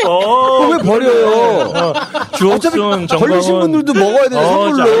 괜찮은데? 왜 버려요? 어차피 걸리신 분들도 먹어야 되는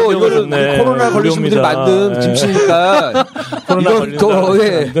선물로 이거는 코로나 걸리신 분들이 만든 김치니까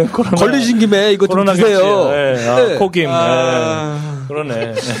이거 걸리신 김에 이거 좀 드세요. 네. 코김.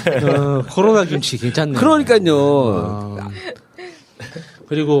 그러네. 코로나 김치 괜찮네. 그러니까요.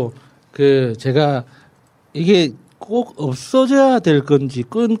 그리고 제가 이게 꼭 없어져야 될 건지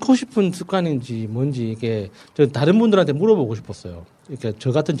끊고 싶은 습관인지 뭔지 이게 저 다른 분들한테 물어보고 싶었어요. 그러니까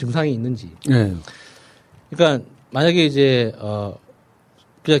저 같은 증상이 있는지. 네. 그러니까 만약에 이제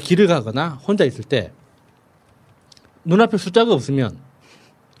그냥 길을 가거나 혼자 있을 때 눈앞에 숫자가 없으면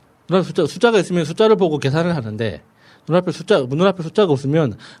숫자가 있으면 숫자를 보고 계산을 하는데 눈앞에 숫자가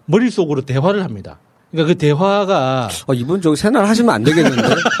없으면 머릿속으로 대화를 합니다. 그러니까 그 대화가 이분 저기 새날 하시면 안 되겠는데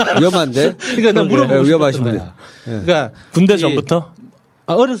위험한데. 그러니까 난 물어보고 위험하신 거야. 네. 그러니까 군대 전부터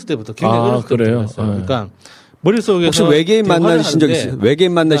어렸을 때부터 굉장히 어렸을 그래요? 때부터 그러니까 머릿속에서 혹시 외계인 만나신 적 있어요?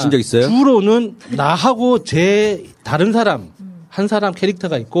 외계인 만나신 적 있어요? 주로는 나하고 다른 사람 한 사람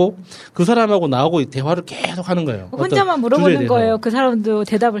캐릭터가 있고 그 사람하고 나하고 대화를 계속 하는 거예요. 혼자만 물어보는 거예요. 그 사람도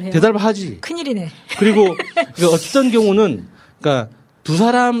대답을 해요. 대답을 하지. 큰일이네. 그리고 어떤 경우는 그러니까 두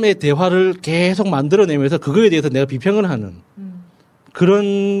사람의 대화를 계속 만들어내면서 그거에 대해서 내가 비평을 하는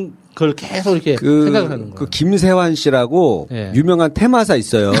그런 걸 계속 이렇게 생각을 하는 거예요. 그 김세환 씨라고 유명한 테마사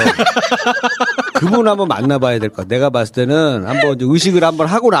있어요. 그분 한번 만나봐야 될 것 같아요. 내가 봤을 때는 한번 의식을 한번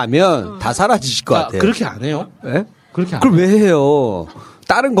하고 나면 다 사라지실 것 같아요. 그렇게 안 해요? 네? 그렇게 안 그걸 왜 해요?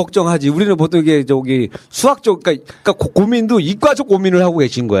 다른 걱정하지. 우리는 보통 이게 수학적, 그러니까 고민도 이과적 고민을 하고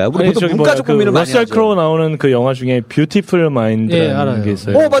계신 거야. 우리 보통 문과적 고민을 많이 하죠. 러셀 크로우 나오는 그 영화 중에 뷰티풀 마인드라는 게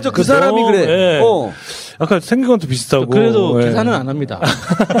있어요. 맞아. 그 사람이 그래. 약간 생긴 것도 비슷하고. 그래도 계산은 안 합니다.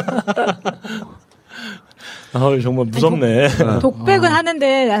 정말 무섭네. 독백은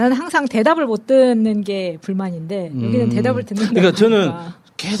하는데 나는 항상 대답을 못 듣는 게 불만인데 여기는 대답을 듣는다. 그러니까 저는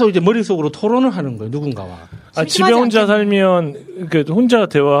계속 이제 머릿속으로 토론을 하는 거예요, 누군가와. 집에 혼자 살면, 혼자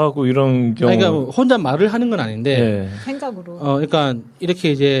대화하고 이런 경우. 그러니까 혼자 말을 하는 건 아닌데. 생각으로. 그러니까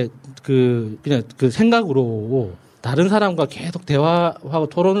이렇게 이제 그냥 생각으로 다른 사람과 계속 대화하고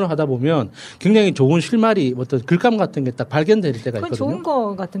토론을 하다 보면 굉장히 좋은 실마리, 어떤 글감 같은 게 딱 발견될 때가 있거든요. 그건 좋은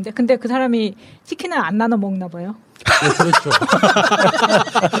거 같은데. 근데 그 사람이 치킨을 안 나눠 먹나 봐요. 네, 그렇죠.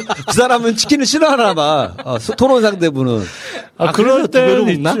 그 사람은 치킨을 싫어하나 봐. 토론 상대분은. 그럴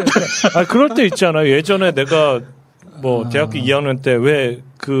때 있나? 그럴 때 있잖아요. 예전에 내가 대학교 2학년 때 왜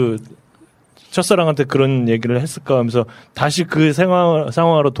첫사랑한테 그런 얘기를 했을까 하면서 다시 그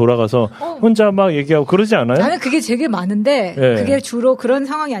상황으로 돌아가서 혼자 막 얘기하고 그러지 않아요? 나는 그게 되게 많은데 그게 주로 그런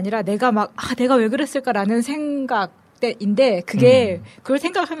상황이 아니라 내가 내가 왜 그랬을까라는 생각인데 그게 그걸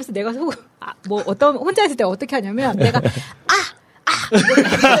생각하면서 내가 혼자 있을 때 어떻게 하냐면 내가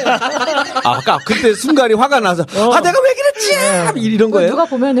그때 순간이 화가 나서 내가 왜 그랬지? 이런 거예요? 누가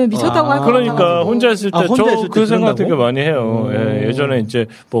보면은 미쳤다고 할 거 그러니까 혼자 있을 때 그 생각 되게 많이 해요. 예전에 이제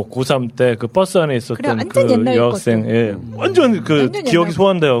고3 때 그 버스 안에 있었던 그 여학생 완전 기억이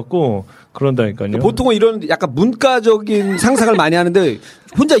소환되었고 그런다니까요. 보통은 이런 약간 문과적인 상상을 많이 하는데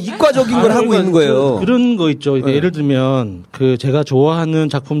혼자 이과적인 걸 하고 있는 거예요. 그런 거 있죠. 예를 들면 제가 좋아하는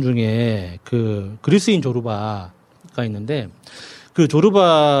작품 중에 그리스인 조르바가 있는데 그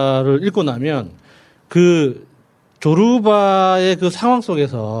조르바를 읽고 나면 그 조르바의 그 상황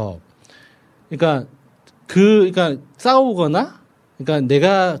속에서 그러니까 싸우거나 그러니까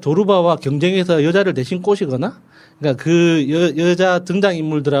내가 조르바와 경쟁해서 여자를 대신 꼬시거나 그러니까 그 여자 등장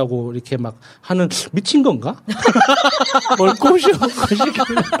인물들하고 이렇게 막 하는 미친 건가? 뭘 꼬셔.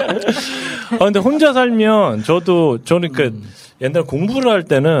 근데 혼자 살면 저는 옛날 공부를 할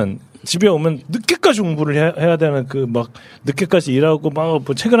때는 집에 오면 늦게까지 공부를 해야 되는 늦게까지 일하고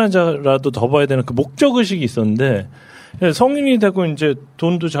책을 한 자라도 더 봐야 되는 그 목적의식이 있었는데 성인이 되고 이제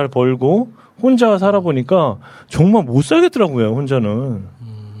돈도 잘 벌고 혼자 살아보니까 정말 못 살겠더라고요, 혼자는.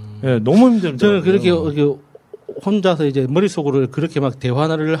 너무 힘들더라고요. 저는 그렇게 혼자서 이제 머릿속으로 그렇게 막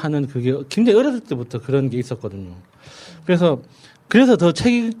대화를 하는 그게 굉장히 어렸을 때부터 그런 게 있었거든요. 그래서 더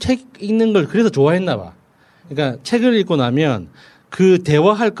책 읽는 걸 그래서 좋아했나 봐. 그러니까 책을 읽고 나면 그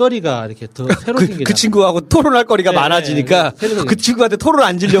대화할 거리가 이렇게 더 새로 생기잖아요. 그 친구하고 토론할 거리가 많아지니까 그 친구한테 토론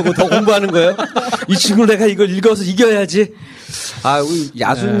안 지려고 더 공부하는 거예요. 이 친구 내가 이걸 읽어서 이겨야지. 우리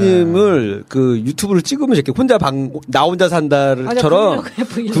야수님을 유튜브를 찍으면 이렇게 나 혼자 산다처럼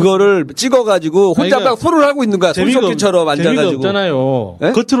그거를 찍어가지고 혼자 막 토론을 하고 있는 거야. 손석희처럼 앉아가지고. 재미가 없잖아요.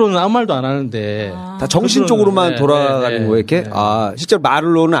 네? 겉으로는 아무 말도 안 하는데 다 정신적으로만 돌아가는 거예요. 이렇게 실제로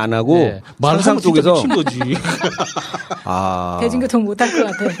말로는 안 하고 상상 속에서 미친 거지. 대중교통 못할 것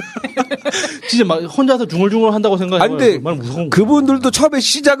같아. 진짜 막 혼자서 중얼중얼 한다고 생각해요. 근데 그분들도 처음에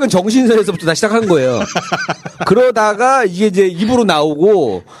시작은 정신사에서부터 다 시작한 거예요. 그러다가 이게 이제 이제 입으로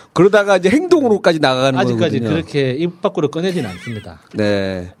나오고 그러다가 이제 행동으로까지 나가는 거거든요. 아직까지 그렇게 입 밖으로 꺼내지는 않습니다.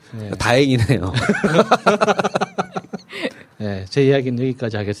 네. 다행이네요. 네, 제 이야기는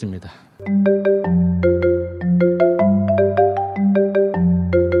여기까지 하겠습니다.